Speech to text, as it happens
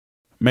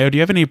Mayo, do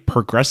you have any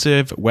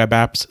progressive web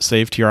apps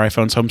saved to your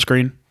iPhone's home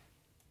screen?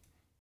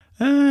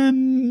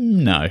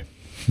 No.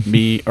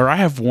 I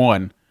have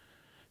one.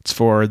 It's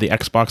for the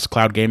Xbox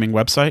Cloud Gaming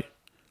website,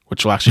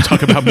 which we'll actually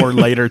talk about more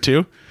later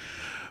too.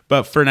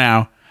 But for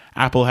now,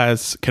 Apple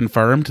has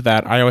confirmed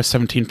that iOS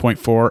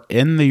 17.4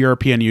 in the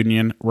European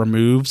Union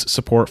removes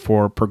support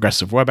for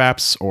progressive web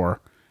apps, or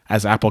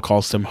as Apple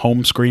calls them,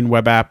 home screen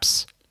web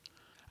apps.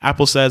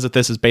 Apple says that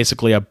this is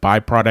basically a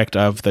byproduct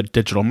of the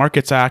Digital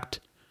Markets Act,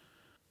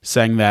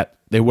 saying that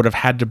they would have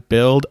had to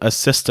build a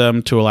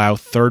system to allow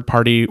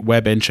third-party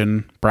web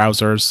engine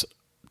browsers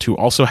to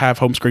also have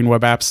home screen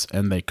web apps,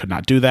 and they could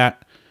not do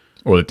that.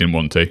 Or they didn't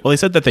want to. Well, they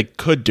said that they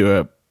could do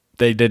it.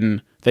 They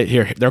didn't.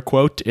 Their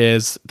quote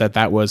is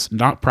that was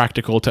not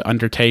practical to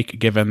undertake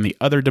given the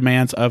other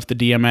demands of the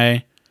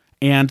DMA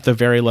and the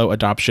very low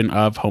adoption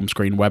of home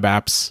screen web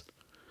apps.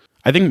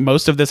 I think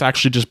most of this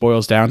actually just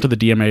boils down to the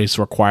DMA's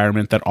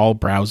requirement that all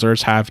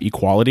browsers have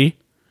equality.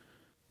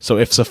 So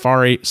if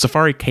Safari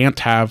can't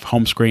have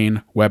home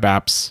screen web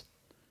apps,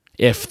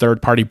 if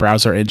third-party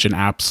browser engine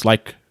apps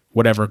like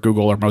whatever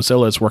Google or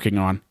Mozilla is working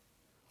on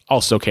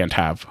also can't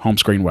have home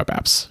screen web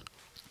apps.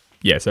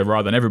 Yeah, so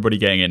rather than everybody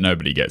getting it,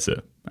 nobody gets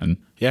it. And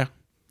yeah,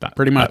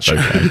 pretty much.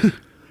 That's okay.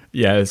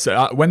 Yeah,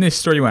 so when this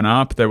story went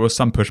up, there was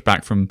some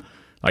pushback from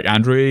like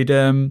Android,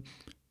 the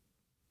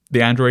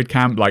Android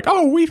camp, like,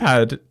 oh, we've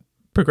had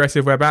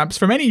progressive web apps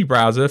from any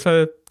browser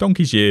for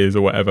donkey's years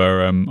or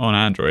whatever on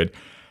Android.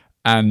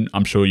 And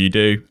I'm sure you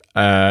do.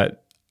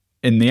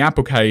 In the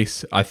Apple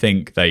case, I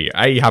think they,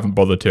 haven't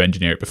bothered to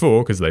engineer it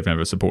before because they've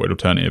never supported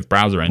alternative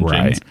browser engines.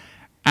 Right.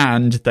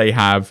 And they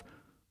have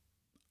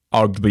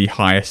arguably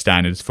higher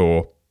standards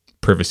for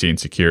privacy and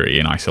security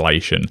and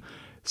isolation.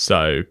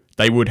 So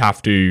they would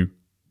have to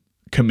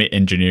commit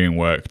engineering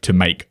work to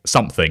make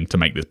something to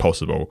make this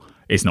possible.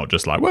 It's not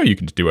just like, well, you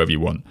can just do whatever you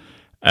want.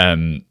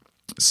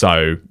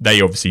 So they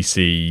obviously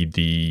see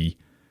the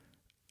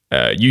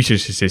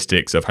usage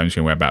statistics of home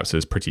screen web apps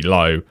as pretty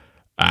low,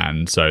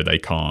 and so they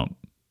can't.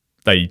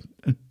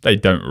 They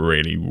don't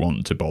really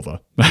want to bother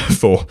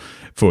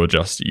for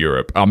just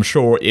Europe. I'm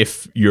sure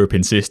if Europe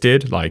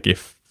insisted, like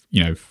if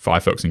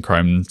Firefox and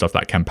Chrome and stuff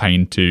that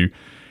campaign to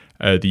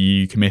the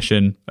EU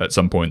Commission, at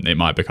some point it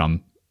might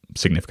become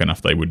significant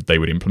enough they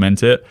would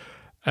implement it,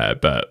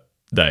 but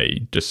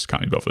they just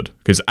can't be bothered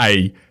because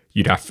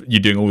you're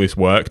doing all this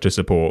work to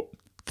support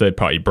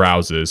third-party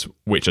browsers,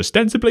 which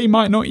ostensibly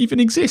might not even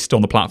exist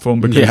on the platform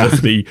because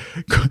of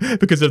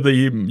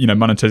the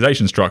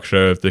monetization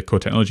structure of the core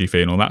technology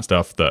fee and all that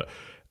stuff, that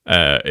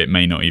it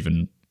may not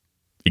even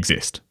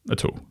exist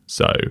at all.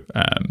 So,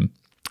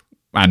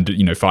 and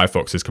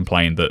Firefox has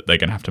complained that they're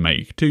going to have to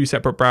make two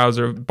separate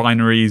browser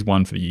binaries,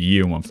 one for the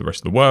EU and one for the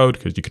rest of the world,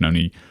 because you can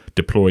only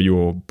deploy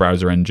your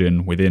browser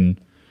engine within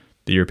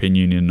the European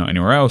Union, not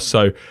anywhere else.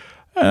 So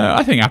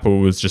I think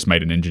Apple has just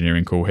made an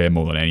engineering call here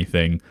more than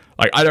anything.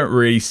 Like, I don't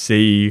really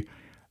see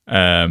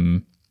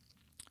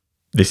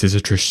this as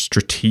a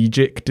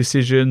strategic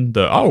decision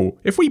that,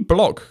 if we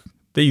block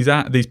these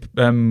web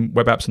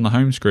apps on the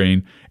home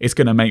screen, it's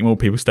going to make more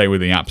people stay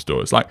with the app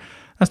stores. Like,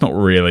 that's not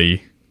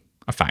really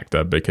a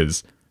factor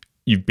because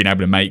you've been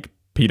able to make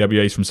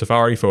PWAs from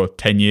Safari for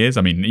 10 years.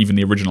 I mean, even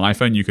the original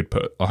iPhone, you could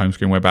put a home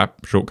screen web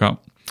app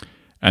shortcut.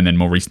 And then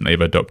more recently,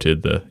 they've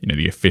adopted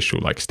the official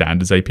like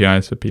standards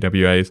APIs for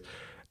PWAs.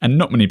 And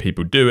not many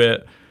people do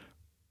it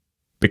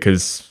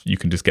because you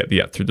can just get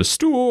the app through the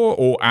store,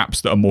 or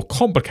apps that are more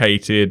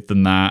complicated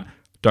than that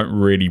don't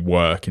really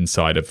work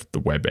inside of the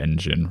web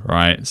engine,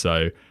 right?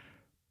 So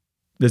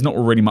there's not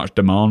really much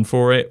demand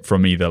for it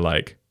from either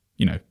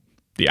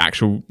the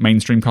actual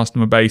mainstream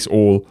customer base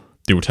or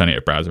the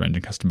alternative browser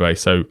engine customer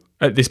base. So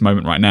at this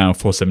moment right now,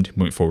 for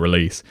 17.4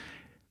 release,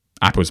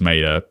 Apple's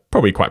made a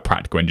probably quite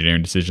practical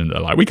engineering decision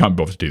that we can't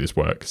bother to do this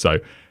work, so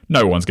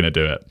no one's going to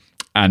do it.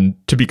 And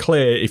to be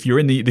clear, if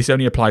you're this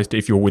only applies to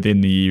if you're within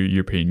the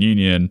European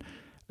Union,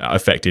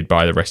 affected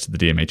by the rest of the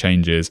DMA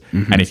changes.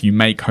 Mm-hmm. And if you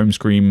make home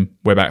screen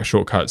web app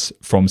shortcuts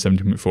from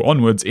 17.4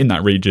 onwards in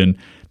that region,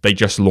 they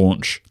just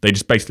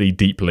basically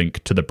deep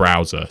link to the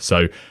browser.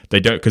 So they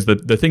don't, because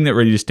the thing that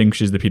really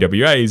distinguishes the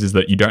PWAs is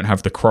that you don't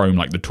have the Chrome,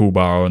 like the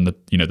toolbar and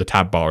the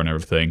tab bar and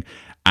everything.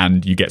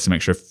 And you get some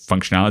extra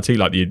functionality,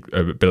 like the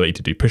ability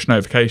to do push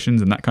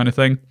notifications and that kind of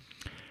thing.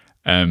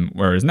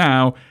 Whereas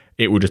now,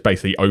 it will just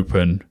basically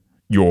open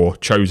your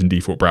chosen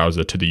default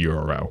browser to the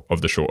URL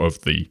of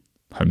the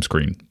home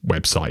screen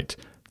website.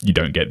 You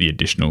don't get the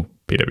additional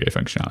PWA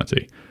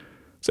functionality.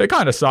 So it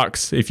kind of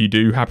sucks if you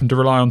do happen to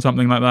rely on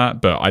something like that,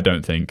 but I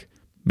don't think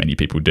many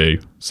people do.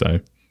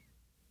 So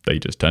they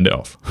just turned it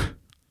off.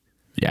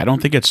 Yeah, I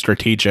don't think it's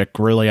strategic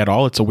really at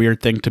all. It's a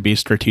weird thing to be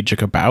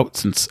strategic about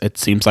since it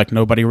seems like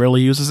nobody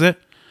really uses it.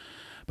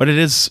 But it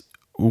is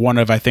one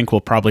of, I think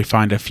we'll probably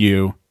find a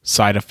few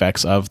side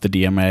effects of the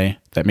DMA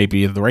that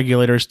maybe the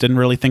regulators didn't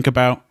really think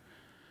about.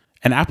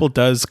 And Apple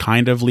does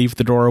kind of leave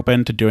the door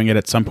open to doing it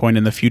at some point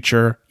in the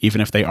future,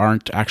 even if they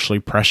aren't actually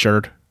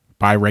pressured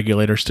by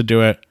regulators to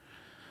do it.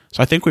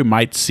 So I think we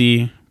might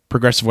see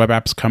progressive web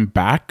apps come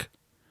back.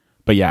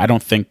 But yeah,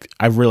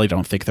 I really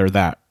don't think they're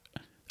that.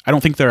 I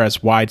don't think they're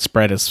as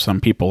widespread as some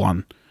people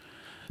on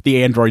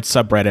the Android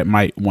subreddit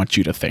might want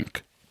you to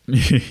think.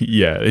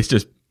 Yeah, it's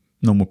just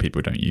normal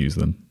people don't use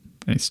them.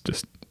 It's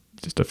just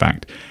a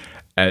fact.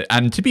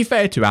 And to be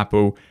fair to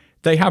Apple,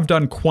 they have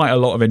done quite a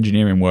lot of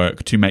engineering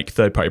work to make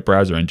third-party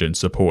browser engines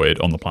supported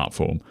on the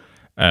platform.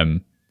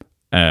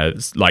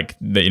 Like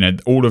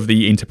all of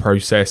the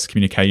inter-process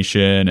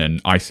communication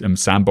and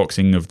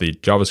sandboxing of the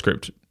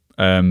JavaScript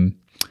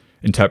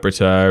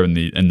interpreter and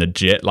the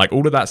JIT, like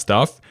all of that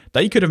stuff.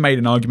 They could have made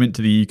an argument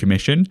to the EU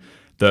Commission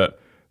that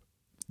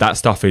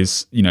stuff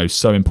is,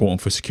 so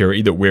important for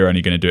security that we're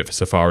only going to do it for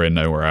Safari and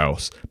nowhere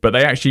else. But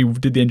they actually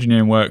did the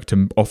engineering work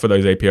to offer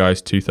those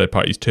APIs to third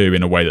parties too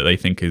in a way that they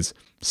think is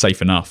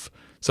safe enough.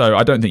 So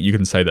I don't think you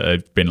can say that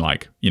they've been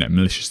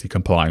maliciously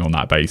complying on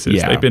that basis.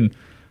 Yeah.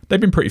 They've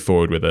been pretty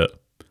forward with it.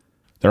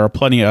 There are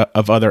plenty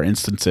of other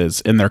instances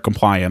in their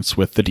compliance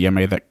with the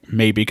DMA that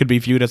maybe could be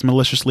viewed as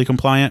maliciously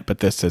compliant, but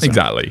this isn't.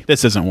 Exactly.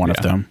 This isn't one of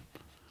them.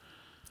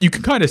 You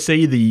can kind of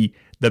see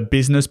the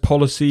business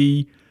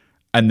policy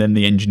and then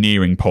the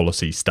engineering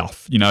policy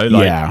stuff,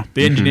 The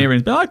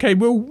engineering, okay,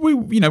 well,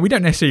 we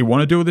don't necessarily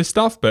want to do all this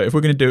stuff, but if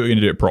we're going to do it, we're going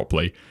to do it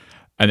properly.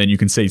 And then you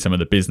can see some of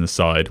the business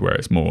side where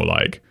it's more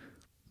like,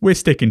 we're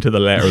sticking to the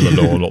letter of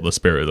the law, not the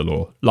spirit of the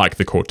law, like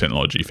the core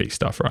technology fee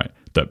stuff, right?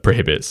 That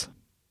prohibits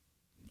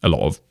a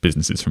lot of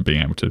businesses from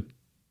being able to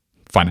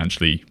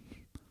financially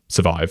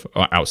survive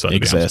outside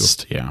of the App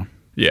Store. Yeah.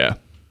 Yeah.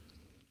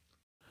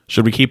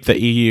 Should we keep the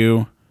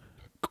EU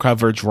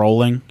coverage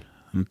rolling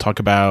and talk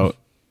about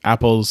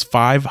Apple's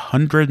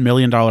 $500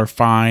 million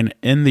fine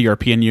in the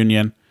European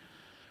Union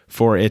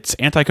for its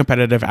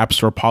anti-competitive App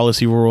Store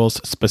policy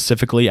rules,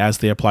 specifically as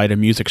they apply to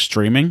music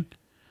streaming?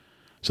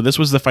 So this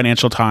was the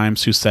Financial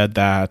Times who said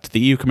that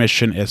the EU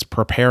Commission is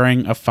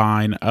preparing a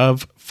fine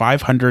of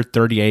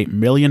 $538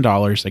 million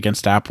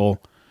against Apple.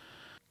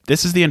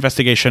 This is the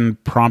investigation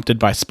prompted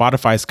by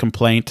Spotify's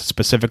complaint,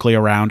 specifically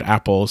around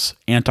Apple's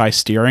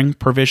anti-steering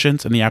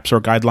provisions in the App Store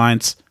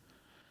guidelines.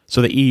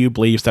 So the EU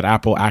believes that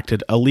Apple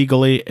acted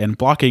illegally in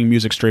blocking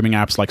music streaming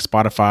apps like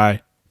Spotify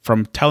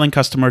from telling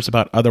customers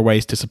about other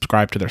ways to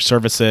subscribe to their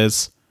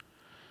services.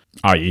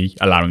 I.e.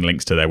 allowing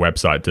links to their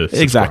website to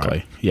subscribe.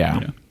 Exactly,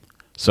 yeah.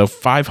 So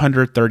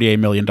 $538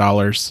 million.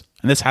 And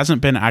this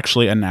hasn't been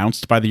actually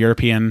announced by the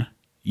European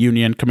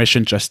Union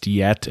Commission just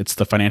yet. It's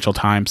the Financial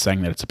Times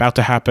saying that it's about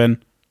to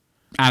happen.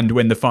 And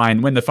when the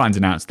fine's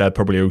announced, there'll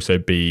probably also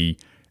be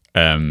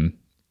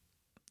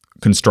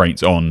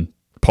constraints on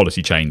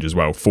policy change as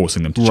well,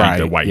 forcing them to change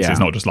their ways. Yeah. It's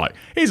not just like,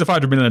 here's a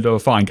 $500 million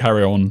fine,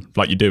 carry on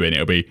like you're doing.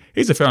 It'll be,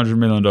 here's a $500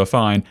 million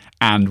fine,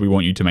 and we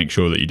want you to make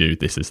sure that you do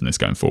this and this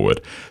going forward.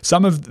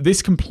 Some of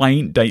this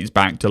complaint dates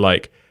back to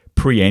like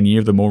pre any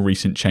of the more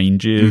recent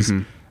changes,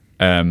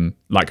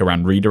 like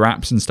around reader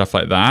apps and stuff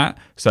like that.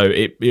 So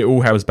it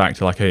all hails back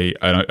to like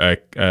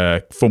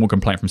a formal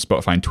complaint from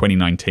Spotify in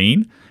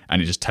 2019,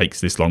 and it just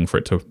takes this long for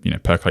it to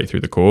percolate through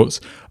the courts.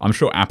 I'm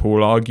sure Apple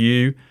will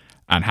argue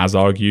and has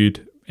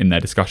argued in their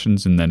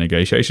discussions and their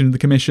negotiations with the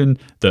Commission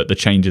that the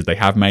changes they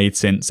have made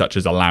since, such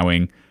as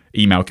allowing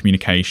email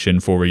communication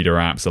for reader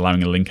apps,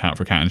 allowing a link out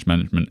for account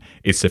management,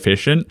 is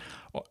sufficient.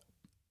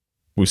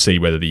 We'll see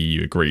whether the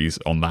EU agrees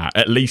on that.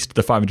 At least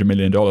the $500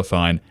 million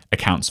fine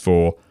accounts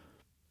for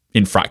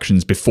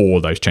infractions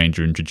before those changes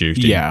were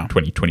introduced in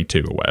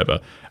 2022 or whatever.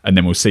 And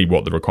then we'll see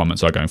what the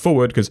requirements are going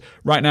forward. Because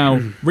right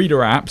now, reader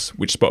apps,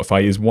 which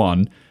Spotify is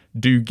one,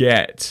 do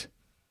get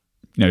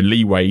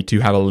leeway to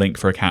have a link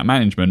for account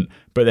management,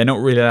 but they're not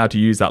really allowed to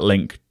use that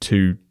link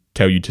to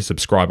tell you to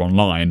subscribe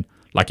online.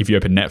 Like if you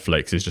open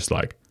Netflix, it's just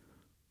like,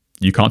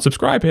 you can't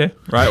subscribe here,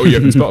 right? Or you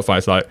open Spotify,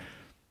 it's like,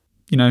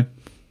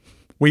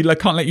 we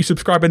can't let you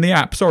subscribe in the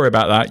app. Sorry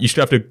about that. You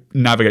still have to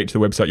navigate to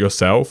the website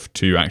yourself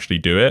to actually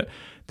do it.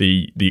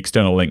 The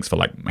external links for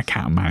like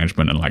account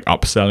management and like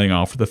upselling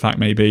after the fact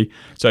maybe.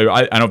 So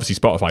and obviously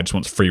Spotify just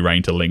wants free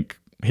reign to link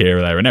here,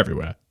 there, and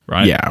everywhere,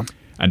 right? Yeah.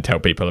 And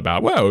tell people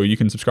about, well, you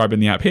can subscribe in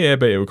the app here,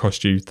 but it will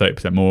cost you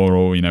 30% more,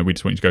 or we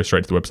just want you to go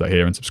straight to the website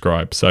here and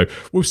subscribe. So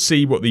we'll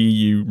see what the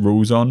EU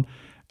rules on,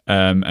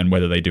 and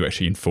whether they do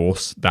actually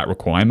enforce that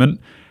requirement.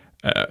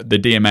 The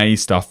DMA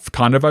stuff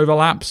kind of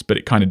overlaps, but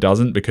it kind of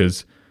doesn't,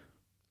 because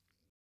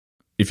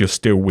if you're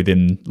still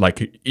within,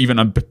 like,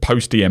 even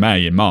post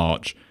DMA in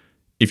March,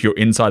 if you're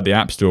inside the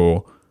App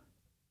Store,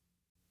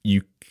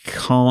 you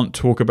can't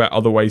talk about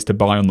other ways to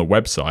buy on the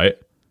website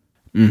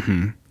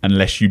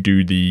unless you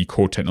do the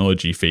core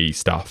technology fee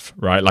stuff,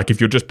 right? Like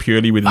if you're just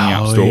purely within the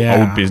App Store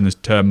old business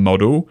term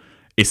model,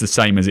 it's the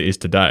same as it is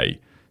today.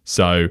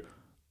 So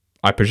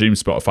I presume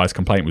Spotify's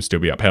complaint would still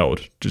be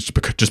upheld just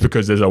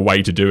because there's a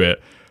way to do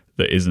it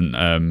that isn't,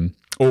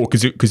 or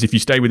because if you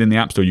stay within the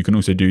App Store, you can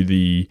also do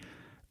the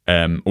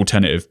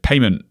alternative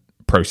payment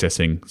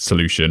processing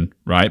solution,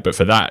 right? But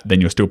for that, then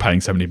you're still paying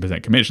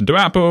 70% commission to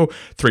Apple,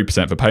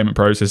 3% for payment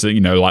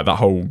processing, like that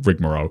whole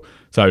rigmarole.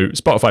 So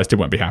Spotify still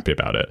won't be happy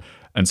about it.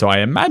 And so I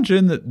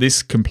imagine that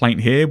this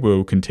complaint here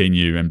will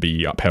continue and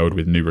be upheld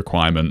with new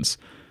requirements.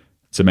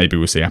 So maybe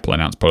we'll see Apple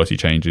announce policy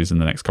changes in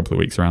the next couple of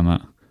weeks around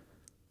that.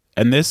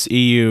 And this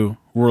EU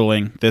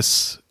ruling,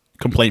 this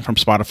complaint from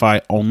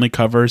Spotify only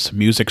covers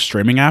music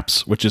streaming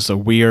apps, which is a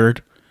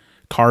weird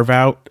carve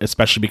out,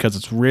 especially because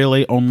it's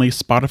really only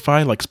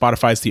Spotify. Like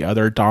Spotify's the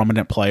other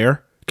dominant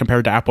player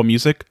compared to Apple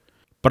Music.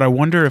 But I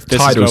wonder if this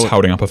Tidal's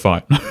holding up a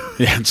fight.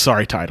 Yeah,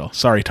 sorry, Tidal.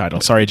 Sorry,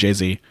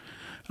 Jay-Z.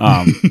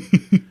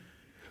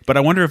 But I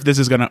wonder if this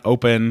is going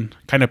to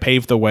kind of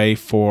pave the way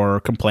for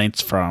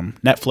complaints from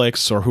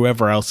Netflix or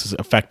whoever else is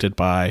affected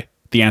by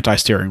the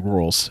anti-steering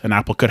rules. And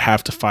Apple could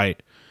have to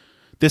fight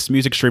this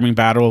music streaming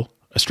battle,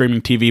 a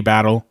streaming TV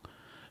battle,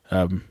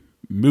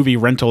 movie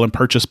rental and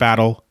purchase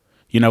battle.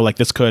 Like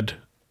this could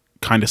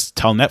kind of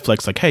tell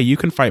Netflix, like, hey, you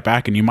can fight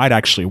back and you might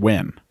actually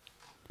win.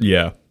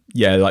 Yeah.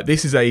 Yeah, like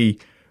this is a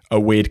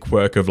weird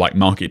quirk of like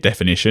market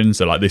definition.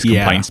 So like this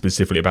complaint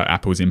specifically about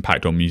Apple's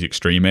impact on music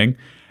streaming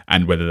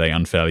and whether they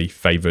unfairly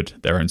favored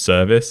their own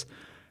service.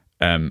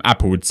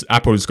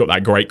 Apple's got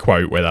that great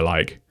quote where they're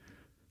like,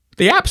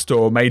 the App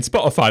Store made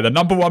Spotify the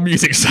number one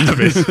music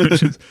service,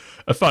 which is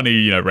a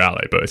funny,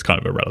 reality, but it's kind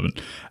of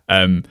irrelevant.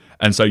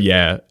 And so,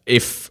 yeah,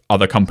 if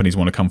other companies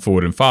want to come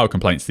forward and file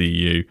complaints to the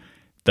EU,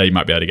 they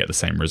might be able to get the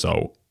same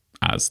result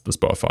as the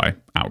Spotify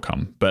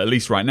outcome. But at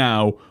least right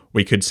now,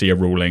 we could see a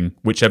ruling,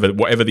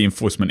 whatever the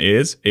enforcement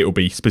is, it will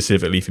be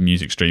specifically for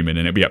music streaming,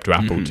 and it'll be up to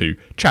Apple to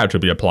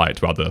charitably apply it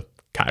to other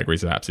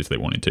categories of apps if they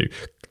wanted to.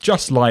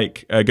 Just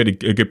like a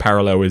good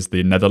parallel is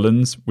the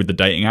Netherlands with the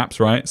dating apps,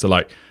 right? So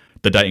like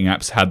the dating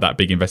apps had that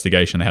big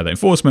investigation, they had the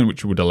enforcement,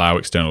 which would allow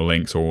external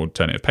links or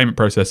alternative payment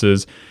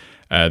processors.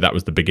 That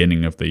was the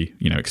beginning of the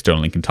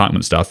external link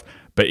entitlement stuff.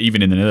 But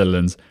even in the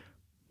Netherlands,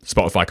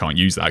 Spotify can't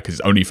use that because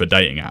it's only for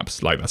dating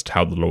apps. Like that's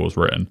how the law is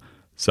written.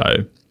 So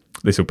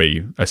this will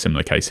be a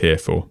similar case here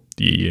for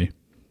the EU.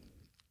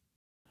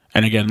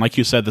 And again, like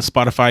you said, the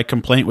Spotify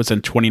complaint was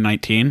in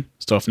 2019.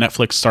 So if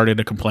Netflix started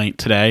a complaint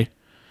today,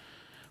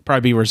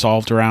 probably be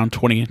resolved around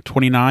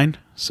 2029.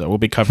 So we'll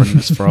be covering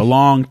this for a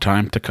long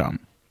time to come.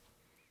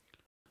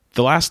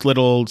 The last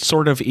little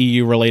sort of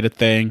EU-related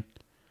thing,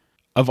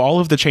 of all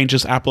of the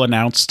changes Apple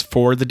announced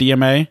for the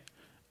DMA,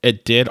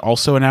 it did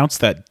also announce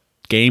that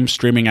game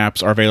streaming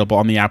apps are available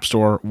on the App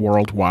Store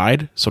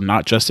worldwide, so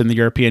not just in the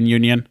European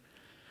Union.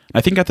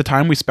 I think at the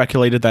time we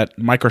speculated that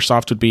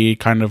Microsoft would be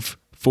kind of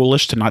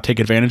foolish to not take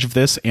advantage of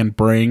this and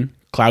bring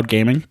cloud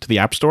gaming to the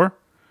App Store.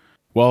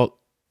 Well,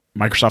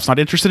 Microsoft's not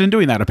interested in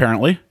doing that,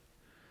 apparently.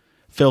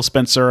 Phil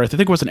Spencer, I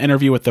think it was an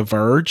interview with The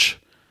Verge,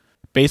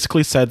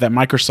 basically said that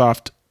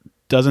Microsoft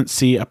doesn't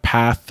see a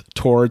path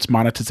towards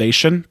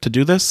monetization to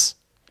do this.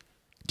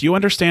 Do you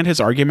understand his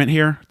argument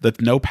here?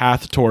 That no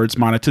path towards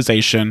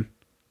monetization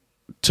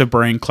to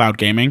bring cloud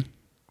gaming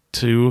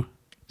to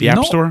the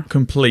App Store? Not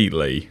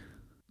completely.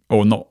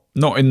 Or not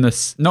in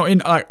this.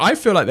 I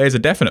feel like there's a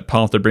definite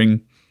path to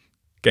bring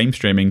game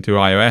streaming to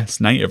iOS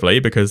natively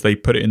because they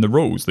put it in the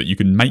rules that you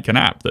can make an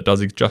app that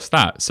does just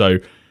that. So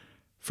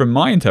from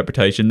my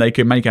interpretation, they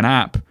could make an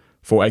app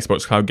for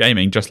Xbox Cloud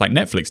Gaming just like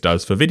Netflix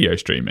does for video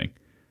streaming.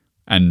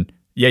 And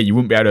yeah, you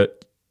wouldn't be able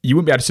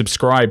to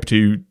subscribe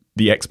to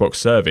the Xbox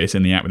service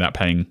in the app without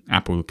paying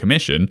Apple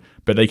commission,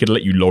 but they could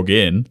let you log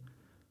in.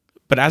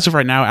 But as of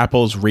right now,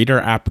 Apple's Reader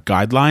app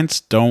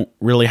guidelines don't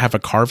really have a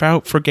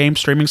carve-out for game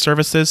streaming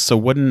services, so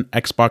wouldn't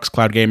Xbox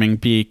Cloud Gaming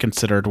be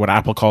considered what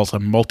Apple calls a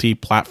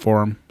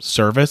multi-platform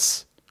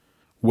service,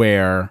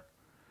 where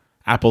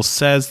Apple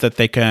says that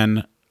they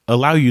can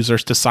allow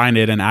users to sign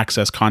in and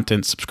access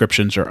content,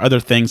 subscriptions, or other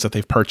things that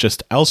they've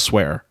purchased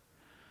elsewhere,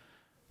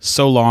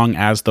 so long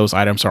as those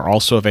items are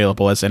also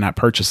available as in-app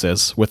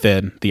purchases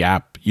within the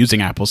app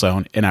using Apple's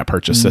own in-app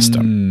purchase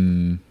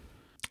system.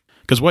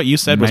 Because what you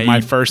said was my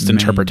first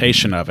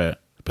interpretation of it,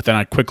 but then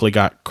I quickly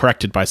got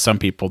corrected by some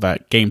people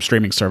that game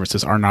streaming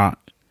services are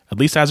not, at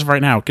least as of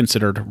right now,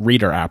 considered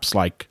reader apps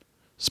like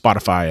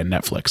Spotify and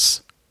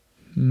Netflix.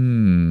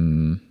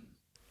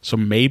 So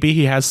maybe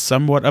he has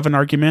somewhat of an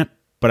argument,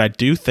 but I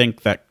do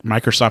think that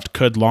Microsoft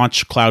could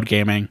launch cloud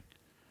gaming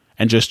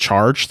and just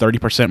charge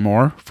 30%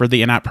 more for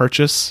the in-app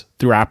purchase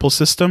through Apple's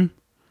system.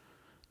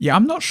 Yeah,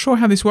 I'm not sure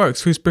how this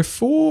works because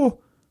before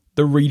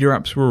the reader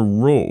apps were a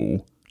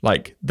rule,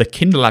 like the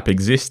Kindle app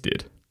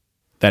existed.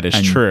 That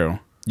is true.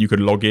 You could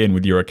log in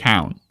with your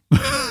account. Do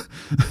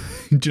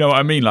you know what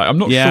I mean? Like, I'm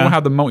not sure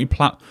how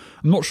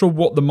I'm not sure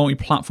what the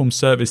multi-platform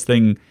service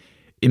thing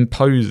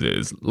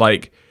imposes.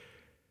 Like,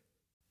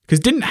 because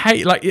didn't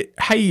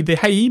the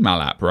Hey email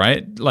app,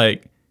 right?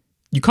 Like,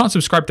 you can't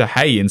subscribe to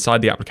Hey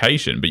inside the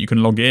application, but you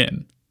can log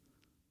in.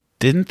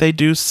 Didn't they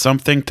do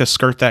something to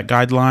skirt that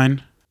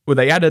guideline? Well,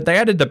 they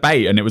added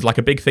debate, and it was like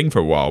a big thing for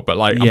a while. But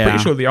like, I'm pretty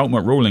sure the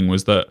ultimate ruling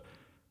was that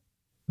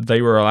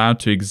they were allowed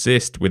to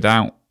exist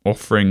without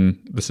offering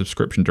the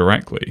subscription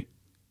directly.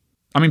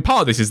 I mean,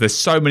 part of this is there's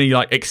so many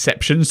like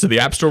exceptions to the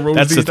App Store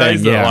rules these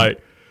days that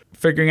like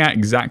figuring out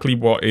exactly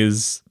what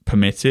is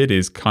permitted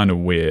is kind of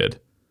weird.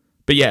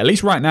 But yeah, at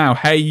least right now,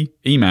 Hey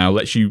email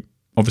lets you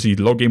obviously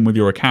log in with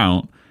your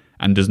account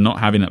and does not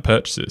have in-app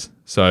purchases.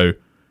 So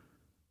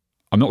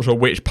I'm not sure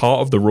which part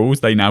of the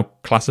rules they now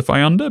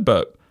classify under,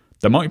 but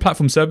the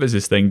multi-platform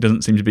services thing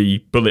doesn't seem to be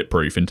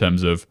bulletproof in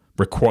terms of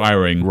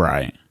requiring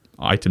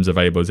items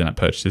available as in-app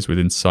purchases with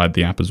inside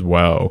the app as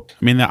well.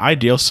 I mean, the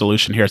ideal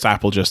solution here is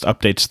Apple just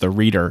updates the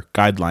reader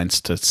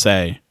guidelines to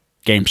say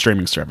game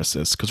streaming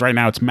services. Because right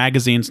now it's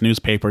magazines,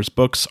 newspapers,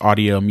 books,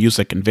 audio,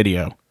 music, and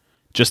video.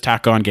 Just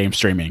tack on game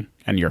streaming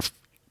and your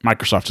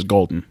Microsoft is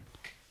golden.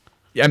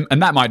 Yeah,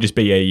 and that might just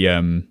be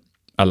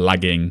a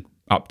lagging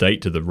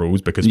update to the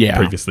rules because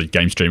previously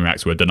game streaming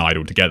apps were denied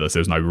altogether, so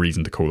there's no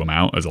reason to call them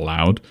out as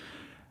allowed.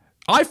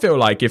 I feel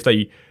like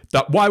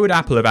why would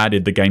Apple have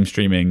added the game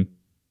streaming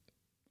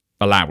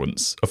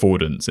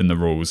affordance in the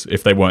rules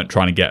if they weren't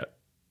trying to get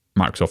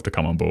Microsoft to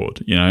come on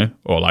board,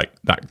 or like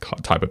that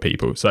type of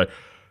people? So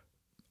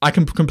I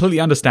can completely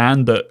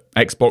understand that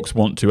Xbox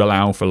want to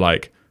allow for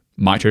like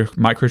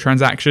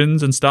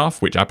microtransactions and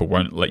stuff, which Apple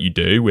won't let you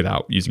do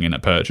without using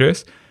in-app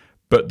purchase.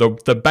 But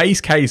the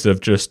base case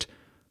of just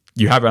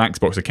you have an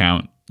Xbox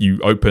account, you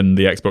open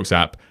the Xbox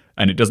app,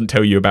 and it doesn't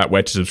tell you about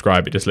where to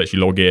subscribe. It just lets you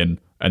log in,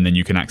 and then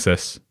you can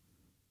access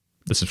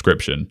the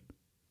subscription.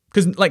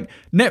 Because like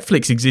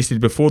Netflix existed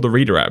before the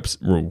Reader Apps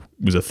rule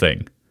was a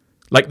thing.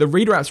 Like the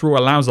Reader Apps rule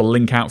allows a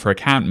link out for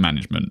account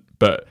management,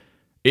 but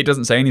it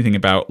doesn't say anything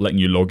about letting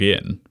you log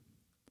in.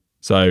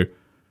 So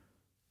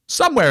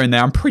somewhere in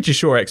there, I'm pretty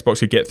sure Xbox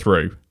could get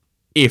through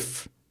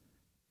if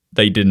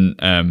they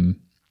didn't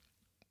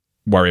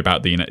worry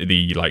about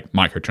the like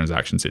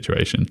microtransaction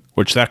situation.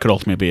 Which that could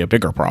ultimately be a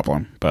bigger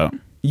problem, but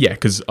yeah,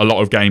 because a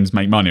lot of games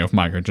make money off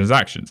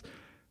microtransactions.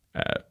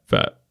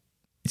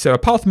 So a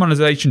path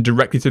monetization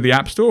directly through the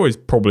App Store is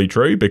probably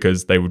true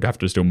because they would have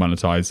to still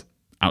monetize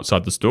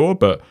outside the store.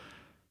 But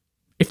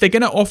if they're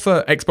going to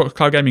offer Xbox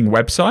Cloud Gaming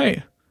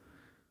website,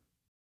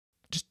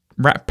 just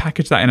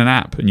package that in an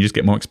app and you just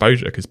get more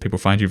exposure because people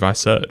find you via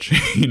search,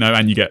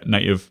 and you get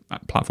native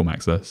platform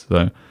access.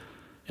 So,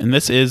 and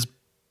this is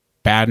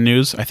bad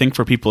news, I think,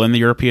 for people in the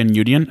European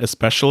Union,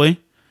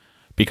 especially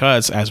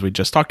because, as we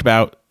just talked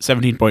about,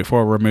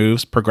 17.4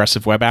 removes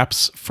progressive web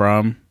apps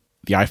from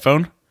the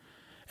iPhone.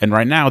 And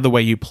right now, the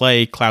way you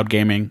play cloud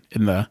gaming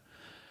in the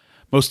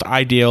most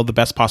ideal, the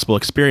best possible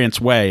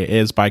experience way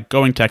is by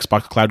going to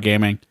Xbox Cloud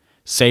Gaming,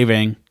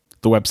 saving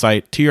the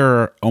website to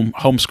your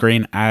home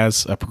screen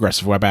as a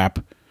progressive web app,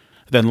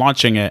 then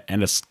launching it,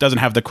 and it doesn't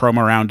have the Chrome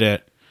around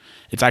it.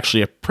 It's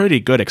actually a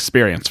pretty good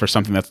experience for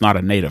something that's not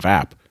a native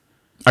app.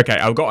 Okay,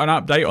 I've got an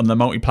update on the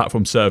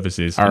multi-platform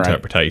services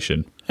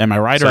interpretation. Right. Am I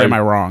right or am I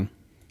wrong?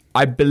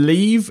 I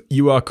believe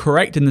you are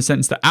correct in the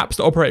sense that apps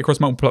that operate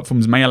across multiple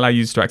platforms may allow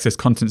users to access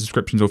content,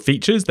 subscriptions, or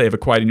features they have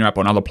acquired in your app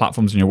on other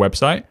platforms on your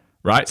website,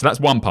 right? So that's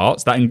one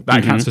part. So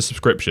that counts for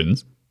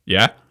subscriptions,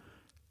 yeah?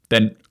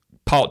 Then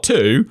part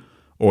two,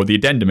 or the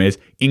addendum is,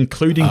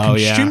 including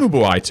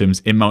consumable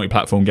items in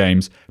multi-platform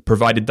games,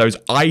 provided those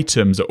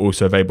items are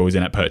also available as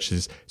in-app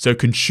purchases. So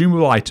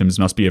consumable items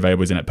must be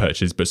available as in-app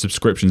purchases, but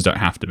subscriptions don't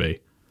have to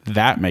be.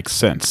 That makes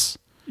sense.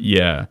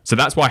 Yeah, so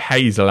that's why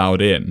Hay's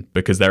allowed in,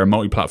 because they're a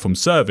multi-platform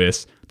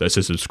service that's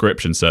a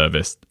subscription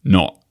service,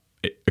 not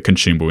a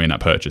consumable in-app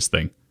purchase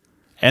thing.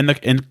 And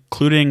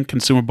including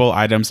consumable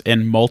items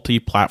in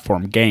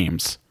multi-platform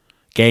games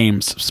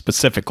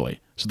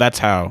specifically. So that's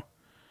how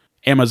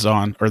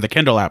Amazon or the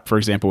Kindle app, for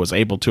example, was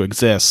able to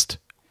exist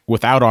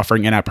without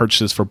offering in-app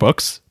purchases for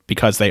books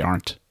because they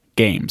aren't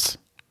games.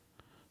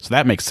 So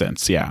that makes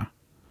sense, yeah.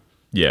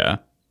 Yeah,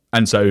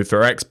 and so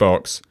for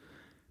Xbox,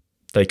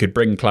 they could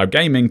bring cloud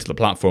gaming to the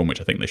platform,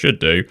 which I think they should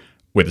do,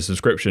 with a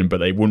subscription, but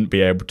they wouldn't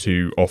be able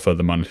to offer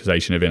the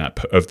monetization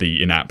of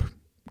the in-app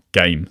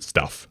game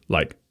stuff,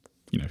 like,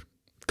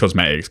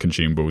 cosmetics,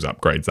 consumables,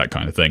 upgrades, that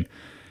kind of thing.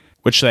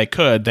 Which they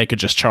could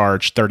just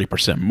charge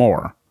 30%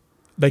 more.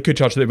 They could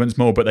charge 30%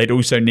 more, but they'd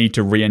also need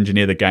to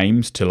re-engineer the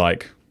games to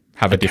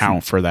have a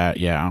account for that,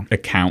 yeah.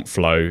 Account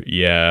flow,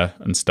 yeah,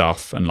 and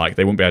stuff, and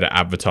they wouldn't be able to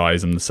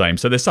advertise them the same.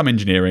 So there's some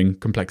engineering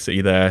complexity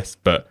there,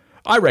 but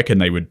I reckon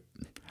they would.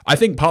 I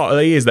think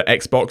partly is that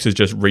Xbox has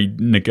just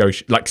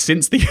renegotiated,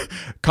 since the,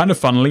 kind of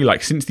funnily,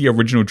 since the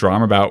original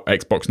drama about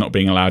Xbox not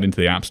being allowed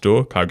into the App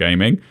Store, cloud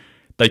gaming,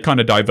 they kind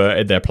of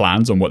diverted their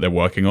plans on what they're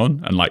working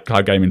on, and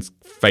cloud gaming's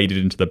faded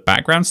into the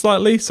background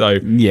slightly, so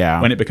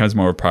when it becomes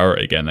more of a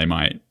priority again, they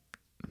might,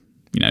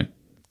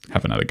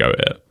 have another go at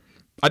it.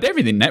 I don't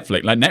even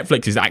think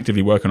Netflix is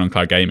actively working on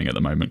cloud gaming at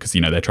the moment because,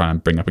 they're trying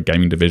to bring up a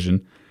gaming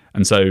division.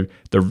 And so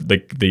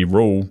the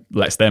rule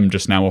lets them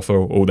just now offer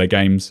all their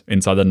games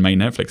inside the main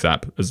Netflix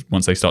app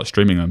once they start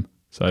streaming them.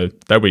 So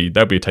they'll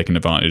be taking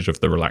advantage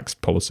of the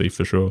relaxed policy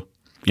for sure.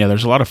 Yeah,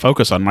 there's a lot of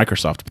focus on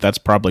Microsoft, but that's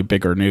probably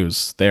bigger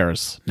news there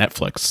is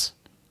Netflix.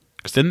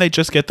 Because didn't they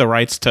just get the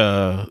rights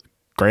to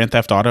Grand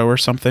Theft Auto or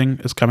something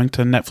is coming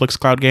to Netflix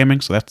cloud gaming?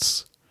 So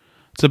it's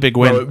a big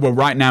win. Well,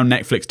 right now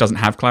Netflix doesn't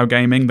have cloud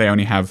gaming. They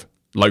only have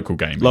local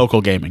gaming.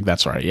 Local gaming,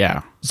 that's right,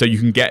 yeah. So you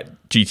can get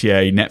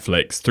GTA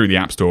Netflix through the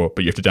App Store,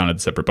 but you have to download the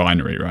separate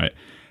binary, right?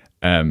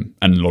 And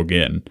log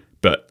in.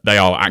 But they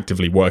are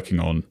actively working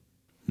on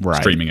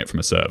streaming it from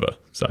a server.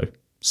 So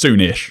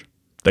soonish,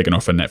 they can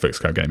offer Netflix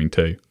cloud gaming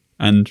too.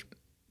 And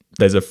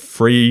there's a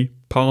free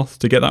path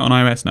to get that on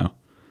iOS now,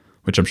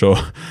 which I'm sure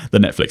the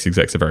Netflix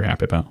execs are very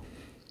happy about.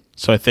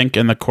 So I think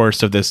in the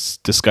course of this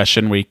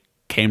discussion, we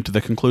came to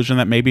the conclusion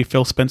that maybe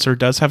Phil Spencer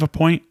does have a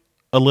point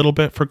a little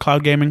bit for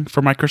cloud gaming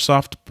for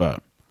Microsoft,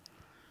 but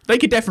they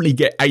could definitely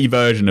get a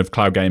version of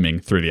cloud gaming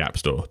through the App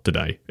Store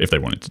today if they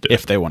wanted to do it.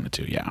 If they wanted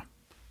to, yeah.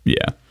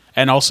 Yeah.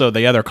 And also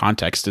the other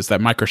context is that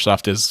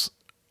Microsoft is,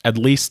 at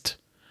least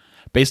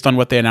based on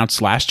what they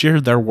announced last year,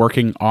 they're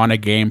working on a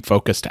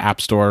game-focused App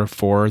Store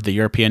for the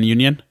European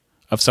Union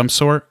of some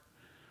sort.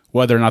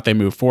 Whether or not they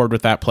move forward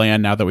with that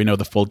plan now that we know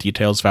the full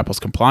details of Apple's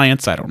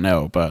compliance, I don't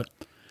know, but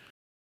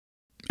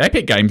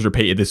Epic Games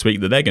repeated this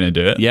week that they're going to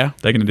do it. Yeah.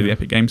 They're going to do the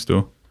Epic Games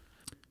Store.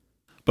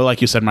 But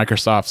like you said,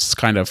 Microsoft's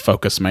kind of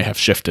focus may have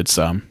shifted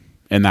some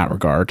in that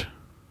regard.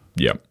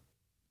 Yep.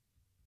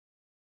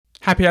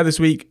 Happy Hour this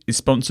week is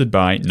sponsored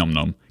by Nom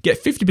Nom.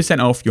 Get 50%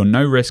 off your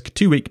no-risk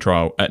 2-week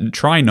trial at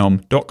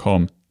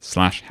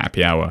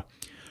trynom.com/happy hour.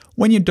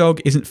 When your dog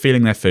isn't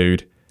feeling their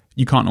food,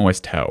 you can't always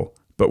tell.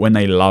 But when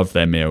they love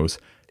their meals,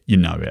 you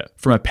know it.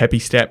 From a peppy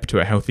step to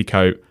a healthy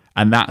coat,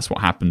 and that's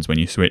what happens when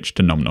you switch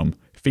to Nom Nom.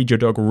 Feed your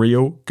dog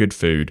real, good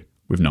food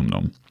with Nom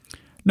Nom.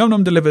 Nom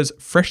Nom delivers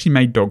freshly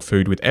made dog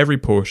food with every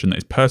portion that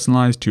is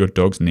personalised to your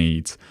dog's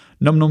needs.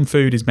 Nom Nom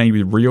food is made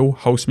with real,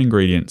 wholesome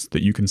ingredients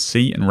that you can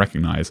see and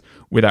recognise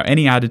without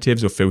any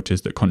additives or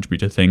filters that contribute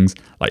to things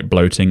like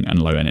bloating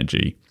and low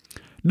energy.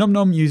 Nom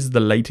Nom uses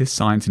the latest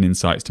science and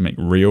insights to make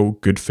real,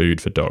 good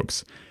food for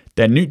dogs.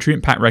 Their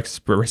nutrient-packed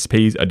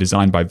recipes are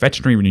designed by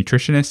veterinary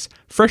nutritionists,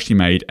 freshly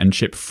made, and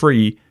shipped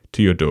free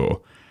to your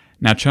door.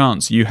 Now,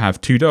 Chance, you have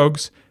 2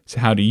 dogs,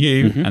 so how do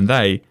you and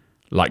they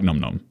like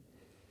Nom Nom?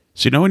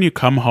 So when you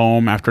come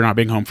home after not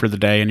being home for the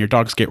day and your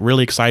dogs get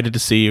really excited to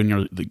see you,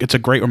 and it's a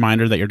great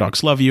reminder that your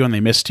dogs love you and they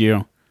missed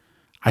you.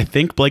 I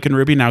think Blake and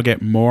Ruby now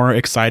get more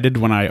excited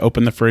when I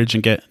open the fridge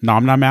and get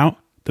Nom Nom out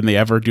than they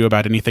ever do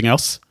about anything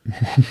else.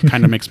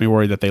 Kind of makes me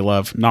worry that they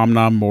love Nom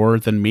Nom more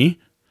than me.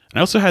 I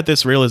also had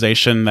this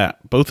realization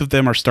that both of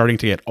them are starting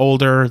to get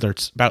older. They're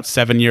about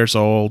 7 years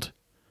old.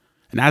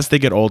 And as they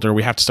get older,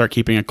 we have to start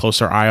keeping a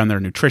closer eye on their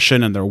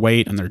nutrition and their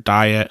weight and their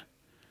diet.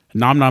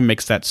 Nom Nom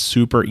makes that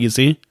super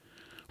easy.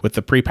 With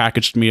the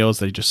prepackaged meals,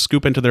 they just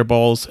scoop into their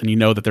bowls and you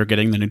know that they're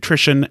getting the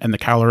nutrition and the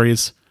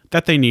calories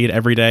that they need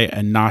every day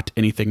and not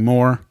anything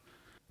more.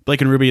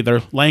 Blake and Ruby,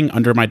 they're laying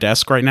under my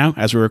desk right now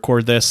as we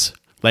record this,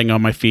 laying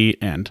on my feet,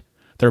 and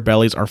their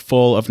bellies are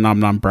full of Nom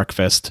Nom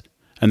breakfast.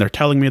 And they're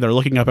telling me, they're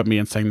looking up at me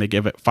and saying they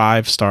give it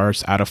 5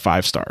 stars out of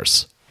 5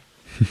 stars.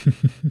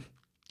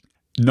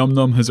 Nom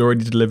Nom has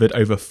already delivered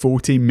over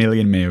 40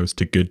 million meals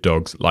to good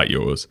dogs like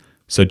yours,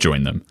 so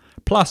join them.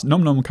 Plus,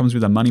 Nom Nom comes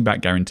with a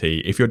money-back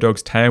guarantee. If your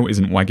dog's tail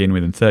isn't wagging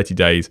within 30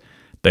 days,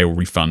 they will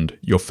refund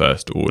your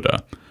first order.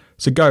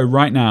 So go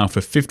right now for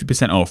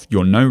 50% off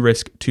your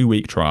no-risk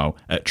 2-week trial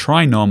at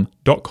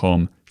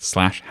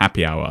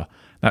trynom.com/happy hour.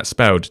 That's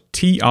spelled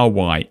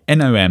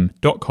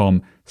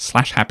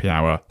trynom.com/happy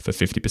hour for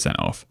 50%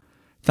 off.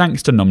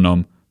 Thanks to Nom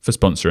Nom for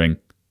sponsoring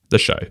the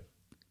show.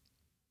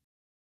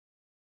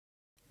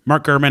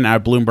 Mark Gurman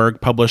at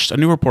Bloomberg published a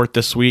new report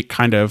this week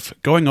kind of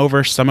going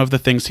over some of the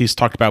things he's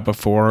talked about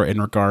before in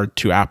regard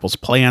to Apple's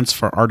plans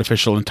for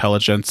artificial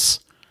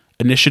intelligence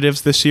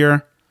initiatives this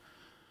year.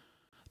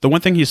 The one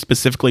thing he's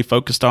specifically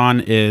focused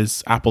on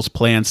is Apple's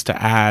plans to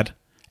add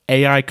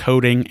AI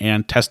coding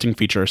and testing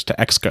features to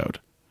Xcode.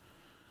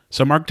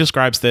 So Mark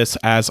describes this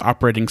as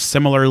operating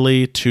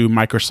similarly to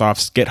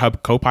Microsoft's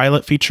GitHub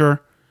Copilot feature,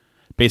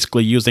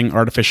 basically using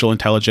artificial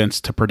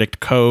intelligence to predict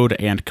code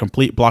and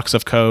complete blocks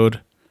of code.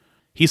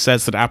 He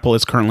says that Apple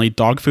is currently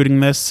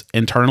dogfooding this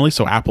internally,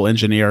 so Apple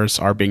engineers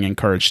are being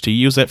encouraged to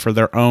use it for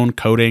their own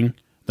coding,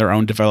 their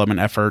own development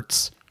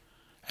efforts,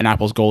 and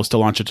Apple's goal is to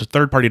launch it to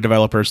third-party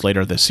developers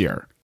later this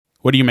year.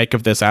 What do you make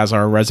of this as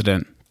our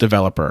resident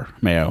developer,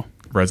 Mayo?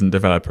 Resident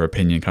developer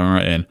opinion coming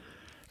right in.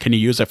 Can you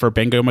use it for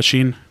Bingo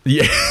Machine?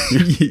 Yeah,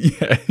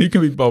 yeah. You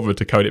can be bothered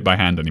to code it by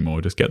hand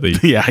anymore. Just get the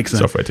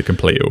software to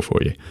complete it all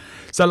for you.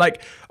 So,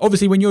 like,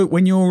 obviously, when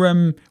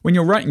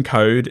you're writing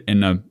code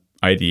in an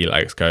IDE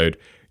like Xcode,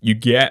 you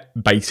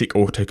get basic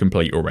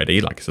autocomplete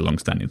already. Like, it's a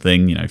long-standing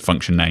thing. You know,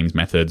 function names,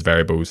 methods,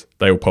 variables,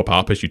 they all pop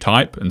up as you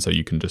type, and so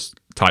you can just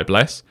type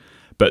less.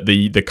 But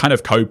the kind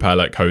of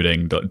Copilot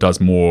coding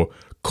does more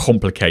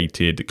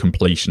complicated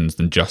completions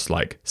than just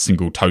like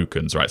single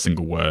tokens, right?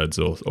 Single words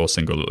or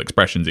single little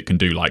expressions. It can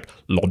do like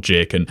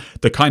logic and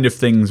the kind of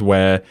things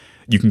where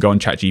you can go on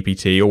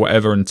ChatGPT or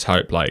whatever and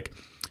type like,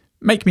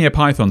 make me a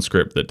Python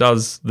script that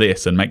does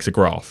this and makes a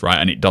graph, right?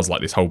 And it does like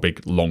this whole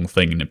big long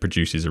thing and it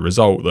produces a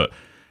result that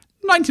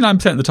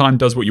 99% of the time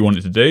does what you want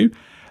it to do.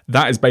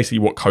 That is basically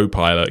what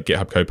Copilot,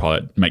 GitHub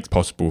Copilot, makes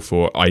possible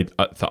for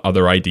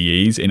other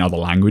IDEs in other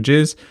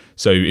languages.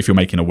 So if you're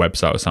making a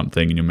website or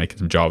something and you're making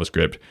some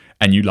JavaScript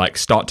and you like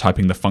start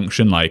typing the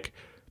function like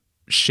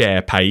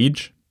share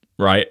page,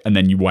 right? And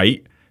then you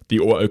wait, the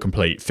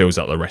autocomplete fills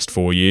out the rest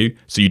for you.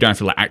 So you don't have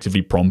to like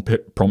actively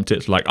prompt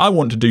it like, I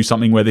want to do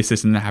something where this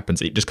and that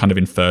happens. It just kind of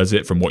infers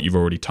it from what you've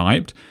already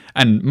typed.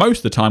 And most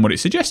of the time what it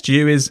suggests to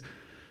you is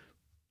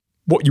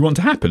what you want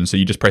to happen. So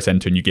you just press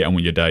enter and you get on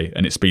with your day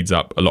and it speeds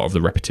up a lot of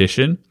the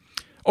repetition.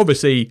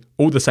 Obviously,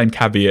 all the same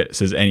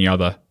caveats as any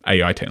other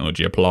AI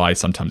technology apply.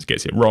 Sometimes it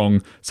gets it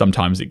wrong.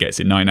 Sometimes it gets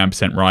it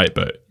 99% right,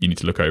 but you need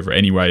to look over it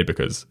anyway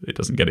because it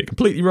doesn't get it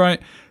completely right.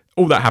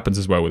 All that happens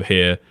as well with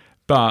here.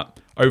 But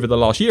over the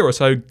last year or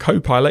so,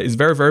 Copilot is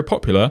very, very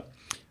popular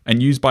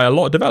and used by a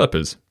lot of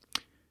developers.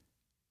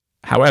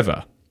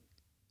 However,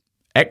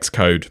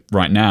 Xcode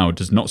right now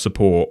does not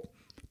support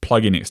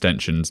plugin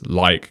extensions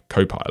like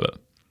Copilot.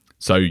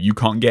 So you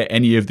can't get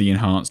any of the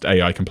enhanced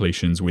AI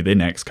completions within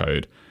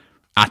Xcode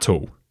at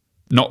all.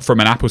 Not from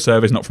an Apple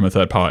service, not from a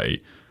third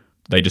party.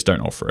 They just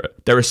don't offer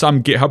it. There are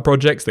some GitHub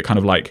projects that kind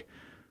of like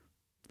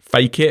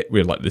fake it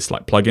with like this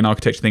like plugin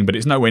architecture thing, but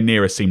it's nowhere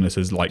near as seamless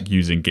as like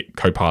using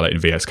Copilot in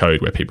VS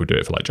Code where people do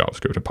it for like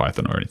JavaScript or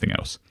Python or anything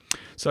else.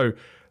 So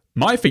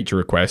my feature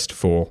request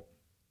for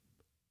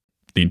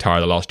the entire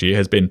of the last year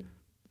has been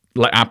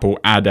let Apple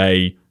add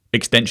a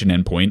extension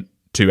endpoint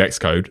to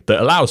Xcode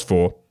that allows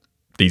for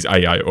these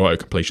AI auto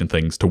completion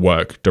things to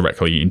work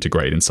directly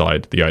integrated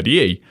inside the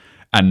IDE.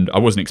 And I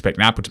wasn't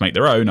expecting Apple to make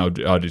their own.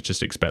 I'd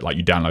just expect like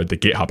you download the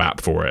GitHub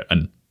app for it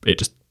and it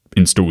just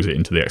installs it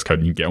into the Xcode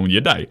and you get on with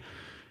your day.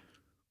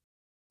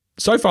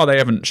 So far, they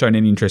haven't shown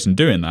any interest in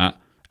doing that.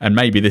 And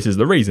maybe this is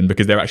the reason,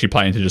 because they're actually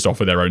planning to just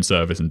offer their own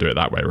service and do it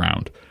that way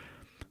around.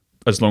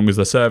 As long as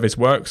the service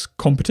works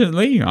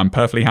competently, I'm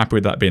perfectly happy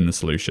with that being the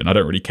solution. I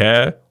don't really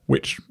care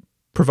which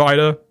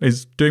provider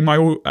is doing my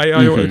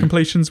AI auto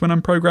completions when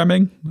I'm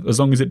programming. As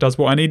long as it does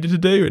what I needed to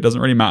do, it doesn't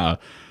really matter.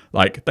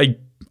 Like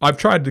I've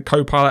tried the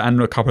Copilot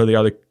and a couple of the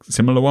other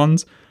similar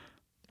ones.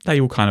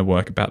 They all kind of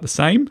work about the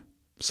same.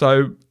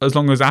 So as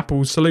long as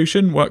Apple's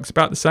solution works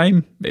about the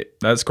same,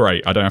 that's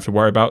great. I don't have to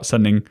worry about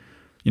sending,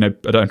 I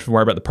don't have to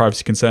worry about the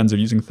privacy concerns of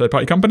using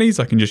third-party companies.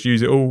 I can just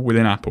use it all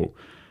within Apple.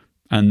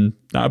 And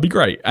that would be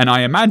great. And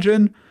I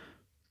imagine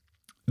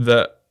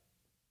that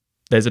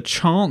there's a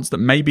chance that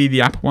maybe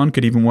the Apple one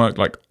could even work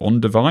like on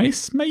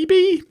device,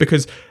 maybe?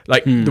 Because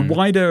like the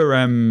wider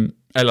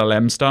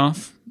LLM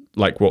stuff,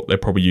 like what they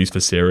probably use for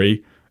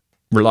Siri,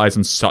 relies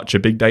on such a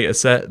big data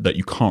set that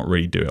you can't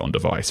really do it on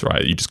device,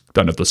 right? You just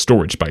don't have the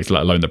storage space,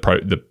 let alone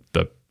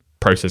the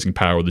processing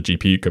power or the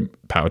GPU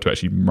power to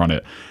actually run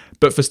it.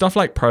 But for stuff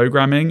like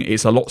programming,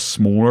 it's a lot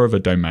smaller of a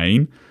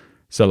domain.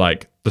 So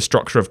like the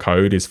structure of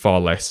code is far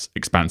less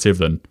expansive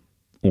than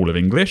all of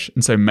English.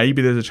 And so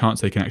maybe there's a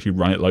chance they can actually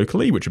run it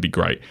locally, which would be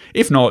great.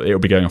 If not, it'll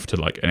be going off to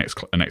like an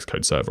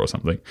Xcode server or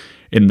something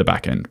in the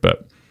back end.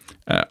 But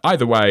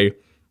either way,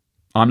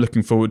 I'm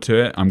looking forward to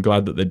it. I'm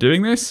glad that they're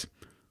doing this.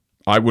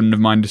 I wouldn't have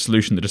minded a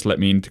solution that just let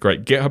me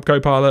integrate GitHub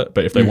Copilot,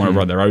 but if they want to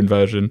run their own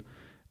version,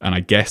 and I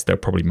guess they'll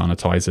probably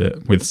monetize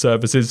it with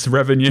services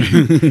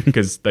revenue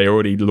because they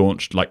already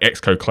launched like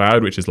Xcode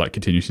Cloud, which is like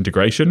continuous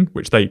integration,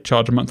 which they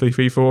charge a monthly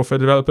fee for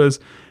developers.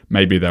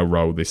 Maybe they'll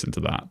roll this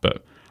into that.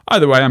 But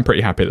either way, I'm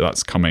pretty happy that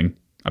that's coming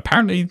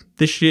apparently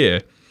this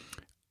year.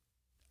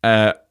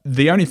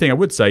 The only thing I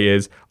would say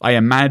is I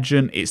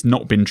imagine it's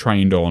not been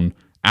trained on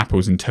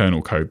Apple's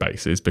internal code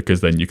bases,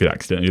 because then you could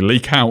accidentally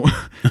leak out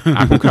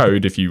Apple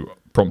code if you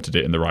prompted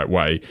it in the right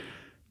way.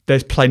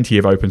 There's plenty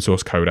of open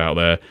source code out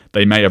there.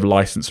 They may have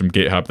license from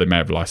GitHub. They may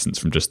have license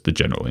from just the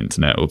general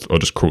internet or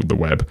just crawled the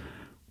web.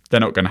 They're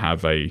not going to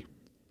have you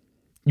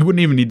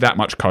wouldn't even need that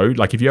much code.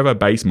 Like if you have a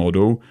base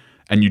model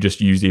and you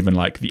just use even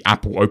like the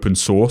Apple open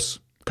source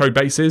code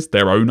bases,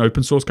 their own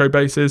open source code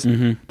bases,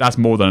 that's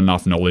more than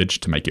enough knowledge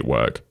to make it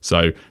work.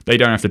 So they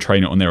don't have to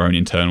train it on their own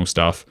internal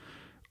stuff,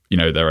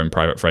 their own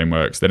private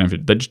frameworks. They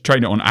just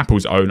train it on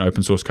Apple's own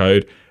open source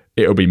code.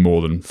 It'll be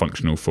more than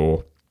functional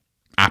for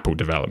Apple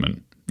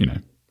development,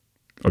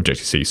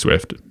 Objective-C,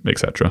 Swift,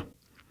 etc.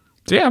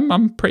 So yeah,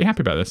 I'm pretty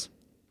happy about this.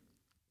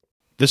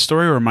 This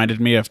story reminded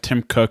me of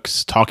Tim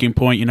Cook's talking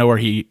point, where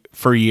he,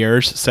 for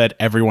years, said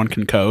everyone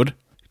can code,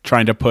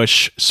 trying to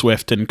push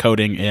Swift and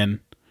coding in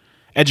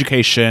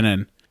education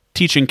and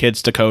teaching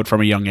kids to code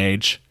from a young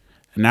age.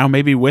 And now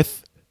maybe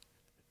with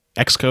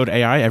Xcode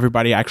AI,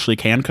 everybody actually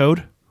can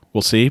code.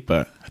 We'll see,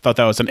 but I thought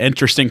that was an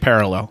interesting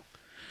parallel.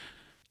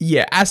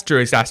 Yeah,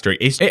 asterisk.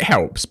 It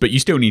helps, but you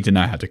still need to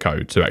know how to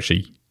code to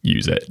actually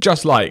use it.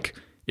 Just like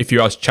if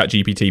you ask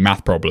ChatGPT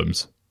math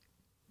problems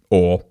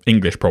or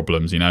English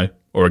problems,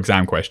 or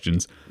exam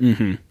questions,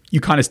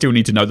 you kind of still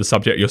need to know the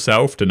subject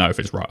yourself to know if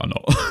it's right or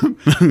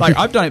not. Like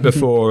I've done it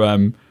before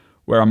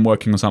where I'm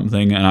working on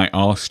something and I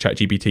ask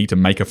ChatGPT to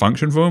make a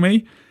function for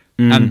me.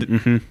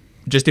 And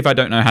just if I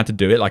don't know how to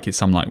do it, like it's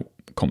some like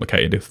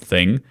complicated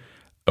thing,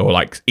 or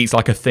like it's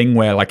like a thing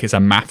where like it's a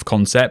math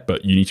concept,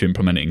 but you need to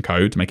implement it in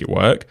code to make it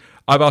work.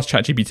 I've asked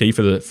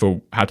ChatGPT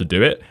for how to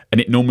do it, and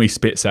it normally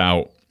spits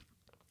out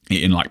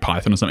in like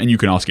Python or something. And you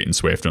can ask it in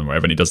Swift or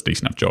whatever, and it does a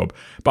decent enough job.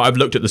 But I've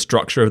looked at the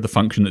structure of the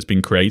function that's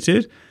been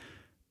created,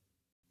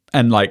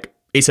 and like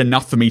it's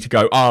enough for me to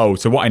go, oh,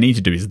 so what I need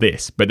to do is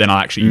this. But then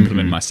I actually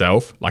implement it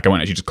myself. Like I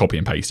won't actually just copy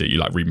and paste it. You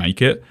like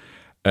remake it.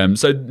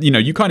 So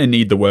you kind of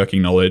need the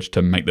working knowledge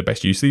to make the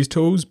best use of these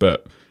tools.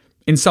 But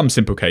in some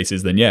simple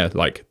cases, then yeah,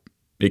 like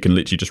it can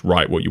literally just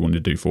write what you want to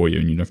do for you,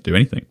 and you don't have to do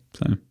anything.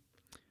 So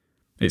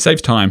it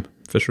saves time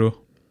for sure.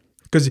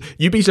 Because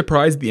you'd be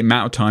surprised the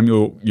amount of time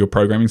you're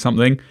programming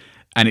something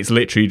and it's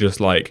literally just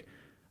like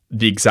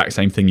the exact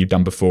same thing you've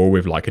done before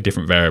with like a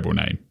different variable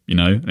name,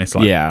 and it's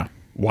like,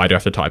 why do I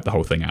have to type the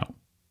whole thing out?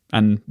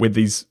 And with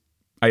these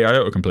AI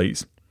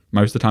autocompletes,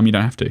 most of the time you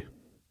don't have to.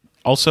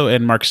 Also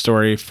in Mark's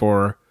story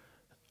for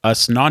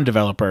us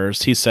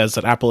non-developers, he says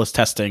that Apple is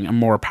testing a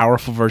more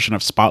powerful version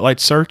of Spotlight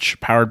search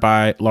powered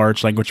by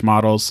large language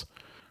models.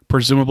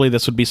 Presumably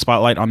this would be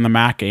Spotlight on the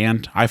Mac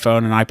and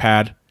iPhone and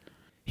iPad.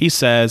 He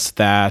says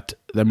that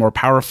the more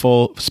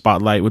powerful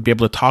Spotlight would be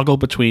able to toggle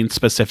between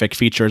specific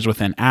features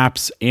within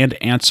apps and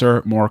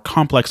answer more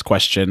complex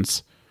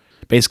questions,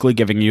 basically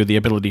giving you the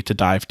ability to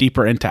dive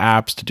deeper into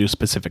apps to do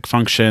specific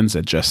functions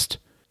and just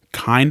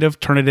kind of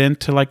turn it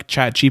into like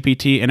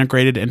ChatGPT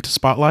integrated into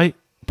Spotlight,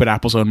 but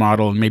Apple's own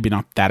model and maybe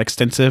not that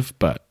extensive,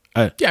 but...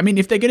 yeah, I mean,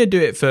 if they're going to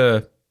do it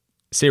for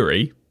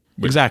Siri...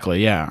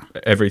 Exactly, yeah.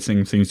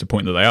 Everything seems to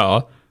point that they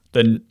are,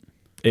 then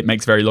it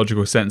makes very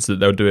logical sense that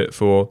they'll do it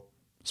for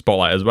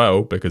Spotlight as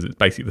well, because it's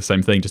basically the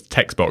same thing, just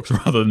text box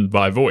rather than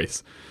by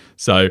voice.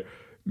 So,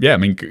 yeah, I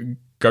mean,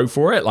 go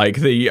for it. Like,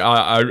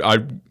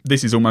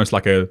 this is almost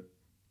like a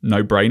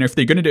no-brainer. If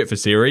they're going to do it for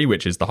Siri,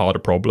 which is the harder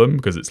problem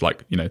because it's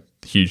like,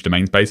 huge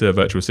domain space of a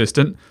virtual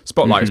assistant,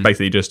 Spotlight is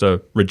basically just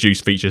a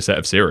reduced feature set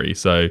of Siri.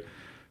 So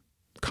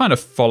kind of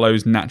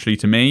follows naturally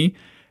to me.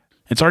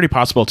 It's already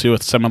possible too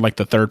with some of like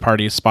the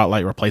third-party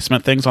Spotlight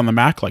replacement things on the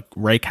Mac, like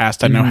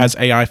Raycast I know has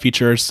AI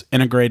features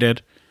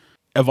integrated.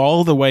 Of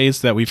all the ways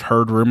that we've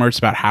heard rumors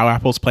about how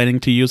Apple's planning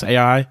to use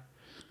AI,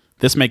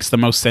 this makes the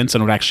most sense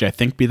and would actually, I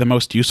think, be the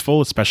most useful,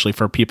 especially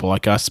for people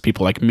like us,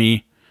 people like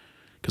me,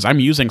 because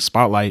I'm using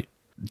Spotlight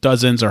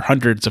dozens or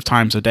hundreds of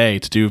times a day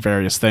to do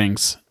various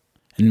things.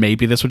 And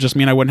maybe this would just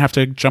mean I wouldn't have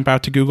to jump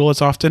out to Google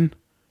as often.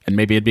 And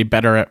maybe it'd be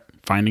better at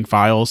finding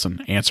files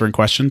and answering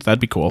questions. That'd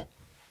be cool.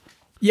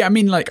 Yeah, I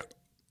mean, like,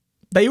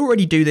 they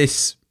already do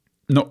this,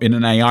 not in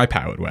an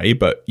AI-powered way,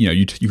 but,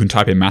 you can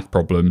type in math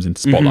problems into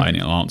Spotlight and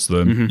it'll answer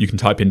them. You can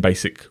type in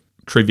basic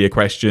trivia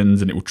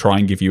questions and it will try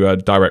and give you a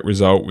direct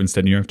result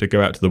instead you have to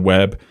go out to the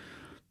web.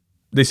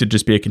 This would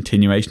just be a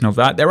continuation of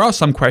that. There are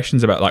some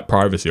questions about like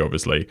privacy,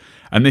 obviously,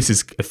 and this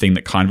is a thing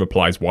that kind of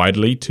applies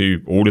widely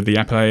to all of the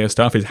Apple AI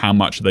stuff, is how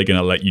much are they going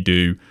to let you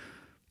do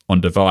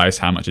on device,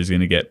 how much is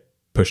going to get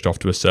pushed off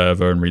to a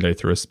server and relayed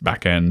through a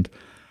backend.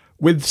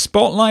 With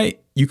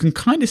Spotlight, you can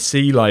kind of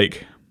see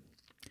like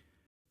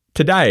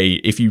today,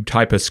 if you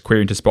type a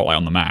query into Spotlight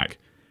on the Mac,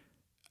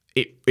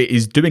 it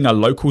is doing a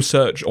local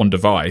search on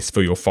device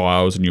for your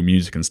files and your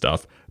music and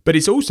stuff, but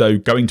it's also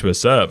going to a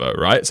server,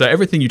 right? So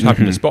everything you type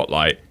into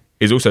Spotlight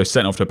is also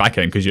sent off to a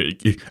backend because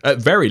you, at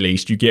very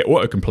least, you get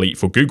autocomplete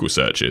for Google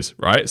searches,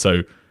 right?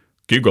 So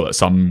Google, at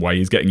some way,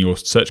 is getting your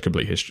search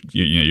complete history,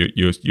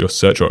 your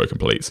search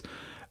autocompletes,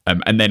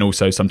 and then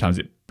also sometimes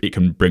it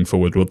can bring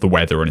forward the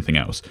weather or anything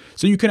else.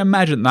 So you can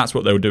imagine that's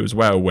what they'll do as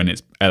well when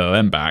it's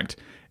LLM backed.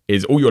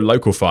 Is all your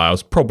local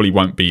files probably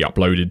won't be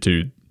uploaded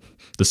to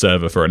the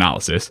server for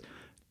analysis.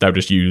 They'll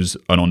just use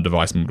an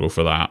on-device model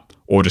for that,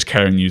 or just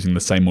carrying using the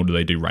same model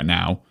they do right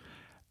now.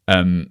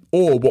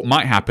 Or what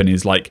might happen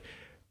is like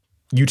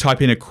you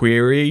type in a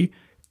query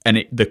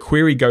and the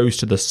query goes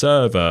to the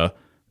server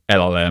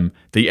LLM.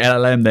 The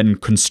LLM then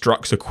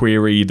constructs a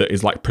query that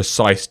is like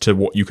precise to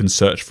what you can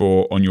search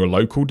for on your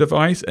local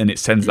device, and it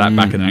sends that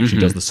back and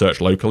actually does the search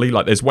locally.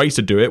 Like there's ways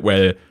to do it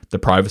where the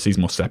privacy is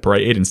more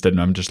separated instead of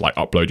them just like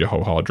upload your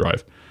whole hard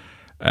drive.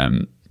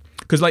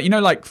 Because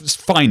like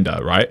Finder,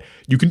 right?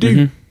 You can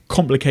do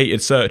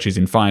complicated searches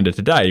in Finder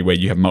today where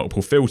you have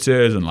multiple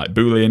filters and like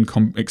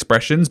Boolean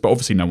expressions, but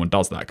obviously no one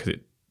does that because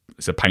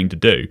it's a pain to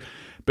do.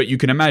 But you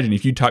can imagine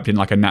if you typed in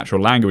like a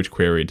natural language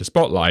query into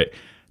Spotlight,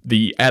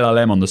 the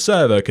LLM on the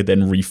server could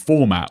then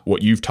reformat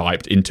what you've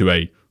typed into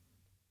a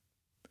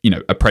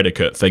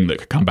predicate thing that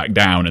could come back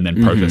down and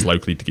then process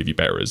locally to give you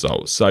better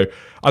results. So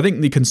I think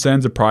the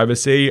concerns of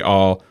privacy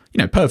are,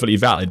 perfectly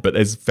valid, but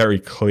there's very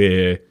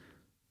clear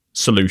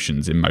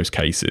solutions in most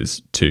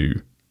cases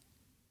to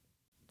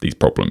these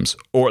problems,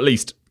 or at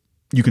least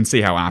you can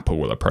see how Apple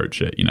will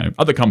approach it.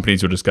 Other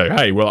companies will just go,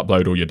 hey, we'll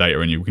upload all your data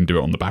and you can do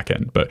it on the back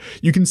end. But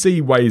you can see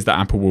ways that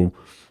Apple will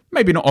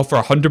maybe not offer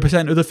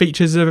 100% of the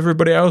features of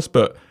everybody else,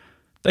 but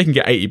they can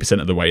get 80%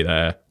 of the way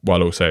there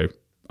while also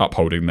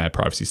upholding their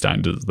privacy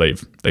standards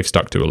they've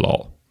stuck to a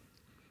lot.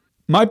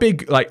 My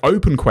big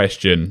open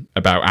question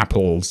about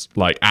Apple's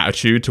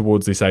attitude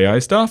towards this AI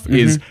stuff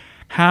is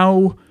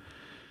how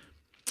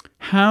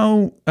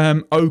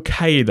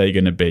okay are they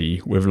going to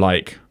be with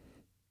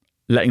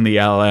letting the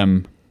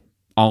LLM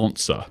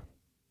answer?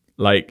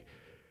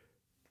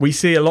 We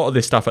see a lot of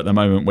this stuff at the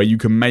moment where you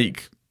can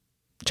make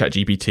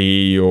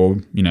ChatGPT or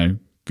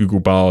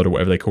Google Bard or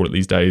whatever they call it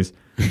these days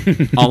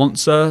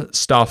answer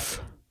stuff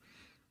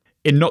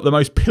in not the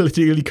most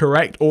politically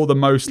correct or the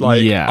most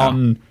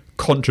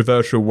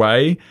uncontroversial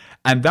way.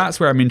 And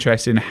that's where I'm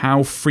interested in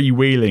how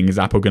freewheeling is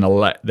Apple going to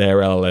let their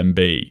LLM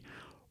be,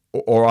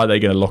 or are they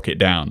going to lock it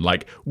down?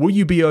 Will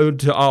you be able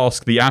to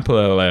ask the Apple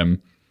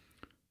LLM,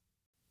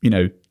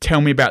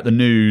 tell me about the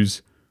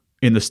news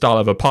in the style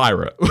of a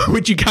pirate,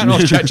 which you can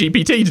ask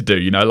ChatGPT to do,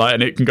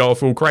 and it can go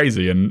off all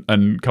crazy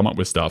and come up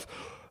with stuff.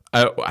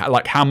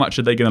 Like, how much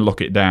are they going to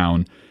lock it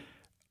down?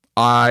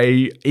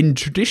 In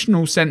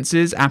traditional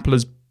senses, Apple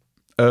has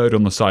erred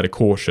on the side of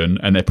caution,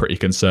 and they're pretty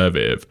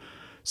conservative.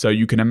 So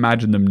you can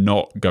imagine them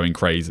not going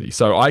crazy.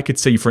 So I could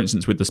see, for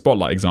instance, with the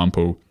Spotlight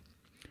example,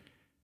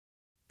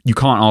 you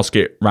can't ask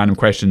it random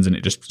questions and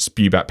it just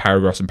spew back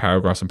paragraphs and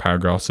paragraphs and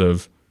paragraphs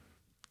of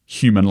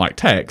human-like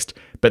text,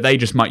 but they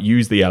just might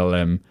use the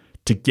LLM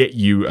to get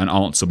you an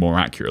answer more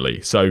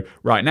accurately. So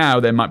right now,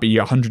 there might be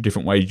 100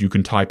 different ways you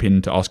can type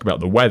in to ask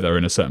about the weather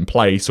in a certain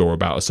place or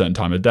about a certain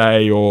time of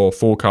day or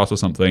forecast or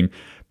something,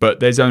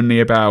 but there's only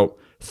about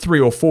 3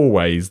 or 4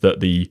 ways that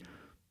the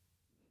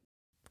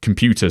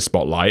computer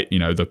Spotlight,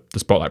 the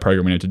Spotlight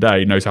program we know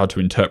today, knows how to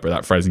interpret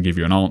that phrase and give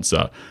you an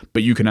answer.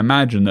 But you can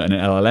imagine that an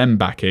LLM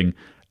backing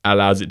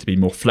allows it to be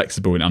more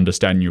flexible in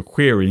understanding your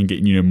query and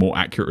getting you a more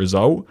accurate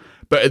result.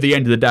 But at the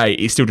end of the day,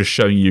 it's still just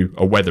showing you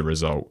a weather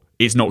result.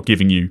 It's not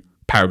giving you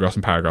paragraphs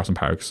and paragraphs and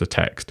paragraphs of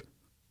text,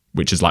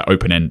 which is like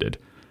open-ended.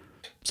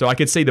 So I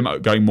could see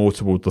them going more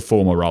towards the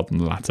former rather than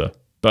the latter.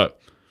 But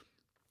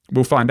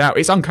we'll find out.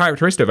 It's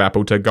uncharacteristic of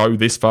Apple to go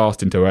this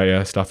fast into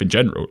AI stuff in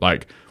general.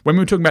 Like, when we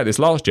were talking about this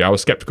last year, I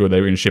was skeptical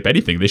they were going to ship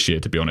anything this year,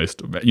 to be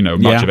honest.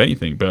 Much of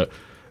anything. But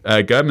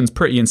Gurman's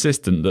pretty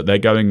insistent that they're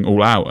going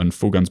all out and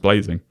full guns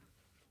blazing.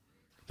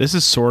 This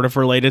is sort of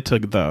related to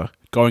the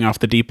going off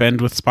the deep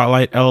end with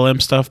Spotlight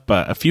LLM stuff,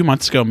 but a few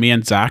months ago, me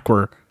and Zach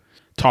were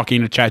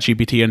talking to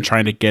ChatGPT and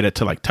trying to get it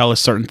to like tell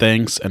us certain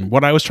things. And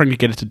what I was trying to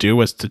get it to do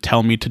was to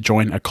tell me to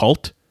join a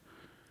cult.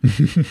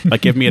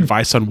 Like, give me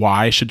advice on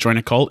why I should join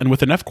a cult. And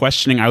with enough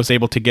questioning, I was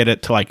able to get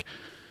it to like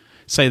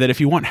say that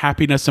if you want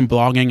happiness and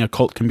belonging, a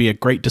cult can be a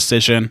great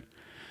decision.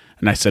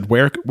 And I said,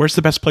 where's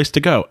the best place to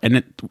go? And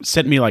it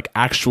sent me like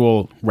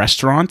actual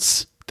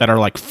restaurants that are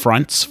like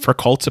fronts for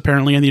cults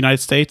apparently in the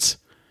United States,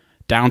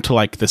 down to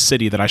like the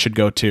city that I should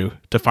go to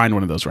find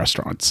one of those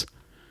restaurants.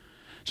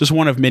 Just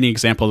one of many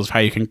examples of how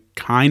you can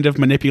kind of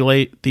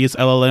manipulate these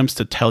LLMs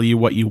to tell you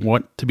what you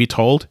want to be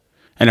told.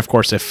 And of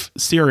course, if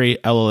Siri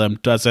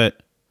LLM does it,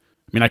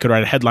 I mean, I could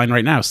write a headline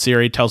right now.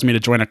 Siri tells me to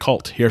join a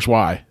cult. Here's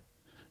why.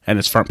 And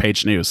it's front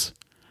page news.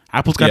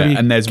 Apple's got to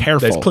be careful.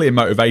 There's clear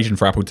motivation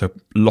for Apple to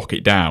lock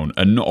it down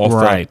and not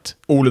offer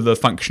all of the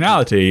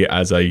functionality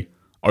as a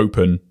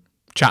open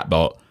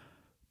chatbot,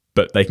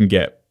 but they can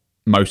get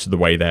most of the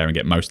way there and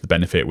get most of the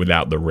benefit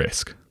without the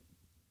risk.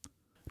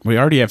 We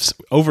already have,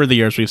 over the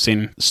years, we've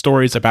seen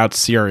stories about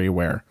Siri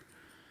where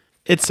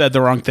it said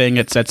the wrong thing,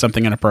 it said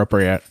something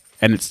inappropriate,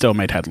 and it still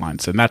made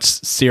headlines. And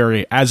that's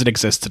Siri as it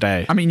exists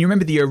today. I mean, you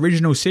remember the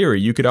original Siri?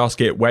 You could ask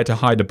it where to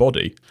hide a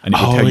body, and it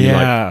would tell you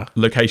like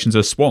locations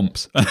of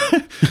swamps.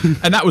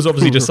 And that was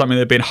obviously just something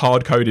that had been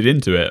hard-coded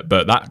into it,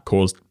 but that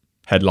caused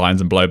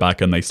headlines and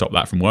blowback, and they stopped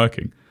that from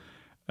working.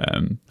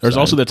 There's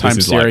also the time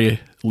Siri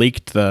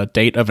leaked the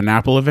date of an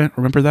Apple event.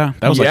 Remember that?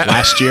 That was like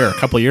last year, a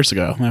couple of years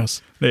ago.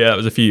 That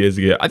was a few years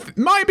ago. It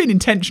might have been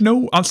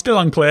intentional. I'm still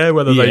unclear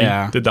whether they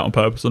did that on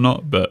purpose or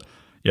not. But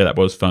yeah, that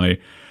was funny.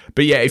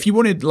 But yeah, if you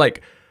wanted,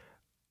 like,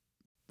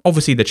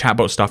 obviously the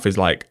chatbot stuff is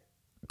like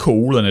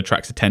cool and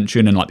attracts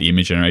attention, and like the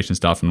image generation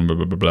stuff and blah,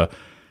 blah, blah, blah.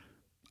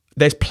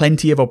 There's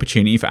plenty of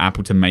opportunity for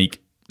Apple to make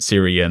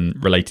Siri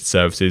and related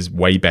services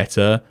way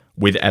better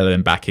with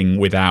LLM backing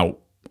without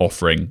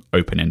offering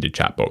open-ended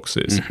chat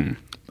boxes. Mm-hmm.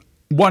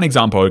 One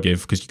example I'll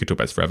give, because you could talk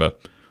about this forever,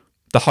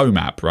 the Home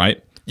app,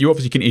 right? You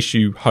obviously can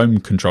issue home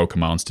control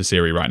commands to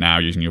Siri right now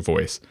using your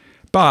voice,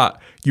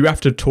 but you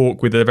have to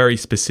talk with a very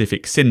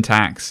specific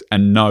syntax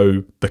and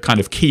know the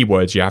kind of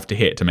keywords you have to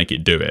hit to make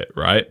it do it,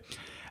 right?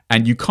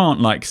 And you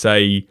can't like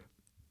say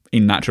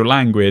in natural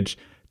language,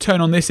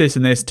 turn on this, this,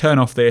 and this, turn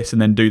off this,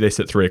 and then do this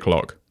at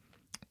 3:00.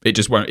 It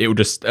just won't. It will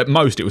just, at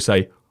most, it will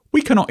say,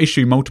 we cannot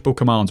issue multiple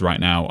commands right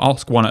now.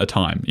 Ask one at a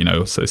time,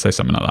 so say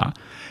something like that.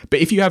 But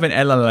if you have an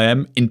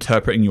LLM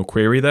interpreting your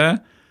query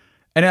there,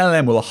 an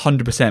LLM will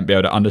 100% be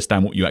able to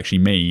understand what you actually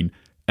mean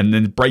and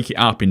then break it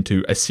up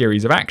into a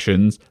series of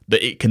actions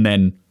that it can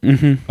then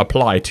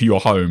apply to your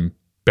home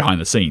behind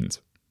the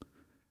scenes.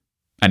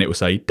 And it will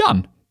say,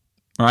 done,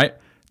 right?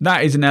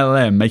 That is an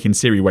LLM making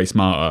Siri way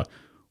smarter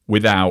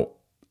without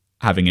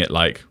having it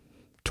like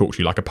talk to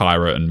you like a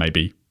pirate and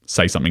maybe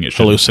say something it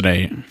shouldn't.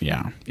 Hallucinate,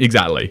 yeah.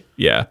 Exactly,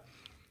 yeah.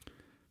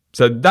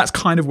 So that's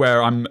kind of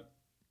where I'm...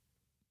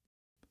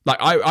 Like,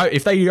 I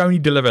if they only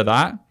deliver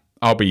that,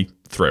 I'll be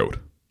thrilled.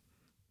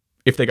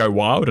 If they go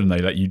wild and they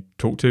let you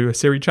talk to a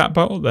Siri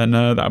chatbot, then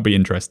that'll be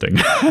interesting.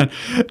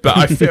 But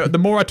I feel the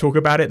more I talk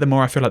about it, the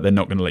more I feel like they're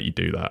not going to let you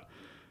do that.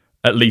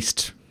 At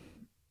least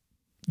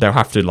they'll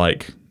have to,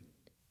 like,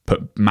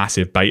 put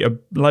massive beta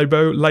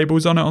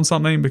labels on it on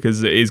something,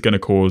 because it is going to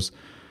cause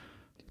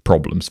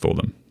problems for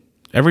them.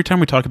 Every time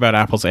we talk about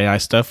Apple's AI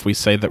stuff, we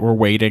say that we're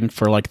waiting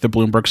for like the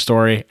Bloomberg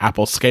story.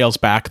 Apple scales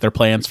back their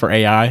plans for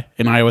AI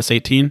in iOS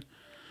 18.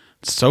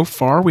 So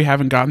far, we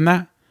haven't gotten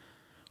that,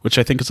 which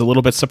I think is a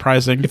little bit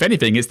surprising. If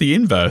anything, it's the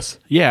inverse.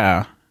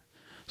 Yeah.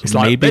 So it's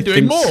like they're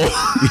doing more.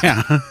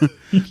 Yeah.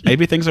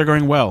 Maybe things are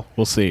going well.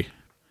 We'll see.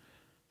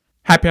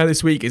 Happy Hour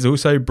this week is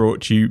also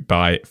brought to you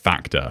by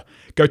Factor.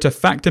 Go to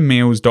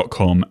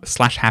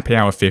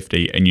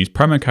factormeals.com/happyhour50 and use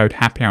promo code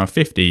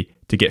happyhour50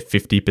 to get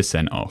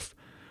 50% off.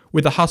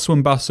 With the hustle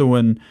and bustle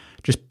and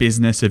just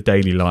business of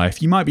daily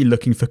life, you might be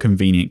looking for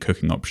convenient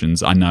cooking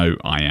options. I know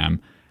I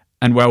am.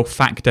 And well,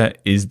 Factor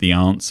is the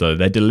answer.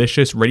 Their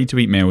delicious,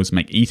 ready-to-eat meals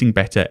make eating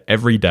better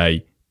every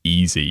day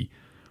easy.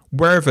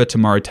 Wherever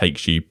tomorrow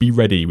takes you, be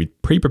ready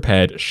with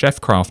pre-prepared,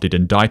 chef-crafted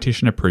and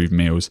dietitian-approved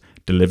meals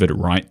delivered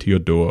right to your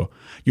door.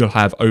 You'll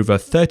have over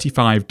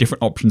 35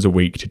 different options a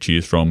week to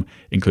choose from,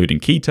 including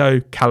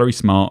keto, calorie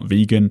smart,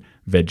 vegan,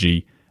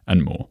 veggie,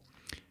 and more.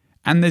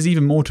 And there's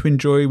even more to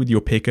enjoy with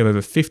your pick of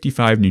over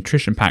 55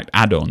 nutrition-packed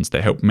add-ons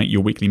that help make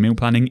your weekly meal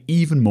planning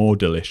even more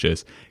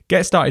delicious.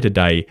 Get started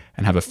today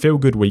and have a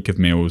feel-good week of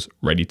meals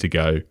ready to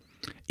go.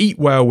 Eat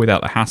well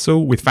without the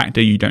hassle. With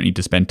Factor, you don't need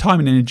to spend time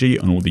and energy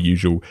on all the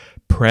usual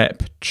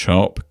prep,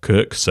 chop,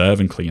 cook, serve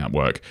and clean up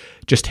work.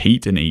 Just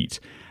heat and eat.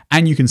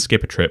 And you can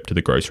skip a trip to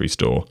the grocery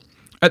store.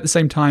 At the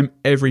same time,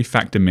 every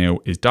Factor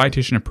meal is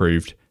dietitian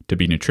approved to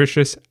be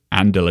nutritious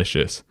and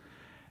delicious.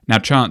 Now,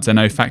 Chance, I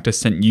know Factor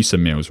sent you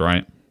some meals,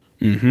 right?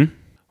 Mm-hmm.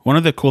 One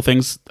of the cool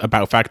things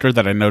about Factor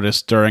that I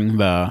noticed during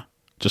the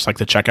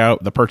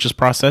checkout, the purchase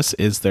process,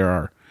 is there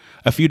are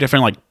a few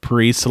different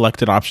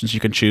pre-selected options you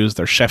can choose.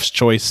 There's Chef's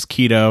Choice,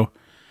 Keto,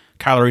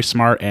 Calorie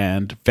Smart,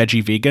 and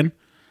Veggie Vegan.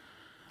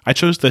 I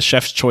chose the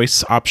Chef's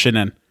Choice option,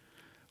 and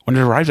when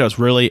it arrived, I was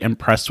really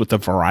impressed with the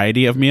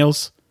variety of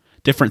meals,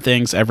 different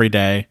things every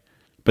day.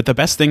 But the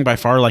best thing by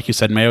far, like you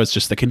said, Mayo, is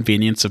just the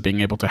convenience of being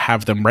able to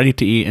have them ready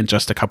to eat in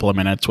just a couple of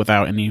minutes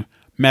without any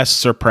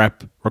mess or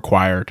prep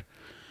required.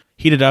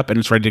 Heat it up and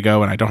it's ready to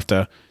go, and I don't have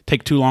to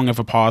take too long of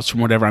a pause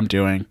from whatever I'm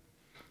doing.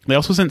 They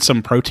also sent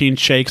some protein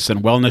shakes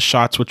and wellness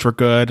shots, which were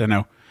good. I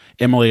know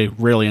Emily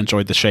really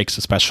enjoyed the shakes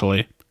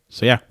especially.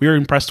 So yeah, we were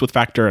impressed with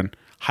Factor and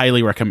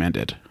highly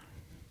recommended.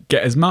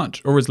 Get as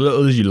much or as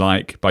little as you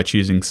like by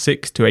choosing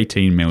 6 to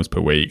 18 meals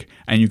per week,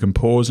 and you can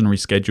pause and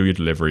reschedule your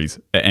deliveries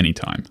at any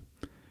time.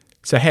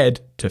 So head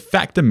to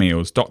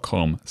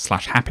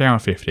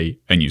factormeals.com/happyhour50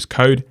 and use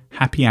code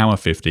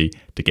happyhour50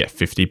 to get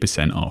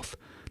 50% off.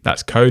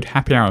 That's code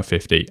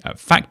happyhour50 at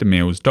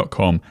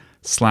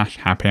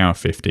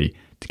factormeals.com/happyhour50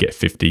 to get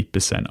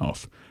 50%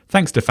 off.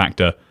 Thanks to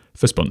Factor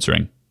for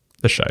sponsoring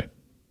the show.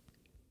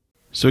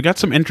 So we got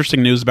some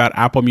interesting news about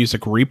Apple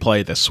Music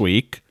Replay this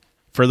week.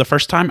 For the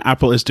first time,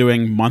 Apple is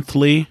doing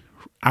monthly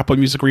Apple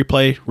Music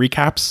Replay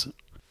recaps.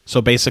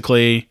 So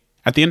basically,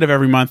 at the end of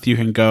every month, you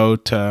can go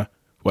to,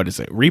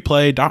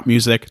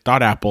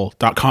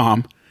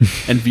 replay.music.apple.com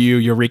and view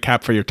your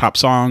recap for your top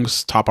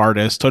songs, top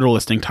artists, total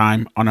listening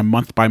time on a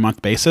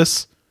month-by-month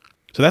basis.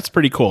 So that's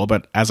pretty cool,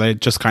 but as I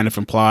just kind of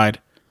implied,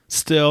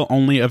 still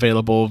only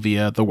available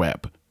via the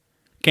web.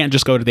 Can't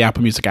just go to the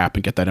Apple Music app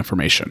and get that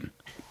information.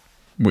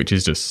 Which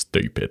is just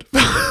stupid.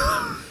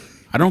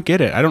 I don't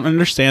get it. I don't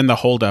understand the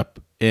holdup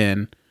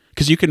in...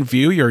 Because you can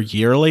view your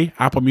yearly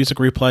Apple Music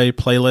Replay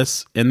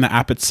playlists in the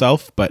app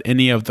itself, but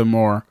any of the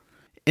more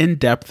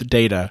in-depth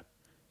data,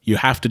 you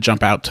have to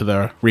jump out to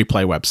the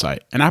Replay website.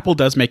 And Apple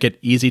does make it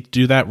easy to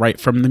do that right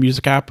from the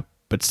Music app,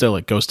 but still,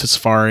 it goes to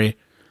Safari.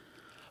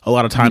 A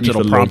lot of times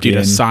it'll prompt you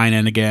to sign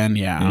in again.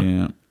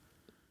 Yeah.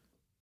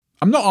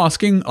 I'm not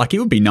asking, it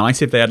would be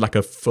nice if they had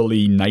a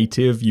fully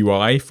native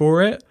UI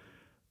for it,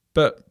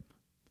 but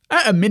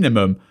at a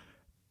minimum,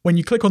 when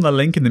you click on the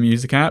link in the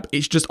Music app,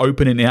 it's just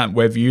opening the app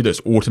web view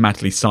that's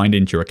automatically signed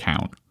into your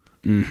account.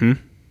 Mm-hmm.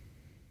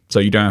 So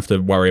you don't have to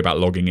worry about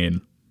logging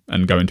in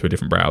and go into a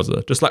different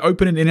browser. Just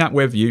opening the in-app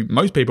web view,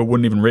 most people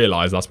wouldn't even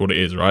realize that's what it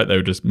is, right? They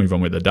would just move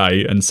on with their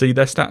day and see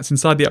their stats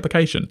inside the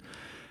application.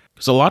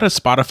 Because a lot of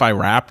Spotify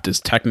Wrapped is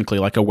technically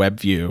like a web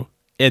view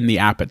in the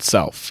app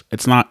itself.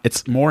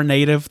 It's more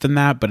native than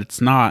that, but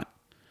it's not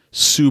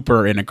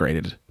super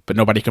integrated. But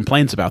nobody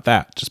complains about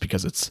that just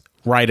because it's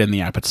right in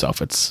the app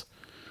itself.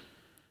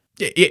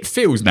 It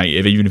feels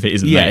native even if it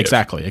isn't native.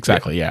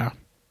 Exactly, yeah.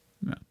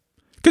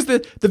 Because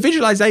the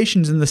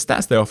visualizations and the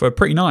stats they offer are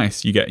pretty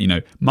nice. You get,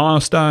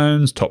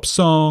 milestones, top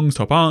songs,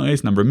 top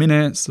artists, number of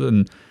minutes,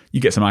 and you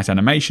get some nice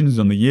animations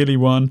on the yearly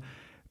one.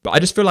 But I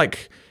just feel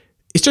like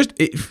it's just...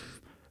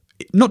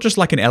 not just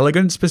an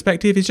elegance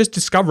perspective, it's just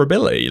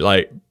discoverability.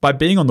 By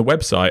being on the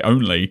website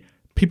only,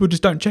 people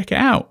just don't check it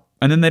out.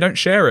 And then they don't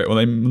share it or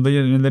they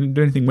don't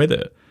do anything with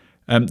it.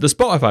 The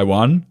Spotify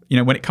one,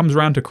 when it comes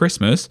around to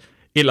Christmas,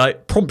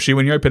 it prompts you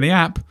when you open the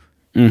app,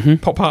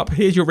 pop up,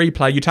 here's your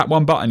replay, you tap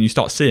one button, you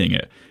start seeing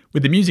it.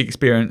 With the music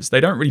experience, they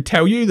don't really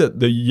tell you that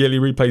the yearly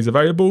replay is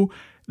available.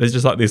 There's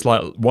just this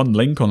one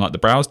link on the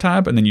browse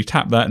tab, and then you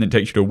tap that and it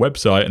takes you to a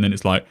website, and then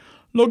it's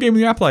log in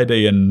with your Apple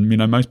ID, and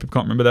most people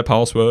can't remember their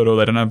password or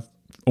they don't have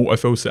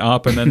autofill set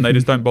up, and then they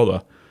just don't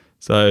bother.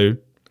 So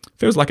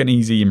feels like an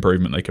easy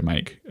improvement they can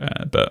make,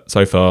 but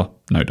so far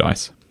no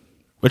dice.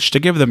 Which, to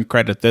give them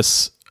credit,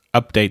 this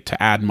update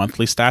to add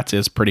monthly stats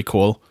is pretty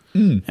cool,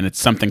 and it's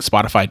something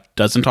Spotify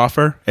doesn't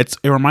offer. It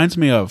reminds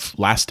me of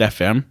Last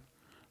FM,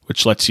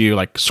 which lets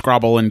you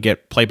scrabble and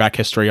get playback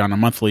history on a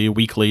monthly,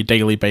 weekly,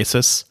 daily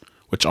basis,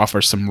 which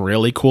offers some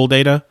really cool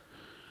data.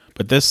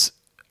 But this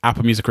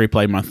Apple Music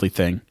Replay monthly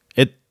thing,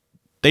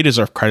 they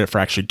deserve credit for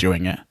actually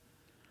doing it.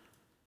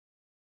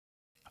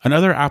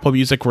 Another Apple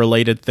Music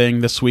related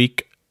thing this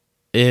week,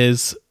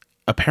 is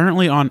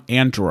apparently on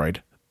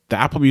Android, the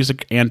Apple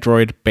Music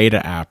Android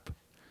beta app.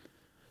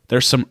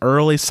 There's some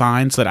early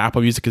signs that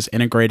Apple Music is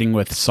integrating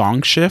with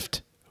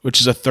SongShift, which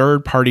is a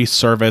third-party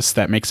service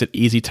that makes it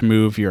easy to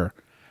move your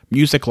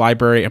music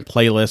library and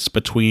playlists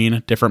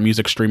between different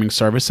music streaming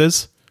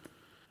services.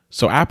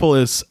 So Apple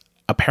is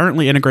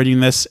apparently integrating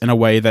this in a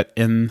way that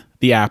in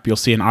the app, you'll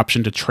see an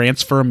option to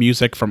transfer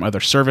music from other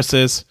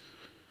services.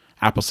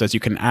 Apple says you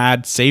can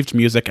add saved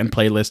music and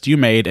playlists you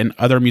made in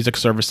other music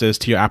services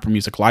to your Apple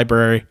Music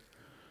library.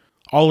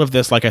 All of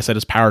this, like I said,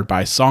 is powered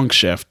by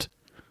SongShift,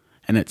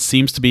 and it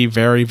seems to be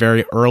very,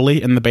 very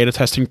early in the beta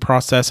testing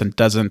process and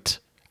doesn't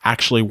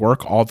actually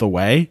work all the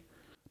way.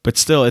 But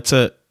still,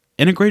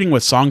 integrating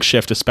with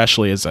SongShift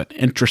especially is an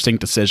interesting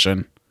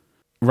decision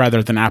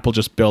rather than Apple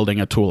just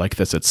building a tool like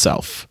this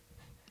itself.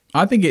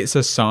 I think it's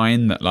a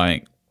sign that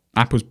like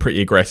Apple's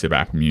pretty aggressive,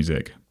 Apple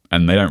Music,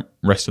 and they don't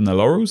rest on their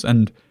laurels.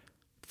 And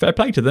fair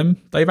play to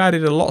them. They've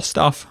added a lot of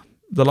stuff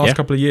the last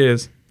couple of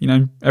years. You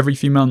know, every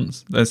few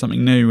months there's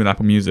something new with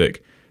Apple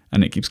Music,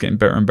 and it keeps getting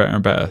better and better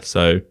and better.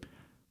 So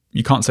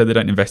you can't say they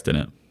don't invest in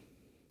it.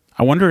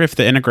 I wonder if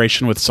the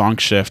integration with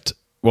SongShift,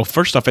 well,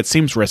 first off, it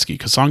seems risky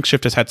because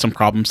SongShift has had some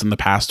problems in the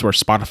past where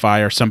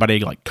Spotify or somebody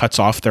like cuts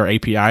off their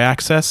API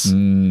access.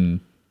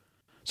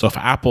 So if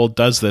Apple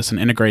does this and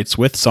integrates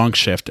with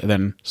SongShift, and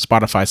then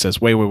Spotify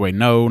says, wait,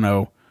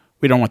 no,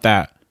 we don't want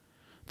that.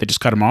 They just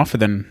cut them off,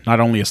 and then not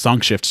only is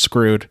SongShift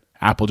screwed,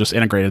 Apple just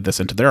integrated this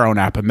into their own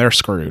app, and they're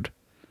screwed.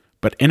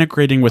 But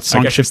integrating with SongShift...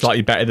 I guess it's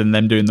slightly better than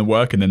them doing the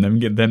work and then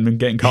them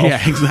getting cut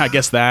off. Yeah, I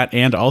guess that.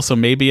 And also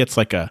maybe it's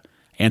like a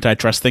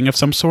antitrust thing of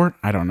some sort.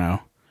 I don't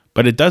know.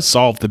 But it does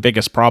solve the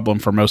biggest problem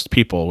for most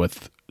people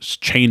with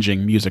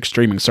changing music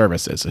streaming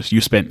services. If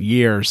you spent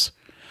years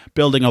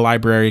building a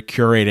library,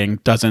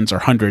 curating dozens or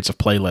hundreds of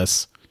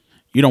playlists,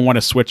 you don't want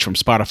to switch from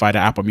Spotify to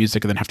Apple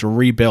Music and then have to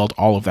rebuild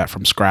all of that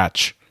from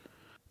scratch.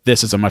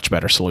 This is a much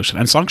better solution.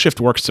 And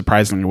SongShift works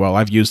surprisingly well.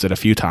 I've used it a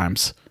few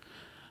times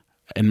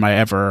in my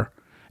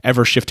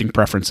ever-shifting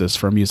preferences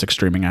for music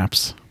streaming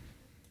apps.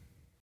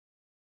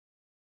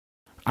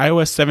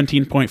 iOS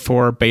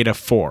 17.4 Beta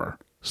 4.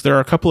 So there are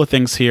a couple of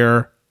things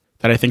here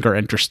that I think are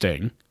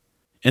interesting.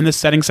 In the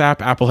Settings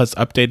app, Apple has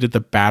updated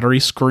the battery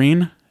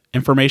screen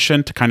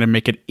information to kind of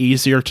make it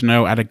easier to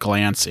know at a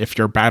glance if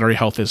your battery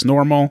health is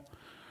normal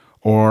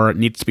or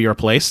needs to be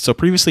replaced. So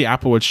previously,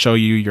 Apple would show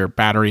you your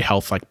battery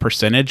health like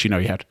percentage. You know,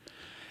 you had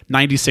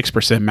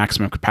 96%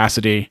 maximum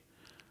capacity,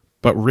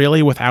 but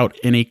really without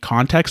any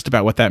context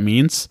about what that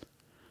means.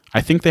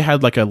 I think they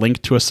had like a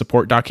link to a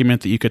support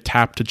document that you could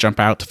tap to jump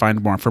out to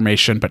find more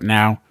information, but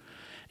now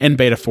in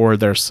Beta 4,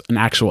 there's an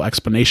actual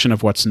explanation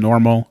of what's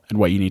normal and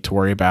what you need to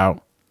worry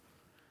about.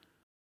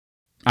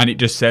 And it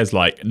just says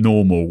like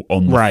normal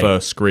on the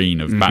first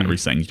screen of battery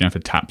settings. You don't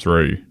have to tap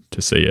through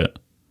to see it.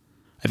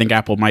 I think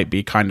Apple might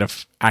be kind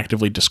of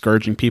actively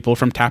discouraging people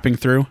from tapping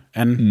through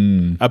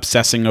and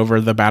obsessing over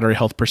the battery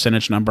health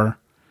percentage number.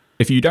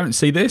 If you don't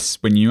see this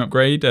when you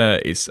upgrade,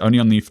 it's only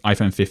on the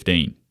iPhone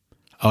 15.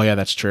 Oh, yeah,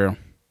 that's true.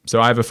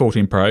 So I have a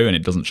 14 Pro and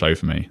it doesn't show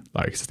for me.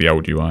 Like, it's the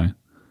old UI.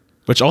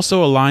 Which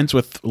also aligns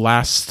with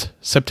last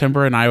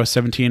September in iOS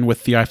 17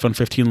 with the iPhone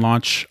 15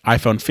 launch.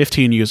 iPhone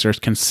 15 users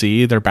can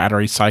see their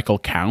battery cycle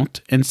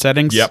count in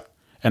settings. Yep.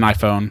 And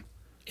iPhone,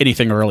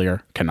 anything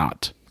earlier,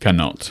 cannot.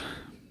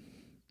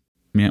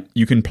 Yeah.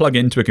 You can plug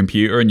into a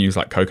computer and use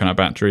like coconut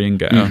battery and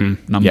get a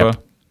number,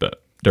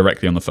 but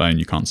directly on the phone,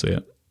 you can't see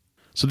it.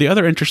 So the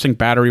other interesting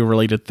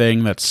battery-related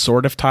thing that's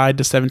sort of tied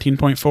to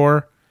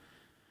 17.4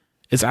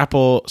 is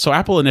Apple. So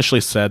Apple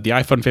initially said the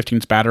iPhone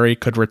 15's battery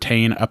could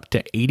retain up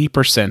to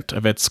 80%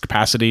 of its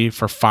capacity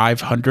for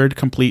 500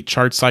 complete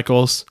charge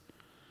cycles.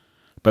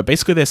 But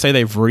basically they say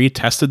they've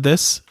retested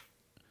this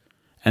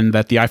and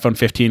that the iPhone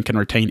 15 can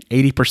retain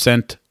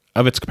 80%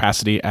 of its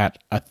capacity at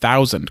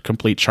 1,000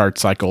 complete charge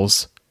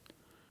cycles.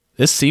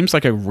 This seems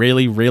like a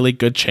really, really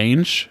good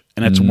change.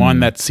 And it's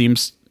one that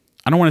seems,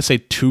 I don't want to say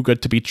too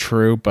good to be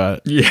true,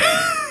 but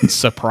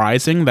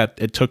surprising that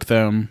it took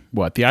them,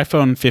 the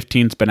iPhone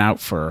 15's been out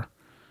for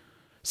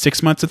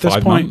 6 months at this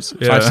point,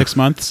 5-6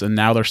 months, and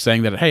now they're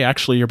saying that, hey,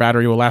 actually your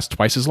battery will last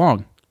twice as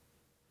long.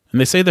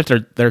 And they say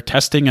that their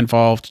testing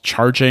involved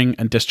charging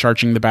and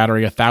discharging the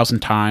battery 1,000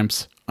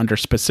 times under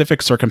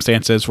specific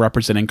circumstances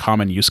representing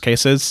common use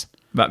cases.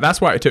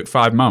 That's why it took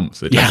 5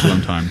 months. It takes a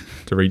long time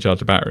to recharge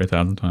the battery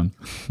 1,000 times.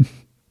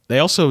 They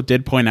also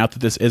did point out that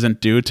this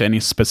isn't due to any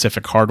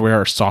specific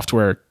hardware or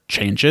software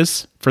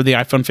changes for the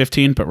iPhone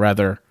 15, but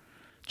rather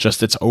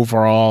just its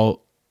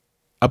overall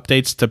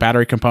updates to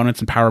battery components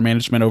and power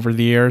management over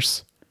the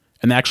years.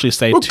 And they actually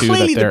say, too,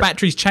 clearly that the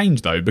batteries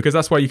changed, though, because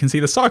that's why you can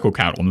see the cycle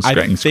count on the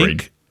screen.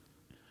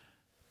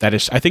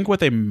 I think what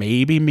they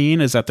maybe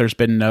mean is that there's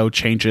been no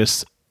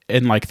changes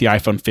in like the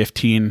iPhone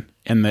 15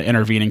 in the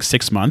intervening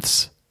 6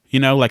 months. You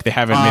know, like they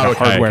haven't made a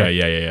hardware. Okay,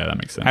 yeah, that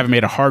makes sense. Haven't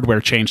made a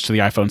hardware change to the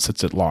iPhone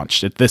since it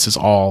launched. This is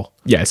all.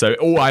 Yeah, so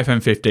all iPhone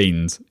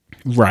 15s,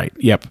 right?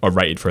 Yep, are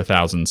rated for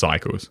 1,000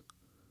 cycles.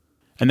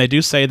 And they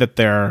do say that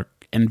they're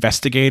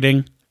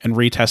investigating and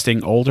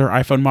retesting older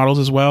iPhone models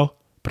as well,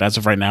 But as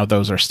of right now,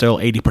 those are still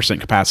 80%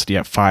 capacity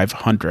at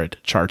 500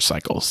 charge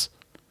cycles.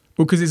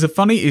 Well, because it's a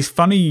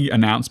funny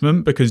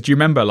announcement, because do you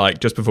remember, like,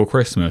 just before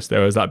Christmas,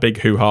 there was that big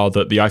hoo-ha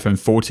that the iPhone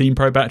 14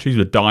 Pro batteries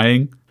were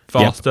dying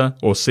faster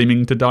or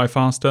seeming to die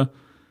faster?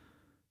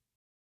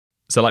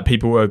 So, like,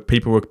 people were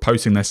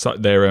posting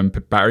their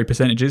battery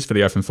percentages for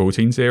the iPhone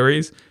 14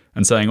 series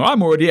and saying, "Oh,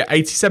 I'm already at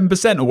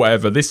 87% or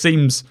whatever. This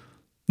seems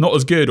not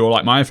as good," or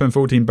like my iPhone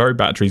 14 Pro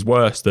battery's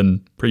worse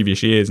than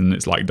previous years and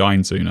it's like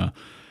dying sooner.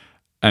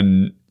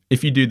 And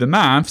if you do the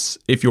maths,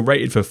 if you're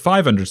rated for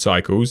 500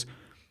 cycles,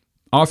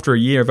 after a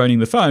year of owning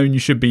the phone, you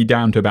should be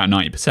down to about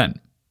 90%,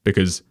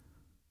 because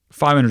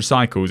 500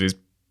 cycles is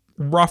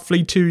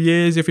roughly 2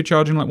 years if you're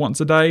charging like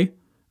once a day,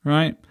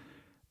 right?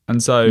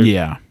 And so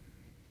yeah,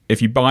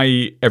 if you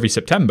buy every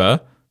September,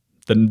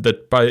 then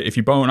if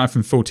you buy an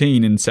iPhone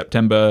 14 in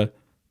September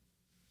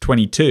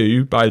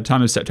 22, by the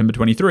time of September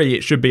 23,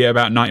 it should be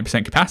about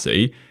 90%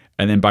 capacity.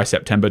 And then by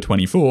September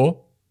 24,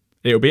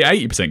 it'll be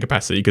 80%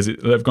 capacity because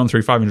they've gone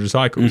through 500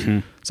 cycles. Mm-hmm.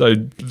 So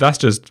that's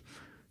just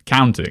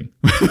counting.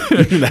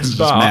 That's just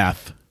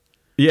math.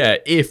 Yeah,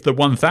 if the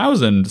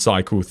 1,000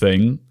 cycle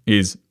thing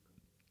is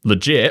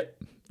legit,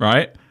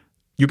 right,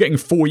 you're getting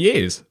 4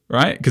 years,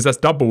 right? Because that's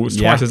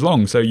twice as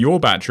long. So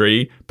your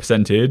battery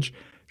percentage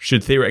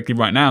should theoretically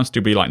right now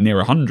still be like near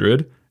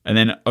 100. And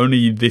then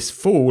only this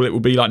fall, it will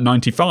be like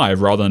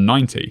 95 rather than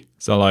 90.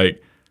 So like,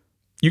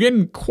 you're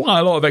getting quite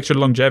a lot of extra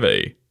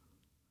longevity.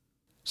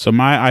 So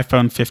my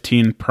iPhone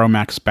 15 Pro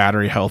Max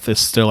battery health is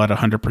still at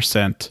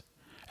 100%.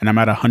 And I'm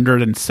at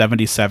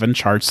 177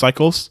 charge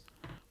cycles,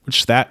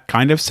 which that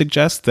kind of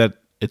suggests that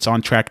it's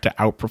on track to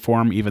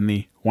outperform even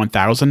the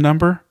 1,000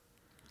 number.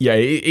 Yeah,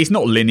 it's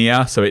not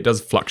linear, so it does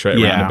fluctuate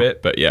around a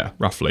bit, but yeah,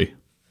 roughly,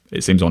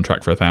 it seems on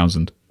track for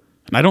 1,000.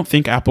 And I don't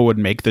think Apple would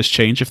make this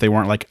change if they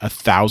weren't like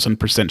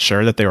 1,000%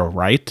 sure that they were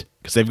right,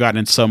 because they've gotten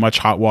in so much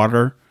hot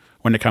water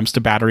when it comes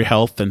to battery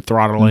health and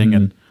throttling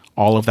and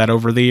all of that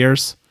over the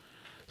years.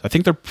 So I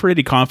think they're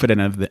pretty confident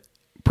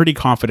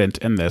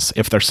in this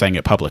if they're saying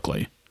it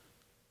publicly.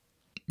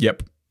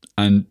 Yep.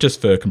 And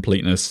just for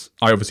completeness,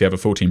 I obviously have a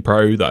 14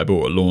 Pro that I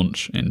bought at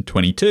launch in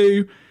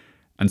 22,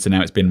 and so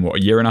now it's been a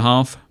year and a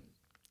half.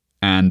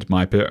 And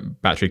my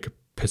battery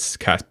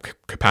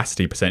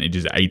capacity percentage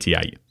is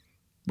 88,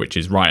 which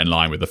is right in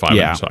line with the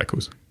 500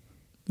 cycles.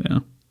 Yeah.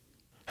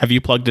 Have you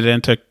plugged it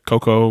into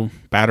Cocoa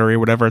battery,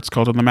 whatever it's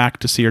called on the Mac,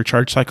 to see your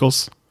charge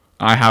cycles?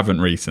 I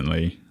haven't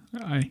recently.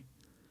 I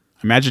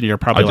imagine you're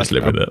probably like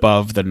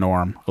above the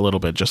norm a little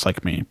bit, just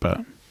like me.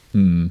 But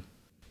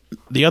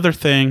the other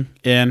thing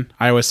in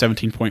iOS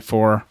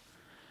 17.4,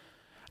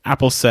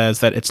 Apple says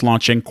that it's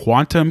launching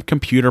quantum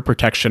computer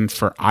protection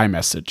for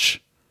iMessage.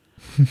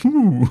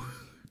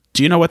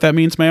 Do you know what that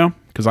means, Mayo?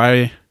 Because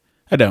I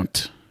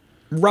don't.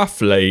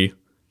 Roughly,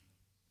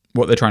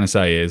 what they're trying to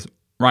say is,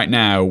 right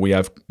now we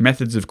have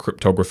methods of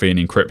cryptography and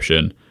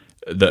encryption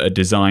that are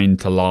designed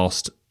to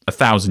last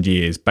 1,000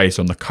 years based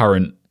on the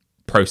current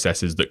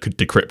processes that could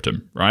decrypt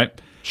them,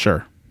 right?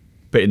 Sure.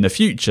 But in the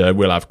future,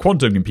 we'll have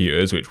quantum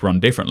computers which run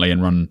differently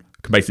and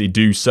can basically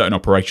do certain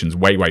operations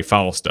way, way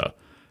faster.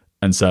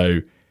 And so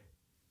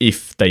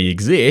if they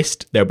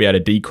exist, they'll be able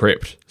to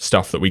decrypt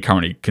stuff that we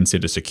currently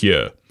consider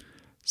secure.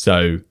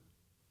 So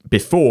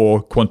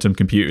before quantum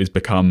computers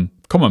become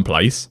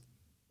commonplace,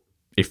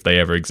 if they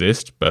ever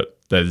exist, but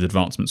there's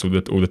advancements all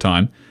the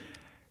time,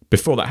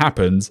 before that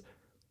happens,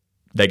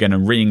 they're going to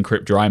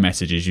re-encrypt your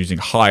iMessages using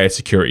higher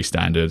security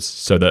standards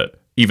so that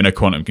even a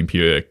quantum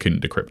computer can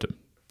decrypt them.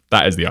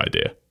 That is the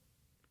idea.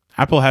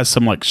 Apple has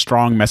some like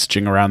strong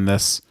messaging around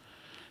this,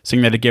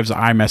 saying that it gives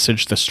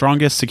iMessage the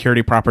strongest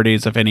security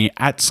properties of any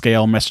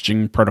at-scale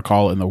messaging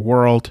protocol in the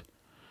world,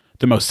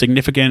 the most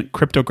significant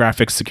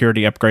cryptographic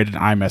security upgrade in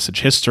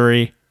iMessage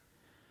history.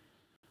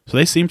 So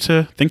they seem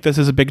to think this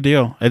is a big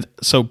deal.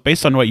 So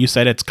based on what you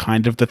said, it's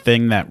kind of the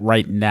thing that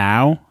right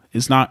now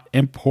is not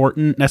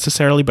important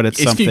necessarily, but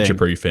it's something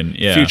future-proofing.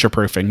 Yeah,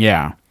 future-proofing.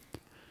 Yeah,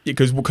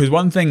 because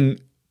one thing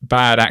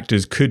bad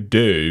actors could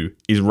do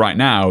is right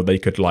now they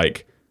could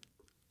like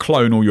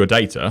clone all your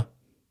data,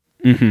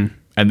 and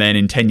then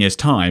in 10 years'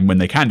 time, when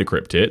they can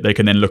decrypt it, they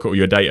can then look at all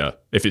your data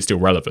if it's still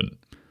relevant.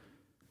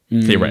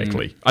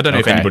 Theoretically, I don't know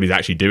if anybody's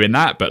actually doing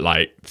that, but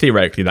like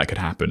theoretically that could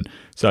happen.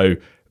 So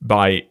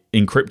by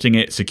encrypting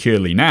it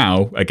securely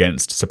now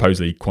against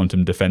supposedly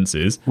quantum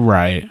defenses,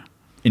 right?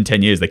 In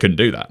 10 years they couldn't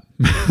do that.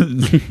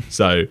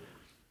 So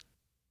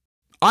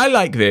I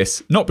like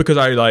this, not because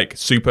I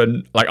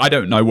I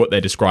don't know what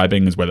they're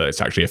describing as whether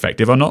it's actually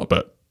effective or not,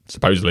 but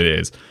supposedly it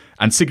is.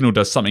 And Signal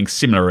does something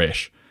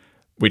similar-ish,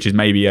 which is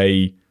maybe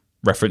a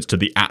reference to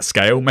the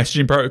at-scale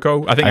messaging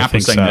protocol. I think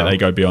Apple's saying that they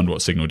go beyond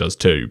what Signal does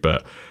too,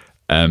 but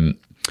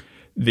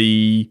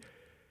the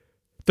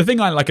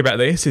thing I like about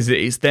this is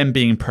that it's them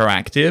being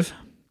proactive,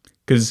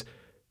 because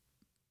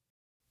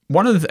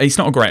it's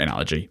not a great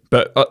analogy,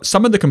 but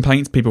some of the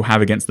complaints people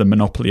have against the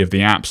monopoly of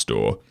the App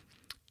Store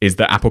is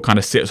that Apple kind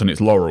of sits on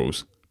its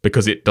laurels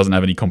because it doesn't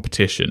have any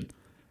competition.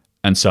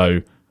 And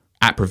so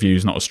app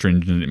reviews not as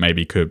stringent as it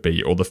maybe could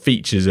be, or the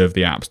features of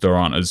the App Store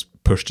aren't as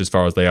pushed as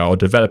far as they are, or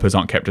developers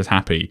aren't kept as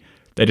happy.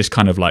 They're just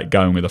kind of like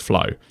going with the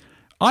flow.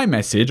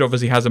 iMessage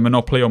obviously has a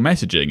monopoly on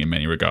messaging in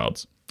many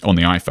regards. On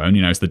the iPhone,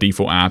 it's the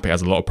default app. It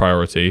has a lot of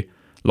priority,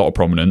 a lot of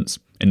prominence.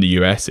 In the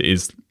US, it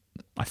is,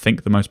 I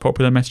think, the most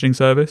popular messaging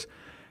service.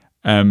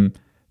 But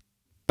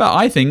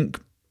I think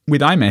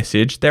with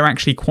iMessage, they're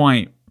actually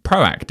quite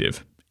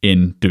proactive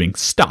in doing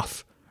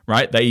stuff,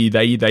 right?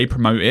 They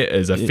promote it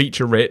as a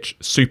feature-rich,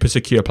 super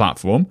secure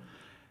platform.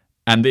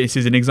 And this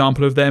is an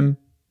example of them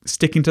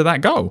sticking to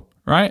that goal,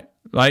 right?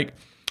 Like,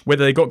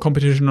 whether they got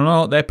competition or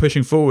not, they're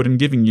pushing forward and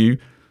giving you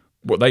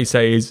what they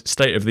say is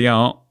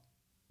state-of-the-art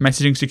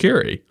messaging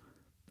security.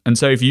 And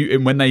so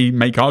when they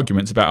make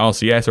arguments about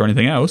RCS or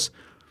anything else,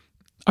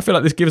 I feel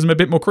like this gives them a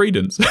bit more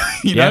credence.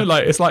 you know,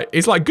 like it's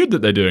like good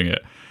that they're doing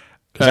it.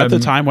 Because at the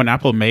time when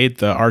Apple made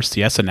the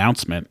RCS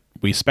announcement,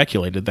 we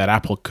speculated that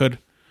Apple could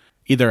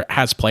either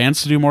has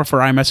plans to do more for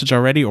iMessage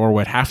already or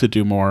would have to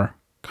do more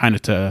kind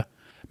of to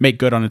make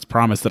good on its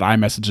promise that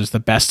iMessage is the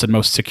best and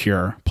most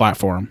secure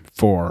platform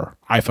for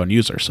iPhone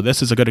users. So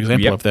this is a good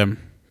example of them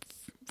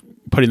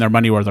putting their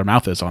money where their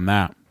mouth is on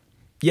that.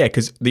 Yeah,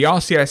 because the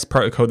RCS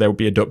protocol they will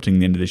be adopting at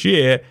the end of this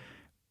year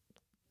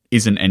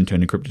isn't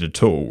end-to-end encrypted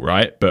at all,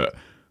 right? But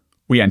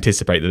we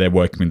anticipate that they're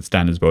working with the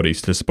standards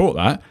bodies to support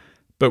that.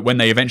 But when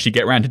they eventually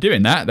get around to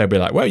doing that, they'll be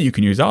like, well, you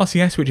can use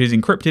RCS, which is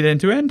encrypted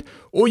end-to-end,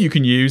 or you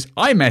can use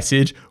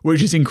iMessage,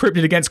 which is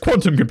encrypted against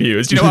quantum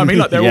computers. Do you know what I mean?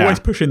 Like they're always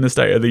pushing the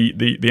state of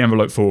the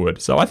envelope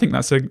forward. So I think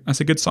that's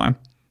a good sign.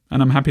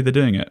 And I'm happy they're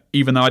doing it.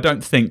 Even though I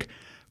don't think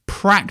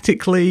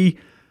practically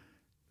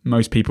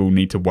most people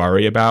need to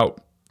worry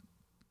about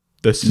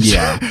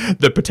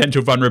the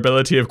potential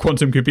vulnerability of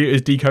quantum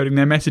computers decoding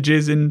their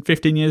messages in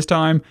 15 years'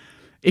 time.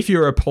 If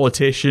you're a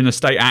politician, a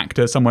state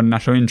actor, someone of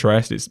national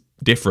interest, it's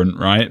different,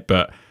 right?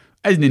 But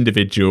as an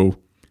individual,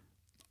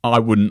 I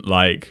wouldn't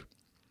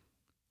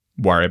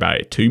worry about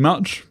it too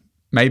much.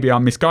 Maybe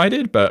I'm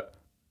misguided, but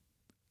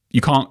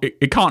it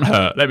can't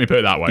hurt. Let me put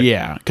it that way.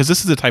 Yeah, because this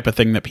is the type of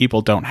thing that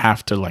people don't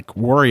have to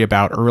worry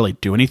about or really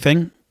do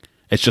anything.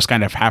 It's just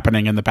kind of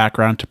happening in the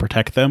background to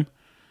protect them.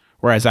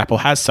 Whereas Apple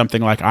has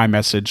something like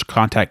iMessage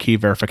contact key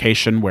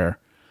verification where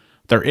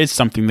there is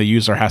something the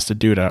user has to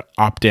do to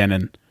opt in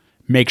and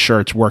make sure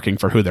it's working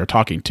for who they're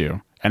talking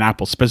to. And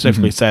Apple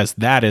specifically says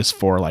that is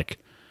for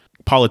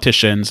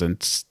politicians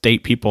and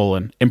state people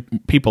and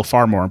people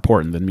far more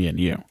important than me and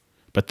you.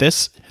 But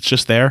this, it's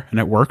just there and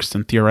it works.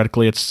 And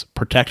theoretically, it's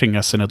protecting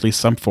us in at least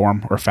some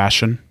form or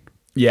fashion.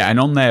 Yeah. And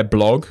on their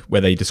blog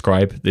where they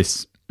describe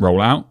this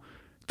rollout,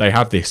 they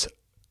have this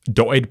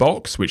dotted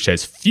box which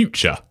says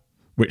future,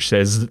 which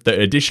says that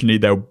additionally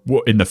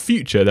in the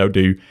future they'll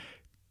do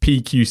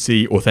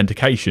PQC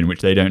authentication,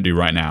 which they don't do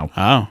right now.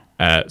 Oh.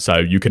 So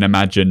you can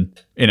imagine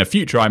in a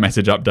future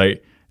iMessage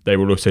update, they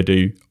will also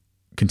do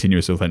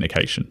continuous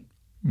authentication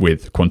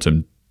with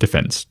quantum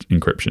defense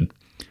encryption.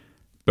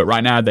 But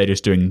right now, they're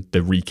just doing the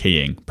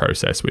rekeying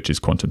process, which is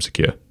quantum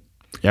secure.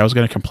 Yeah, I was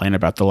going to complain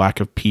about the lack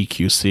of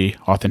PQC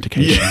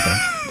authentication,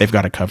 but they've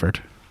got it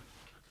covered.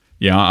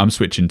 Yeah, I'm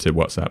switching to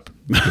WhatsApp.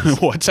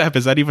 WhatsApp,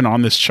 is that even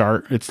on this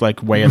chart? It's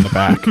way in the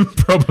back.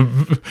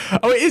 Probably.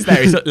 Oh, it is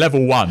there. It's at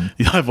level 1.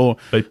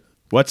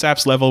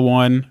 WhatsApp's level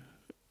 1.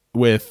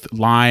 With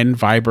Line,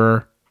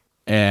 Viber,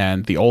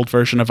 and the old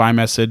version of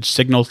iMessage.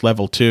 Signal's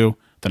level 2,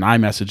 then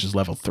iMessage is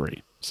level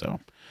 3.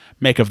 So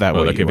make of that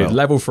what you will. If it's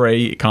level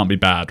 3, it can't be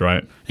bad,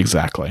 right?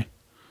 Exactly.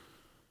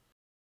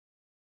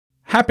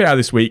 Happy Hour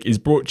this week is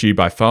brought to you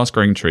by Fast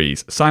Growing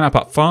Trees. Sign up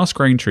at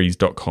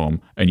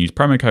fastgrowingtrees.com and use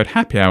promo code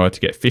Happy Hour to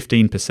get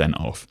 15%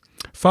 off.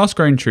 Fast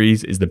Growing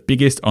Trees is the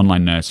biggest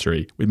online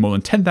nursery with more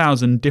than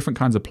 10,000 different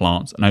kinds of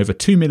plants and over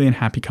 2 million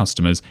happy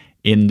customers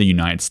in the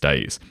United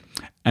States.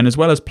 And as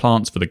well as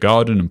plants for the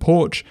garden and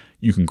porch,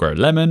 you can grow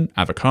lemon,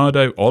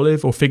 avocado,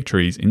 olive or fig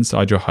trees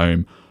inside your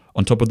home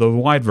on top of the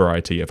wide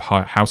variety of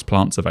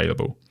houseplants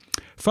available.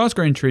 Fast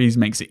Growing Trees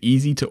makes it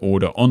easy to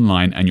order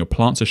online and your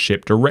plants are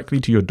shipped directly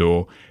to your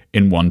door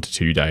in 1 to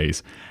 2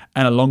 days.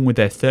 And along with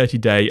their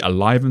 30-day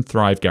Alive and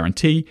Thrive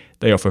guarantee,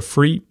 they offer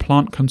free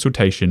plant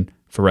consultation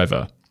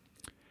forever.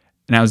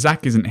 Now,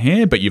 Zach isn't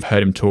here, but you've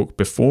heard him talk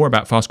before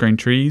about Fast Growing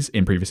Trees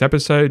in previous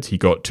episodes. He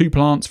got 2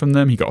 plants from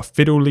them. He got a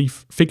fiddle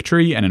leaf fig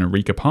tree and an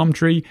areca palm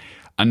tree.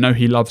 I know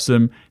he loves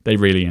them. They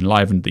really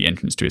enlivened the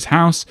entrance to his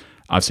house.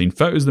 I've seen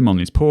photos of them on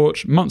his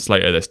porch. Months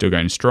later, they're still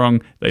going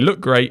strong. They look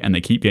great and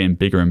they keep getting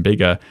bigger and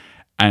bigger.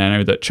 And I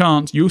know that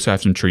Chance, you also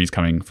have some trees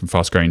coming from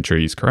Fast Growing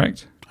Trees,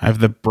 correct? I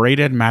have the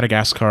braided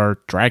Madagascar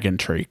dragon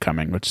tree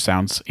coming, which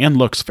sounds and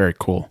looks very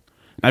cool.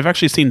 And I've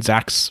actually seen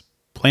Zach's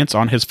plants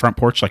on his front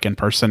porch in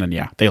person, and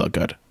yeah, they look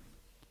good.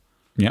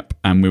 Yep,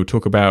 and we'll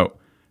talk about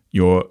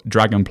your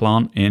dragon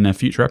plant in a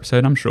future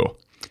episode, I'm sure.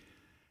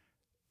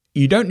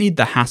 You don't need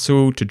the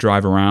hassle to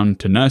drive around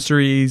to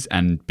nurseries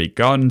and big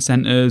garden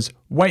centres,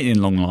 waiting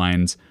in long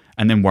lines,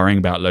 and then worrying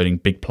about loading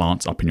big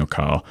plants up in your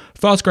car.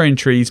 Fast Growing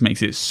Trees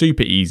makes it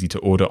super easy to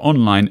order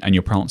online and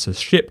your plants are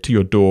shipped to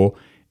your door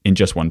in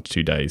just 1 to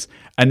 2 days.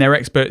 And their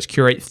experts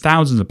curate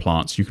thousands of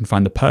plants so you can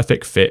find the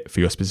perfect fit for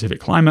your specific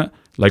climate,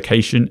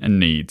 location, and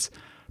needs.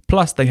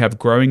 Plus, they have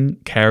growing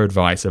care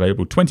advice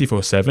available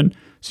 24/7,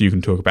 So you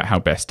can talk about how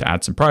best to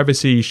add some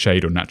privacy,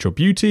 shade, or natural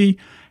beauty,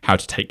 how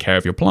to take care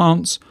of your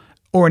plants,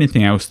 or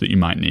anything else that you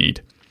might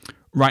need.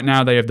 Right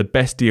now, they have the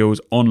best deals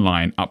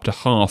online, up to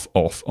half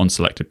off on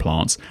selected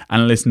plants,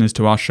 and listeners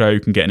to our show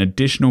can get an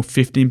additional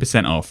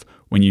 15% off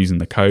when using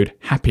the code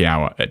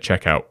HAPPYHOUR at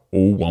checkout,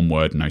 all one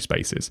word, no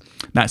spaces.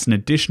 That's an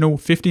additional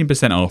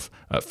 15% off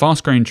at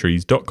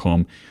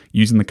fastgrowingtrees.com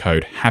using the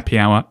code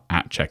HAPPYHOUR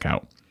at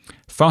checkout.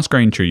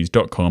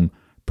 fastgrowingtrees.com,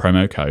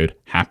 promo code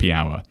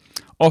HAPPYHOUR.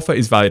 Offer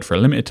is valid for a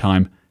limited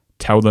time.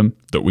 Tell them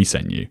that we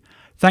sent you.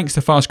 Thanks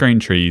to Fast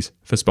Growing Trees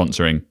for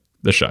sponsoring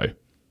the show.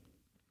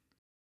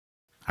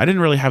 I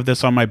didn't really have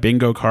this on my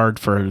bingo card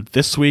for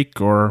this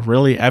week or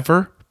really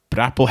ever, but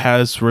Apple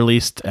has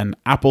released an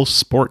Apple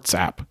Sports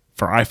app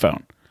for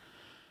iPhone.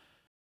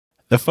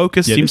 The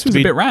focus seems to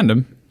be a bit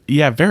random.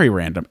 Yeah, very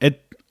random.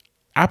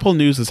 Apple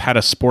News has had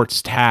a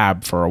sports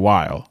tab for a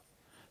while,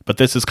 but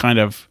this is kind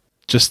of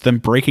just them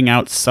breaking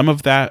out some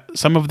of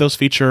those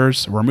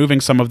features,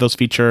 removing some of those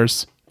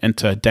features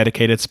into a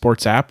dedicated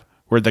sports app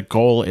where the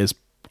goal is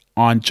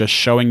on just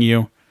showing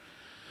you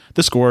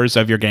the scores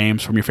of your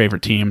games from your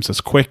favorite teams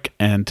as quick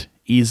and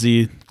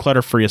easy,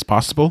 clutter-free as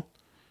possible.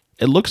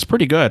 It looks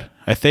pretty good,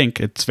 I think.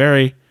 It's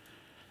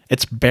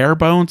bare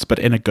bones, but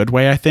in a good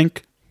way, I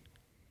think.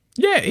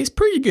 Yeah, it's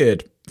pretty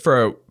good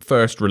for a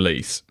first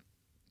release.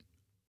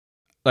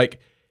 Like,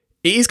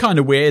 it is kind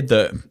of weird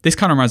that this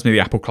kind of reminds me of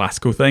the Apple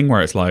Classical thing,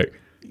 where it's like,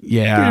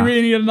 yeah, do you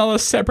really need another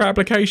separate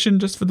application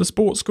just for the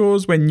sports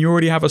scores when you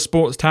already have a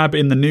sports tab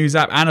in the news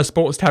app and a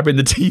sports tab in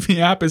the TV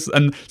app,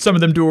 and some of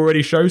them do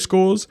already show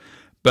scores?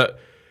 But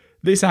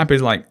this app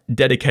is like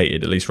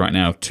dedicated, at least right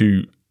now,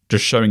 to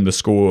just showing the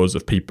scores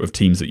of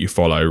teams that you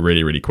follow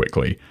really, really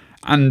quickly.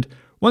 And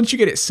once you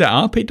get it set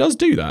up, it does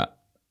do that.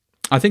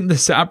 I think the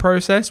setup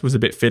process was a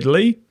bit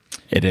fiddly.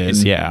 It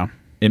is, yeah.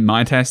 In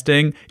my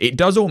testing, it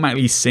does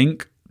automatically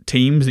sync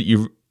teams that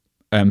you've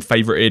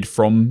favorited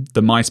from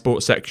the My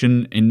Sports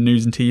section in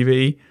news and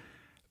TV.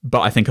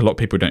 But I think a lot of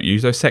people don't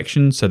use those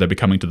sections, so they'll be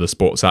coming to the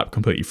sports app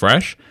completely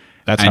fresh.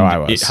 That's how I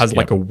was. It has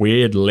like a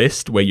weird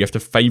list where you have to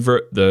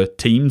favorite the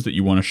teams that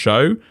you want to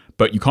show,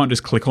 but you can't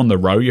just click on the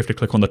row. You have to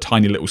click on the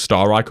tiny little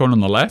star icon on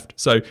the left.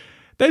 So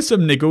there's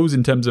some niggles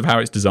in terms of how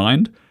it's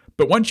designed.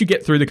 But once you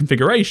get through the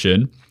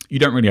configuration, you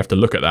don't really have to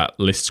look at that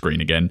list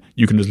screen again.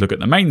 You can just look at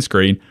the main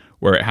screen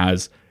where it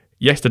has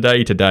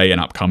yesterday, today, and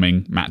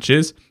upcoming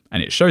matches.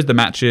 And it shows the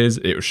matches.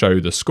 It will show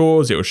the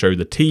scores. It will show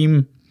the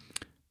team,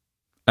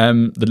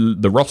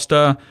 the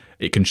roster.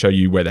 It can show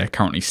you where they're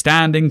currently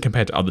standing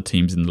compared to other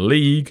teams in the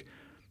league.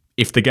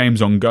 If the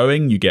game's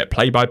ongoing, you get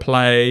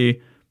play-by-play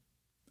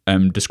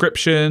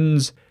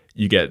descriptions.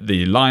 You get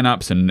the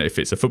lineups, and if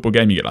it's a football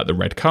game, you get like the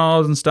red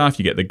cards and stuff.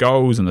 You get the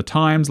goals and the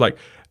times. Like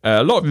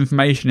a lot of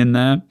information in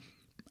there,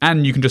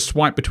 and you can just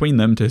swipe between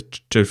them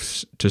to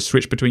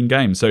switch between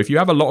games. So if you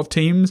have a lot of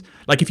teams,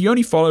 like if you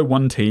only follow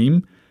one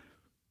team,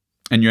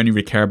 and you only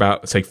really care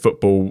about, say,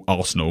 football,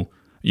 Arsenal,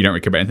 you don't really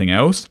care about anything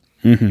else.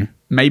 Mm-hmm.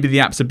 Maybe the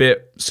app's a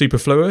bit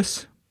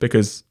superfluous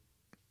because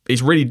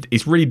it's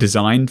really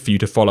designed for you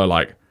to follow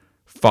like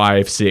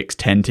 5, 6,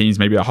 10 teams,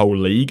 maybe a whole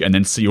league, and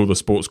then see all the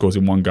sports scores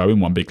in one go in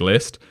one big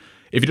list.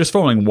 If you're just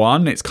following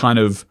one, it's kind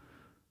of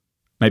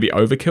maybe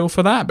overkill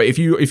for that. But if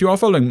you are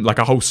following like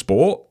a whole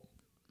sport,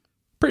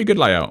 pretty good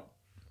layout.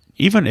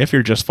 Even if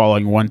you're just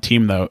following one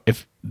team, though,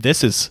 if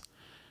this is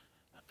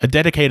a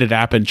dedicated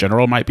app in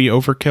general, might be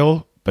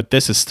overkill. But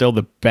this is still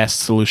the best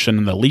solution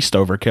and the least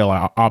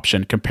overkill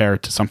option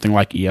compared to something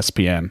like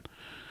ESPN,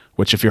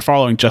 which if you're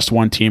following just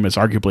one team is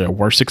arguably a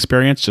worse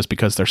experience just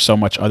because there's so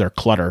much other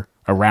clutter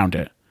around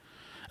it.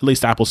 At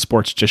least Apple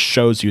Sports just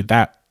shows you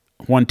that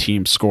one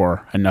team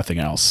score and nothing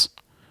else.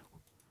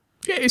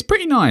 Yeah, it's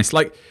pretty nice.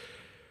 Like,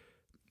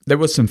 there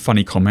was some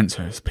funny comments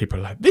where people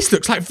were like, this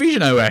looks like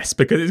Vision OS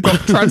because it's got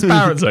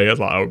transparency. I was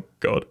like, oh,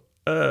 God.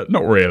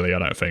 Not really, I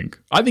don't think.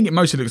 I think it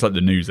mostly looks like the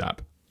news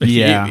app.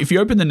 Yeah. If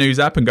you open the news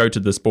app and go to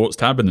the sports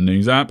tab in the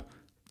news app,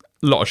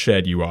 a lot of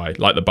shared UI,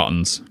 like the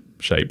buttons,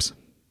 shapes.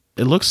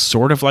 It looks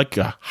sort of like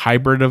a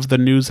hybrid of the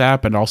news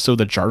app and also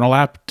the journal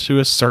app to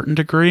a certain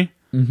degree.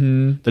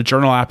 Mm-hmm. The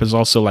journal app is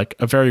also like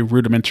a very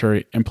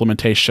rudimentary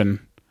implementation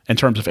in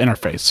terms of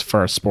interface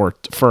for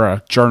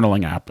a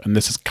journaling app. And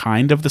this is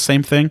kind of the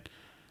same thing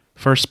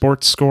for a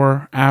sports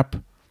score app.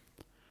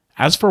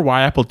 As for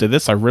why Apple did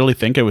this, I really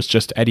think it was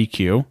just Eddie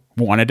Q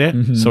wanted it.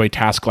 Mm-hmm. So he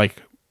tasked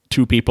like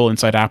 2 people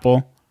inside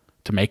Apple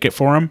to make it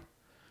for him.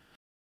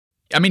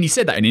 I mean, he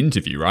said that in an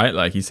interview, right?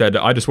 Like he said,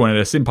 I just wanted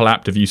a simple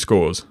app to view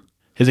scores.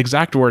 His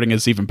exact wording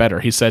is even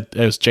better. He said,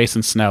 it was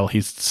Jason Snell.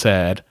 He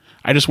said,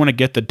 I just want to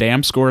get the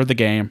damn score of the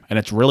game. And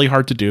it's really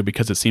hard to do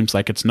because it seems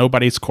like it's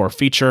nobody's core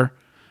feature.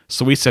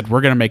 So we said,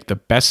 we're going to make the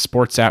best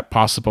sports app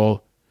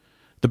possible.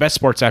 The best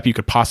sports app you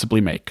could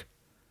possibly make.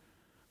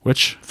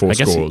 Which for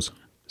scores.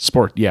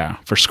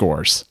 For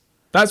scores.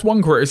 That's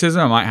one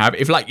criticism I might have.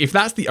 If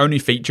that's the only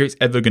feature it's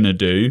ever going to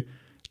do,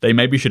 they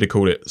maybe should have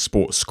called it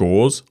Sports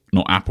Scores,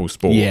 not Apple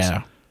Sports.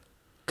 Yeah.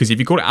 Because if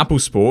you call it Apple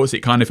Sports, it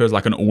kind of feels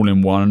like an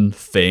all-in-one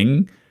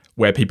thing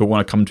where people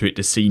want to come to it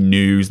to see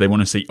news. They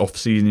want to see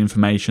off-season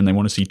information. They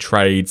want to see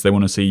trades. They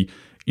want to see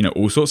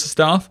all sorts of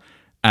stuff.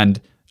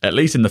 And at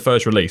least in the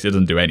first release, it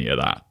doesn't do any of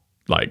that.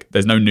 Like,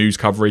 there's no news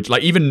coverage.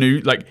 Like, even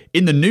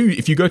in the news,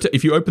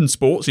 if you open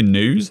sports in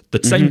news, the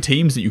same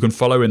teams that you can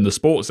follow in the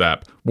sports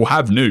app will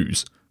have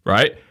news,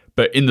 right?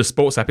 But in the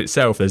sports app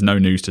itself, there's no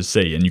news to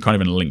see, and you can't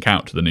even link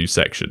out to the news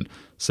section.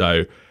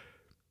 So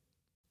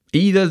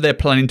either they're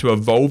planning to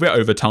evolve it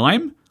over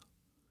time,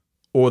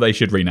 or they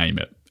should rename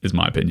it, is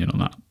my opinion on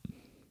that.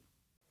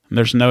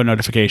 There's no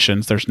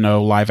notifications. There's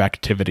no live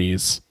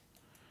activities.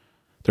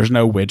 There's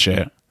no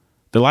widget.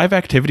 The live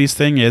activities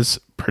thing is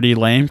pretty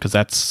lame because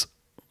that's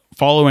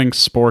following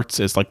sports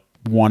is like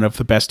one of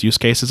the best use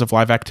cases of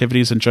live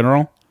activities in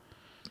general.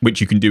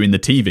 Which you can do in the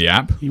TV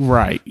app.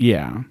 Right,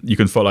 yeah. You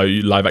can follow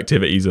live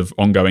activities of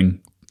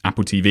ongoing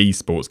Apple TV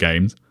sports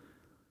games,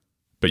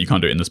 but you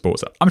can't do it in the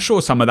sports app. I'm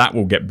sure some of that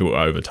will get built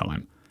over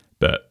time,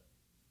 but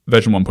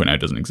version 1.0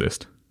 doesn't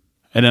exist.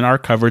 And in our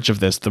coverage of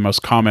this, the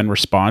most common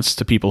response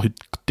to people who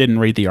didn't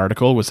read the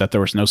article was that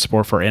there was no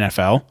support for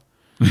NFL.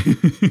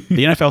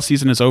 The NFL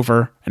season is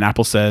over, and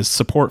Apple says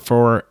support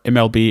for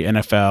MLB,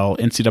 NFL,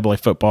 NCAA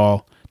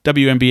football,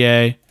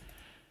 WNBA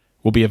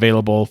will be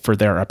available for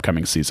their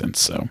upcoming seasons.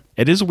 So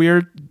it is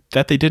weird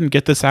that they didn't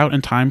get this out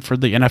in time for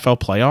the NFL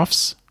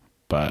playoffs,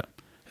 but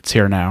it's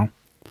here now.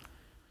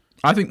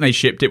 I think they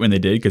shipped it when they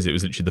did because it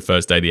was literally the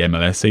first day of the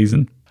MLS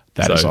season.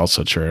 That is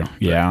also true.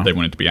 Yeah. They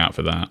wanted to be out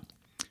for that.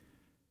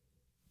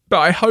 But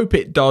I hope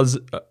it does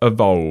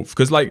evolve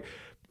because, like,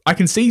 I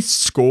can see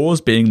scores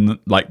being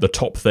like the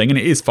top thing, and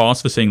it is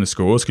fast for seeing the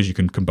scores because you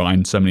can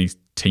combine so many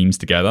teams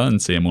together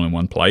and see them all in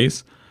one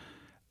place.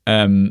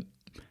 But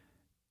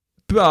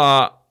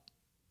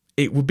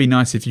it would be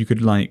nice if you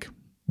could like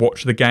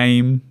watch the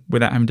game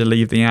without having to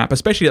leave the app,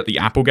 especially at the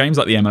Apple games,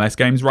 like the MLS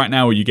games. Right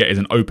now, all you get is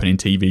an opening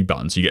TV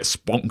button, so you get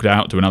sponked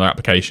out to another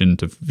application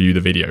to view the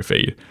video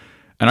feed.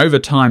 And over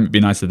time, it'd be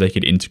nice if they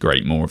could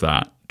integrate more of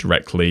that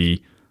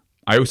directly.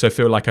 I also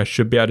feel like I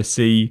should be able to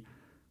see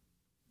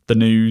the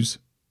news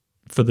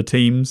for the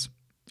teams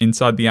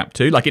inside the app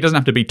too. Like, it doesn't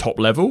have to be top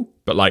level,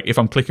 but like if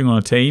I'm clicking on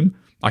a team,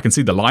 I can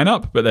see the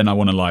lineup, but then I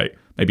want to like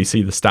maybe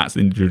see the stats of the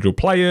individual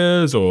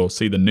players or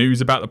see the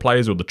news about the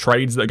players or the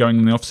trades that are going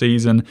in the off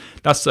season.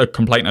 That's a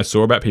complaint I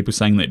saw about people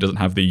saying that it doesn't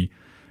have the,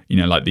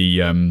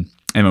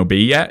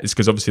 MLB yet. It's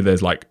because obviously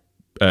there's like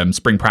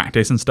spring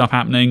practice and stuff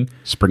happening.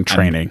 Spring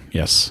training,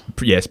 yes.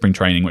 Yeah, spring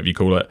training, whatever you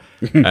call it.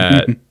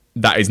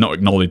 That is not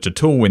acknowledged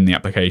at all in the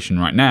application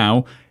right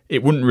now.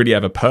 It wouldn't really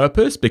have a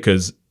purpose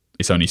because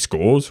it's only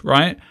scores,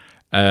 right?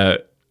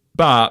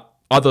 But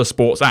other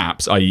sports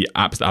apps, i.e.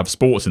 apps that have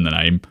sports in the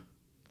name,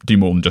 do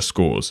more than just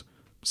scores.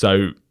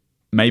 So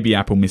maybe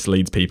Apple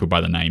misleads people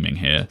by the naming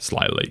here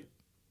slightly,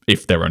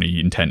 if their only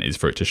intent is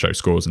for it to show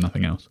scores and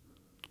nothing else.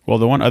 Well,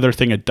 the one other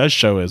thing it does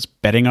show is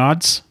betting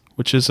odds,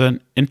 which is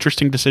an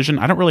interesting decision.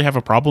 I don't really have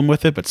a problem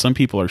with it, but some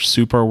people are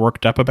super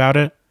worked up about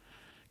it.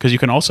 Because you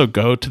can also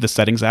go to the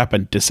settings app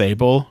and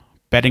disable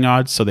betting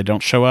odds so they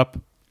don't show up.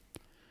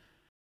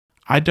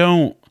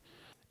 In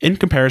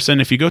comparison,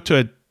 if you go to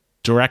a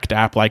direct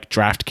app like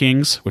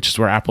DraftKings, which is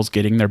where Apple's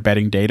getting their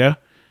betting data,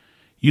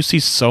 you see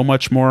so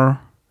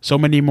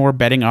many more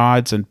betting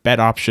odds and bet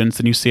options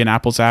than you see in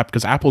Apple's app,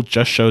 because Apple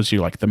just shows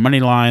you like the money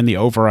line, the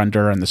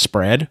over-under, and the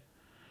spread.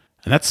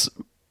 And that's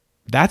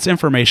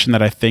information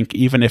that I think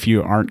even if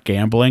you aren't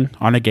gambling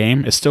on a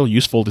game is still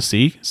useful to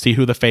see. See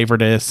who the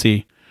favorite is,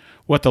 see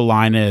what the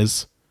line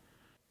is.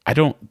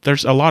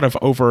 There's a lot of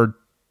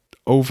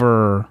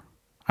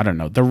I don't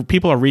know. The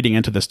people are reading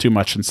into this too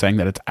much and saying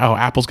that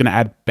Apple's going to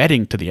add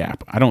betting to the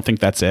app. I don't think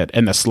that's it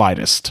in the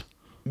slightest.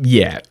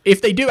 Yeah.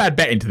 If they do add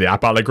betting to the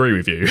app, I'll agree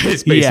with you.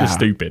 It's basically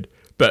stupid.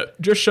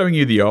 But just showing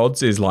you the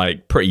odds is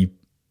like pretty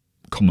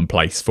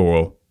commonplace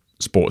for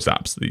sports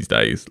apps these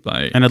days.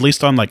 And at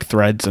least on like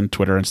Threads and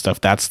Twitter and stuff,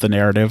 that's the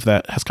narrative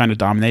that has kind of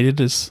dominated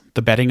is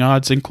the betting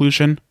odds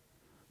inclusion.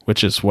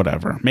 Which is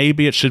whatever.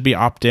 Maybe it should be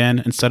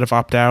opt-in instead of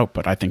opt-out,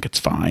 but I think it's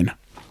fine.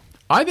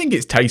 I think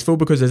it's tasteful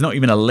because there's not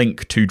even a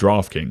link to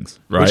DraftKings,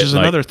 right? Which is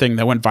another thing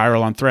that went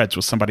viral on Threads,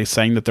 was somebody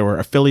saying that there were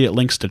affiliate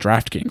links to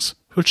DraftKings,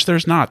 which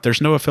there's not.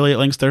 There's no affiliate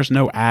links. There's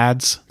no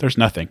ads. There's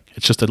nothing.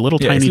 It's just a little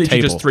tiny it's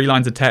table. Just 3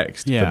 lines of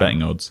text for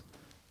betting odds.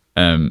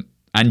 And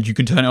you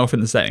can turn it off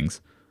in the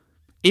settings.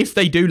 If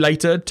they do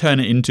later turn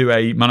it into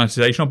a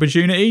monetization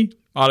opportunity,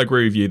 I'll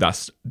agree with you.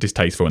 That's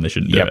distasteful and they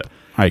shouldn't do it.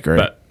 I agree.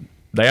 But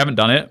they haven't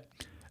done it.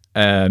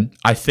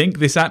 I think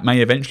this app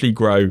may eventually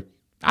grow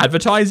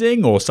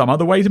advertising or some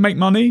other way to make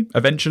money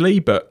eventually,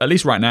 but at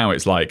least right now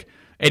it's like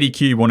Eddie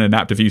Q wanted an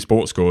app to view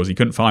sports scores. He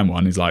couldn't find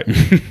one. He's like,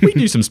 we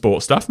do some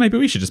sports stuff. Maybe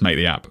we should just make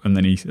the app. And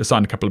then he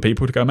assigned a couple of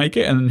people to go make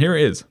it, and here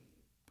it is.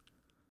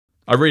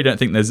 I really don't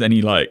think there's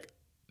any like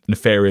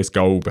nefarious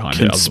goal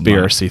behind it.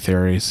 Conspiracy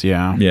theories,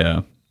 yeah.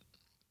 Yeah.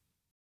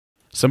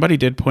 Somebody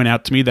did point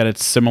out to me that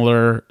it's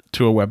similar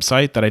to a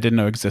website that I didn't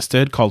know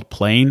existed called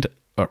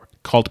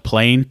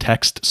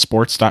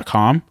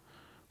plaintextsports.com,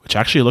 which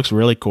actually looks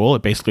really cool.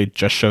 It basically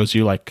just shows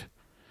you like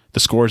the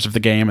scores of the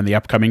game and the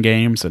upcoming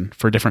games and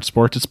for different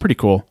sports. It's pretty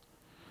cool.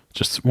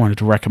 Just wanted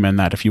to recommend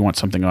that if you want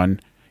something on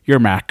your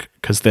Mac,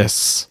 because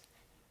this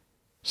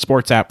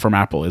sports app from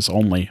Apple is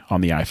only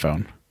on the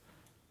iPhone.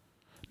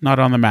 Not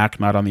on the Mac,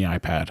 not on the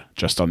iPad,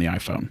 just on the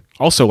iPhone.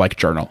 Also like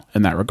Journal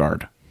in that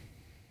regard.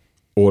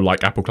 Or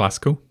like Apple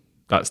Classical.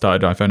 That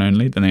started iPhone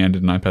only, then they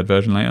added an iPad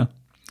version later.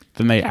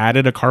 Then they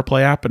added a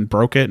CarPlay app and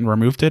broke it and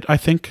removed it, I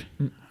think.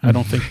 I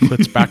don't think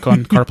it's back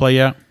on CarPlay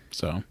yet.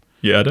 So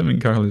yeah, I don't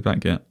think CarPlay's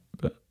back yet.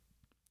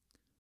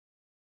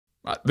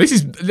 But this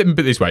is, let me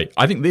put it this way.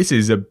 I think this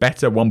is a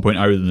better 1.0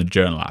 than the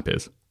Journal app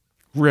is.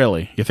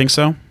 Really? You think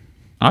so?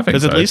 I think so.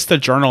 Because at least the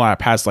Journal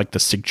app has like the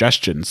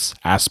suggestions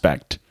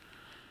aspect.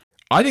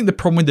 I think the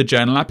problem with the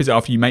Journal app is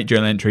after you make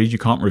journal entries, you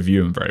can't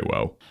review them very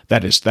well.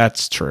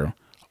 That's true.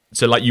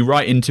 So like you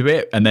write into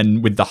it and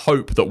then with the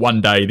hope that one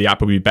day the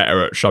app will be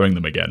better at showing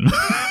them again.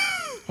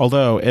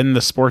 Although in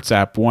the sports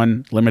app,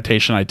 one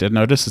limitation I did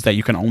notice is that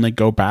you can only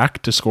go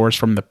back to scores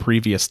from the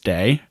previous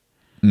day.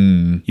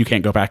 You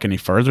can't go back any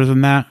further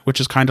than that, which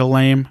is kind of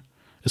lame,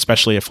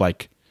 especially if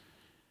like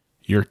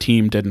your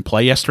team didn't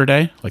play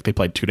yesterday, like they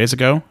played 2 days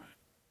ago.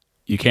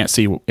 You can't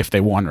see if they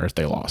won or if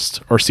they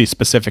lost, or see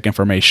specific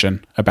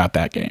information about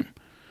that game.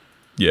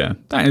 Yeah,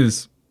 that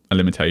is a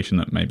limitation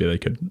that maybe they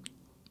could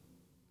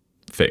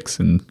fix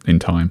in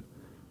time.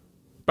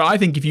 But I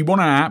think if you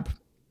want an app,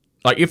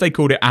 like if they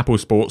called it Apple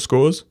Sports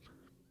Scores,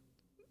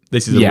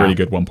 this is a really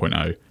good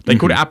 1.0. They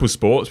called it Apple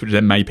Sports, which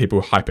then made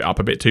people hype it up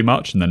a bit too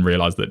much and then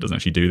realize that it doesn't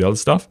actually do the other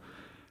stuff.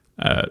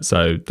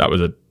 So that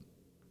was a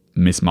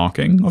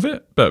mismarking of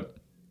it. But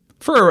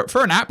for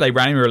an app they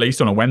randomly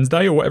released on a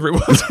Wednesday or whatever it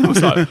was, I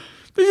was like,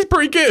 this is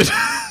pretty good.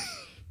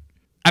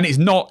 And it's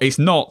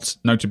not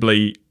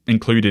notably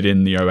included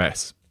in the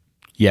OS.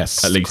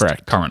 Yes, at least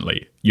correct.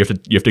 Currently. You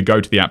have to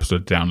go to the App Store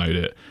to download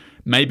it.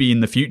 Maybe in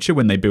the future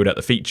when they build out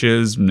the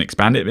features and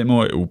expand it a bit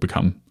more, it will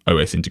become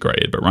OS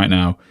integrated. But right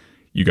now,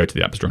 you go to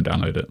the App Store and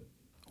download it.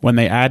 When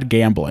they add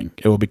gambling,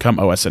 it will become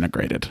OS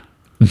integrated.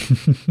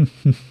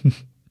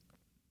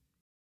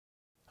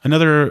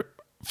 Another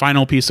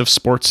final piece of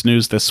sports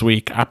news this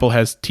week. Apple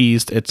has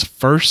teased its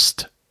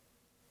first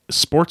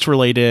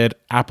sports-related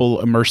Apple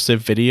immersive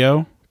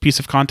video piece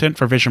of content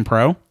for Vision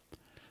Pro.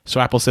 So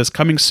Apple says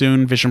coming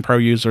soon, Vision Pro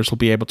users will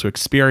be able to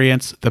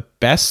experience the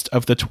best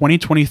of the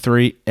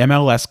 2023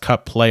 MLS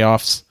Cup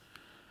playoffs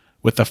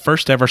with the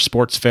first ever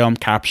sports film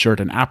captured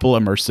in Apple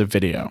immersive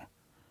video.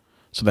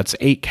 So that's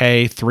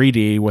 8K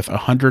 3D with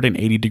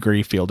 180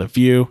 degree field of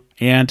view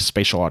and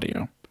spatial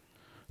audio.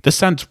 This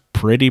sounds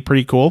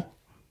pretty cool.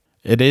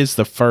 It is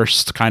the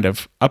first kind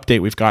of update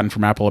we've gotten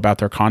from Apple about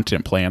their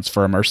content plans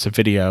for immersive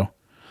video,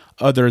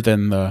 other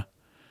than the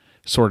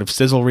sort of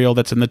sizzle reel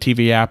that's in the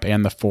TV app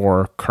and the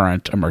 4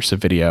 current immersive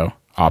video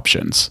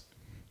options.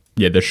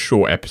 Yeah, the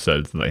short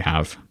episodes that they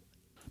have.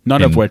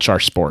 None of which are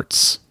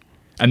sports.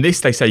 And this,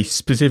 they say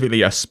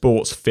specifically a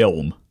sports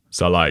film.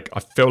 So, like, I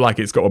feel like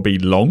it's got to be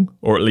long,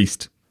 or at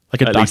least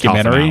like a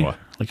documentary.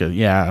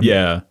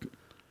 Yeah.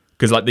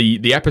 Because like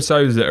the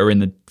episodes that are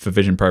for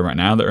Vision Pro right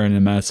now that are in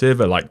immersive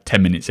are like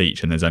 10 minutes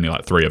each, and there's only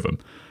like 3 of them.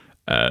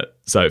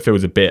 So it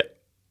feels a bit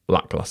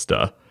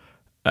lackluster.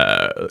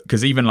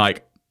 Because even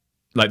like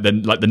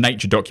the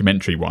nature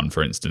documentary one,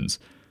 for instance,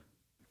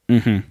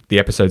 the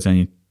episode's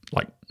only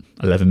like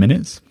 11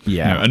 minutes.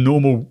 Yeah. You know, a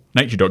normal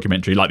nature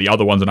documentary, like the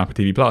other ones on Apple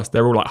TV Plus,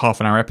 they're all like half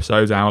an hour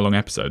episodes, hour-long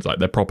episodes. Like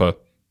they're proper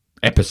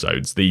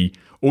episodes.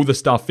 All the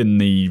stuff in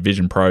the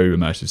Vision Pro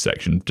immersive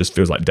section just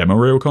feels like demo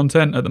reel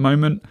content at the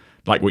moment,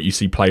 like what you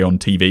see play on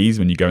TVs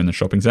when you go in the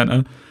shopping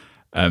center.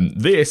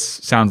 This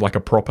sounds like a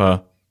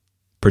proper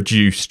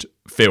produced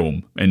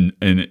film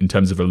in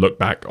terms of a look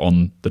back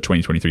on the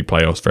 2023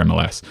 playoffs for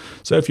MLS.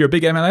 So if you're a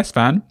big MLS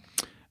fan,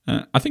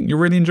 I think you'll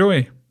really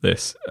enjoy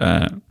this.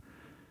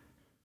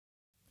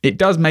 It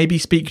does maybe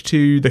speak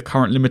to the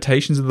current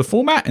limitations of the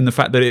format in the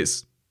fact that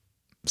it's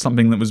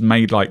something that was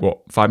made like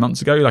 5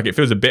 months ago. Like it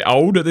feels a bit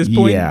old at this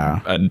point. Yeah.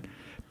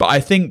 But I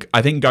think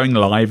going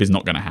live is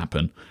not going to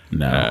happen.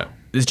 No.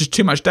 There's just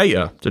too much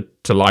data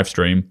to live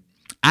stream.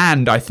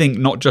 And I think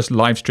not just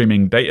live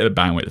streaming data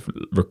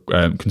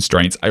bandwidth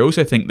constraints, I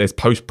also think there's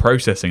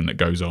post-processing that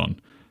goes on.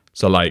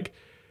 So like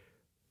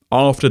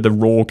after the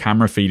raw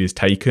camera feed is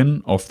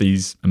taken off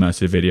these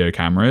immersive video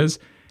cameras,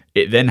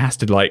 it then has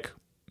to like,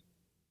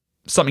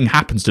 something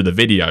happens to the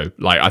video.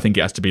 Like I think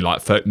it has to be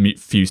like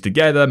fused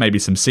together. Maybe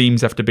some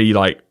seams have to be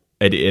like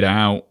edited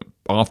out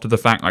after the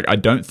fact. Like I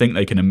don't think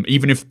they can,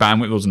 even if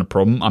bandwidth wasn't a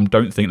problem, I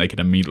don't think they can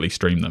immediately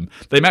stream them.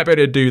 They might be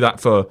able to do that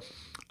for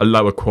a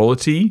lower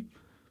quality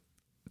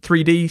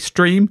 3D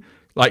stream,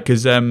 like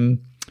because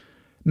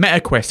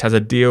MetaQuest has a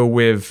deal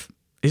with,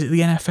 is it the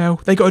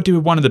NFL? They got to do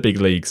with one of the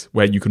big leagues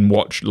where you can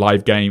watch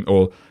live game,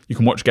 or you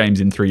can watch games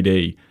in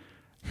 3D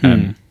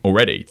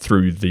already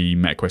through the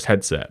MetaQuest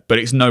headset, but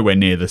it's nowhere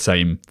near the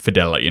same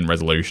fidelity and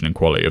resolution and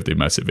quality of the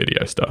immersive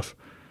video stuff.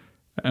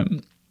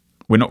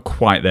 We're not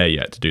quite there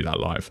yet to do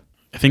that live.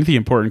 I think the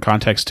important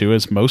context too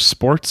is most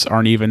sports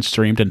aren't even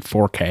streamed in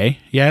 4K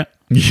yet.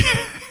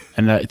 Yeah.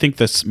 And I think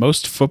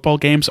most football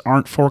games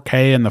aren't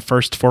 4K, and the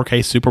first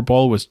 4K Super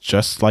Bowl was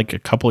just like a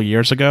couple of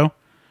years ago.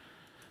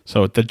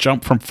 So the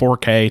jump from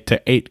 4K to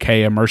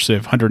 8K immersive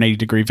 180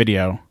 degree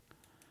video,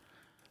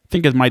 I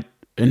think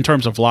in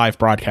terms of live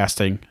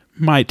broadcasting,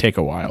 might take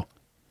a while.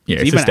 Yeah,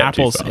 it's a Even step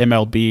Apple's too far.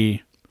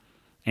 MLB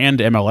and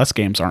MLS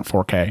games aren't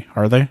 4K,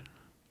 are they?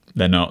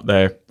 They're not.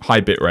 They're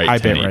high bit rate. High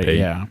bit 1080p. rate,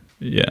 yeah.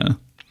 Yeah.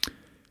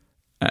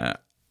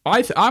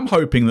 I'm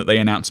hoping that they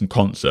announce some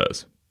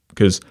concerts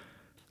because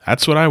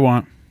That's what I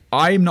want.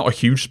 I'm not a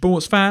huge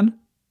sports fan.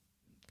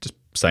 Just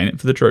saying it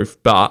for the truth,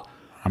 but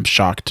I'm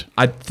shocked.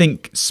 I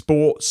think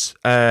sports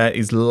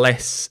is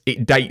less.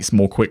 It dates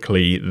more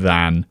quickly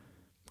than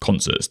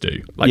concerts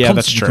do. Like Yeah,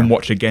 concerts that's you true. can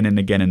watch again and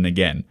again and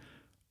again.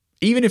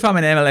 Even if I'm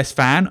an MLS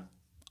fan,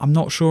 I'm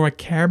not sure I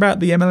care about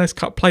the MLS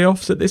Cup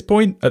playoffs at this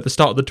point, at the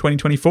start of the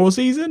 2024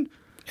 season.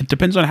 It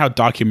depends on how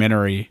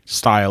documentary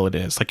style it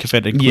is. Like if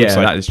it includes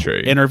that is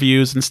true.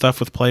 interviews and stuff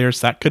with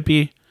players, that could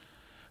be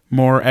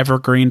more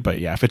evergreen. But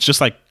yeah, if it's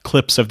just like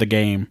clips of the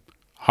game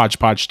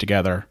hodgepodge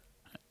together,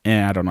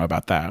 I don't know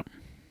about that.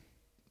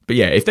 But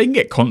yeah, if they can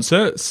get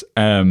concerts,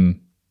 that'd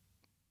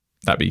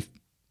be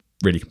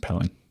really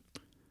compelling.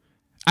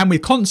 And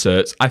with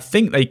concerts, I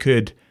think they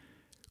could,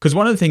 because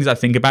one of the things I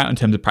think about in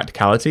terms of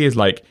practicality is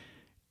like,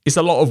 it's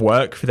a lot of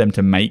work for them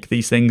to make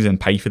these things and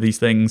pay for these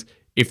things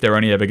if they're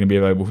only ever going to be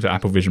available to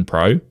Apple Vision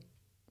Pro,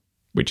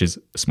 which is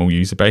a small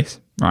user base,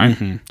 right?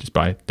 Mm-hmm. Just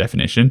by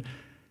definition.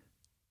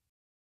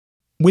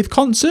 With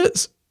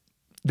concerts,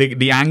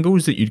 the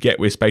angles that you'd get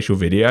with spatial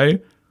video,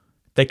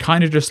 they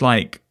kind of just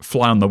like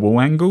fly on the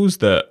wall angles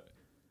that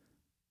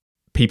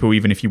people,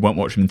 even if you weren't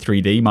watching in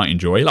 3D, might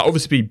enjoy. Like,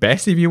 obviously, it'd be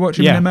best if you watch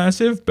them in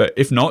immersive, but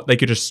if not, they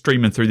could just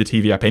stream them through the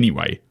TV app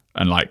anyway.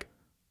 And like,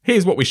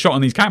 here's what we shot on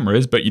these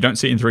cameras, but you don't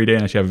see it in 3D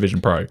unless you have a Vision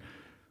Pro.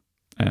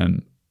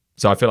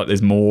 So I feel like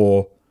there's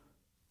more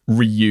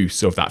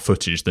reuse of that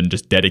footage than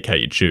just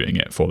dedicated shooting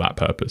it for that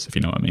purpose, if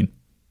you know what I mean.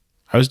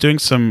 I was doing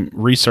some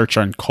research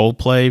on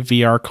Coldplay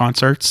VR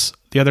concerts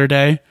the other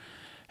day,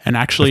 and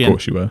actually, Of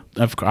course you were.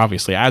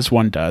 Obviously, as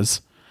one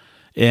does.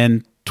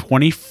 In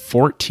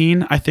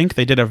 2014, I think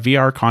they did a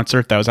VR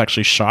concert that was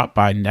actually shot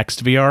by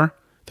NextVR,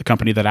 the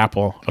company that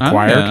Apple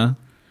acquired. Oh, yeah.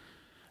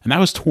 And that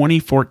was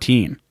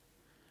 2014.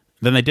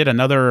 Then they did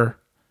another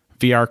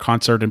VR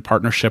concert in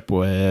partnership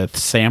with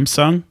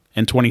Samsung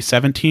in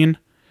 2017.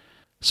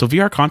 So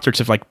VR concerts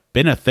have like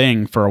been a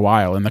thing for a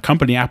while, and the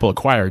company Apple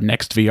acquired,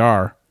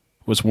 NextVR,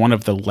 was one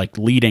of the like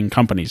leading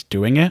companies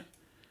doing it.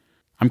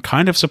 I'm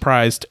kind of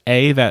surprised,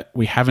 A, that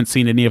we haven't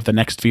seen any of the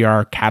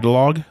NextVR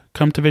catalog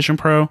come to Vision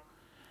Pro,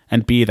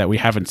 and B, that we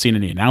haven't seen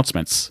any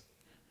announcements.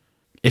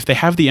 If they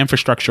have the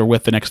infrastructure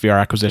with the NextVR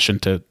acquisition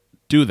to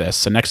do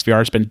this, and NextVR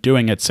has been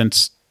doing it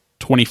since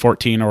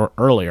 2014 or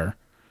earlier,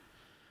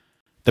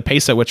 the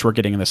pace at which we're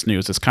getting this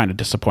news is kind of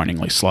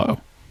disappointingly slow.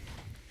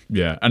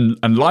 Yeah,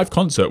 and live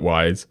concert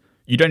wise,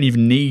 you don't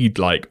even need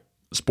like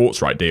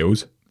sports right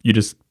deals. You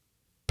just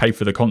pay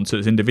for the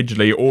concerts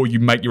individually, or you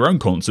make your own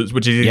concerts,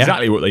 which is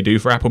exactly what they do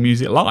for Apple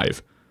Music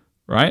Live,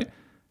 right?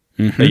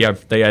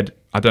 Mm-hmm. They had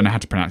I don't know how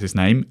to pronounce his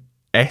name,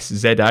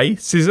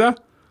 SZA.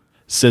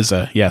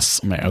 SZA,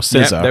 yes, Mayo,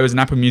 SZA. Yep, there was an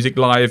Apple Music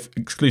Live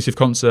exclusive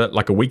concert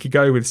like a week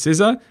ago with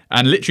SZA,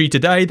 and literally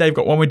today they've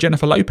got one with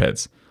Jennifer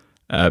Lopez,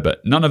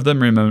 but none of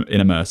them are in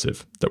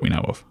immersive that we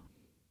know of.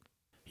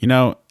 You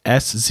know,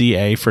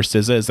 SZA for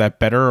SZA, is that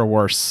better or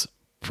worse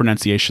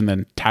pronunciation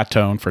than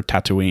Tatone for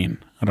Tatooine?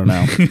 I don't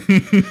know.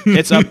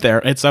 It's up there.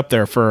 It's up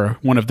there for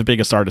one of the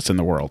biggest artists in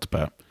the world,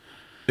 but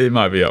it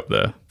might be up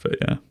there. But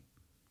yeah,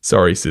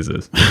 sorry,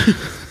 scissors.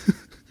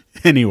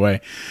 Anyway,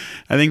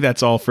 I think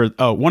that's all for.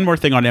 Oh, one more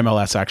thing on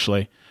MLS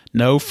actually.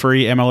 No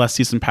free MLS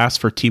season pass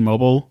for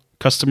T-Mobile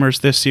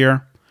customers this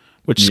year,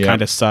 which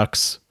kind of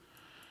sucks.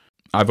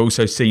 I've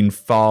also seen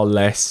far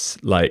less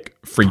like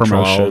free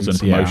trials and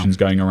promotions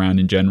going around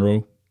in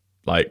general.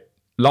 Like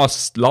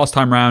last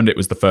time round, it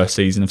was the first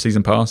season of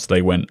Season Pass.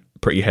 They went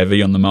pretty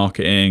heavy on the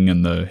marketing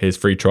and here's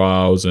free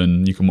trials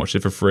and you can watch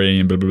it for free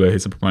and blah, blah, blah,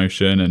 here's a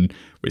promotion and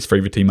it's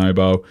free for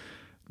T-Mobile.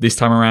 This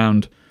time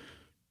around,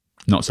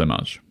 not so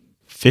much.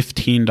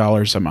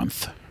 $15 a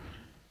month.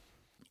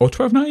 Or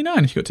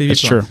 $12.99 if you've got TV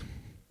It's Plus. true.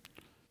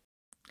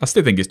 I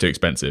still think it's too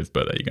expensive,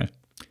 but there you go.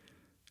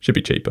 Should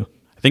be cheaper.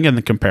 I think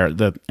in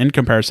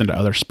comparison to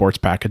other sports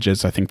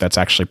packages, I think that's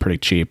actually pretty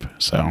cheap.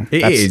 So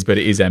it is, but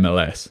it is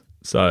MLS.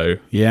 So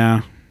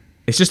yeah,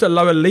 it's just a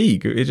lower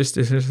league. It's just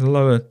a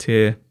lower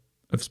tier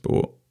of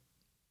sport.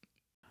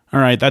 All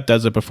right, that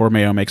does it before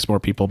Mayo makes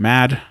more people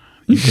mad.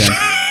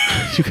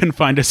 You can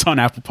find us on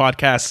Apple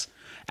Podcasts,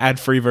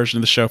 ad-free version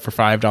of the show for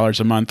 $5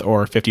 a month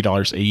or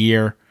 $50 a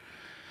year.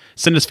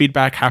 Send us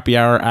feedback,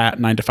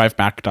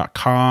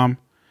 happyhour@9to5mac.com.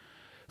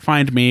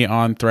 Find me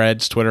on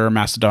Threads, Twitter,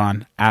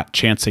 Mastodon,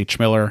 @Chance H.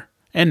 Miller.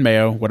 And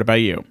Mayo, what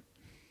about you?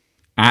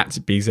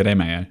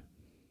 @BZMayo.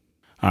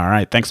 All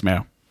right, thanks,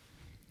 Mayo.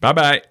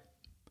 Bye-bye.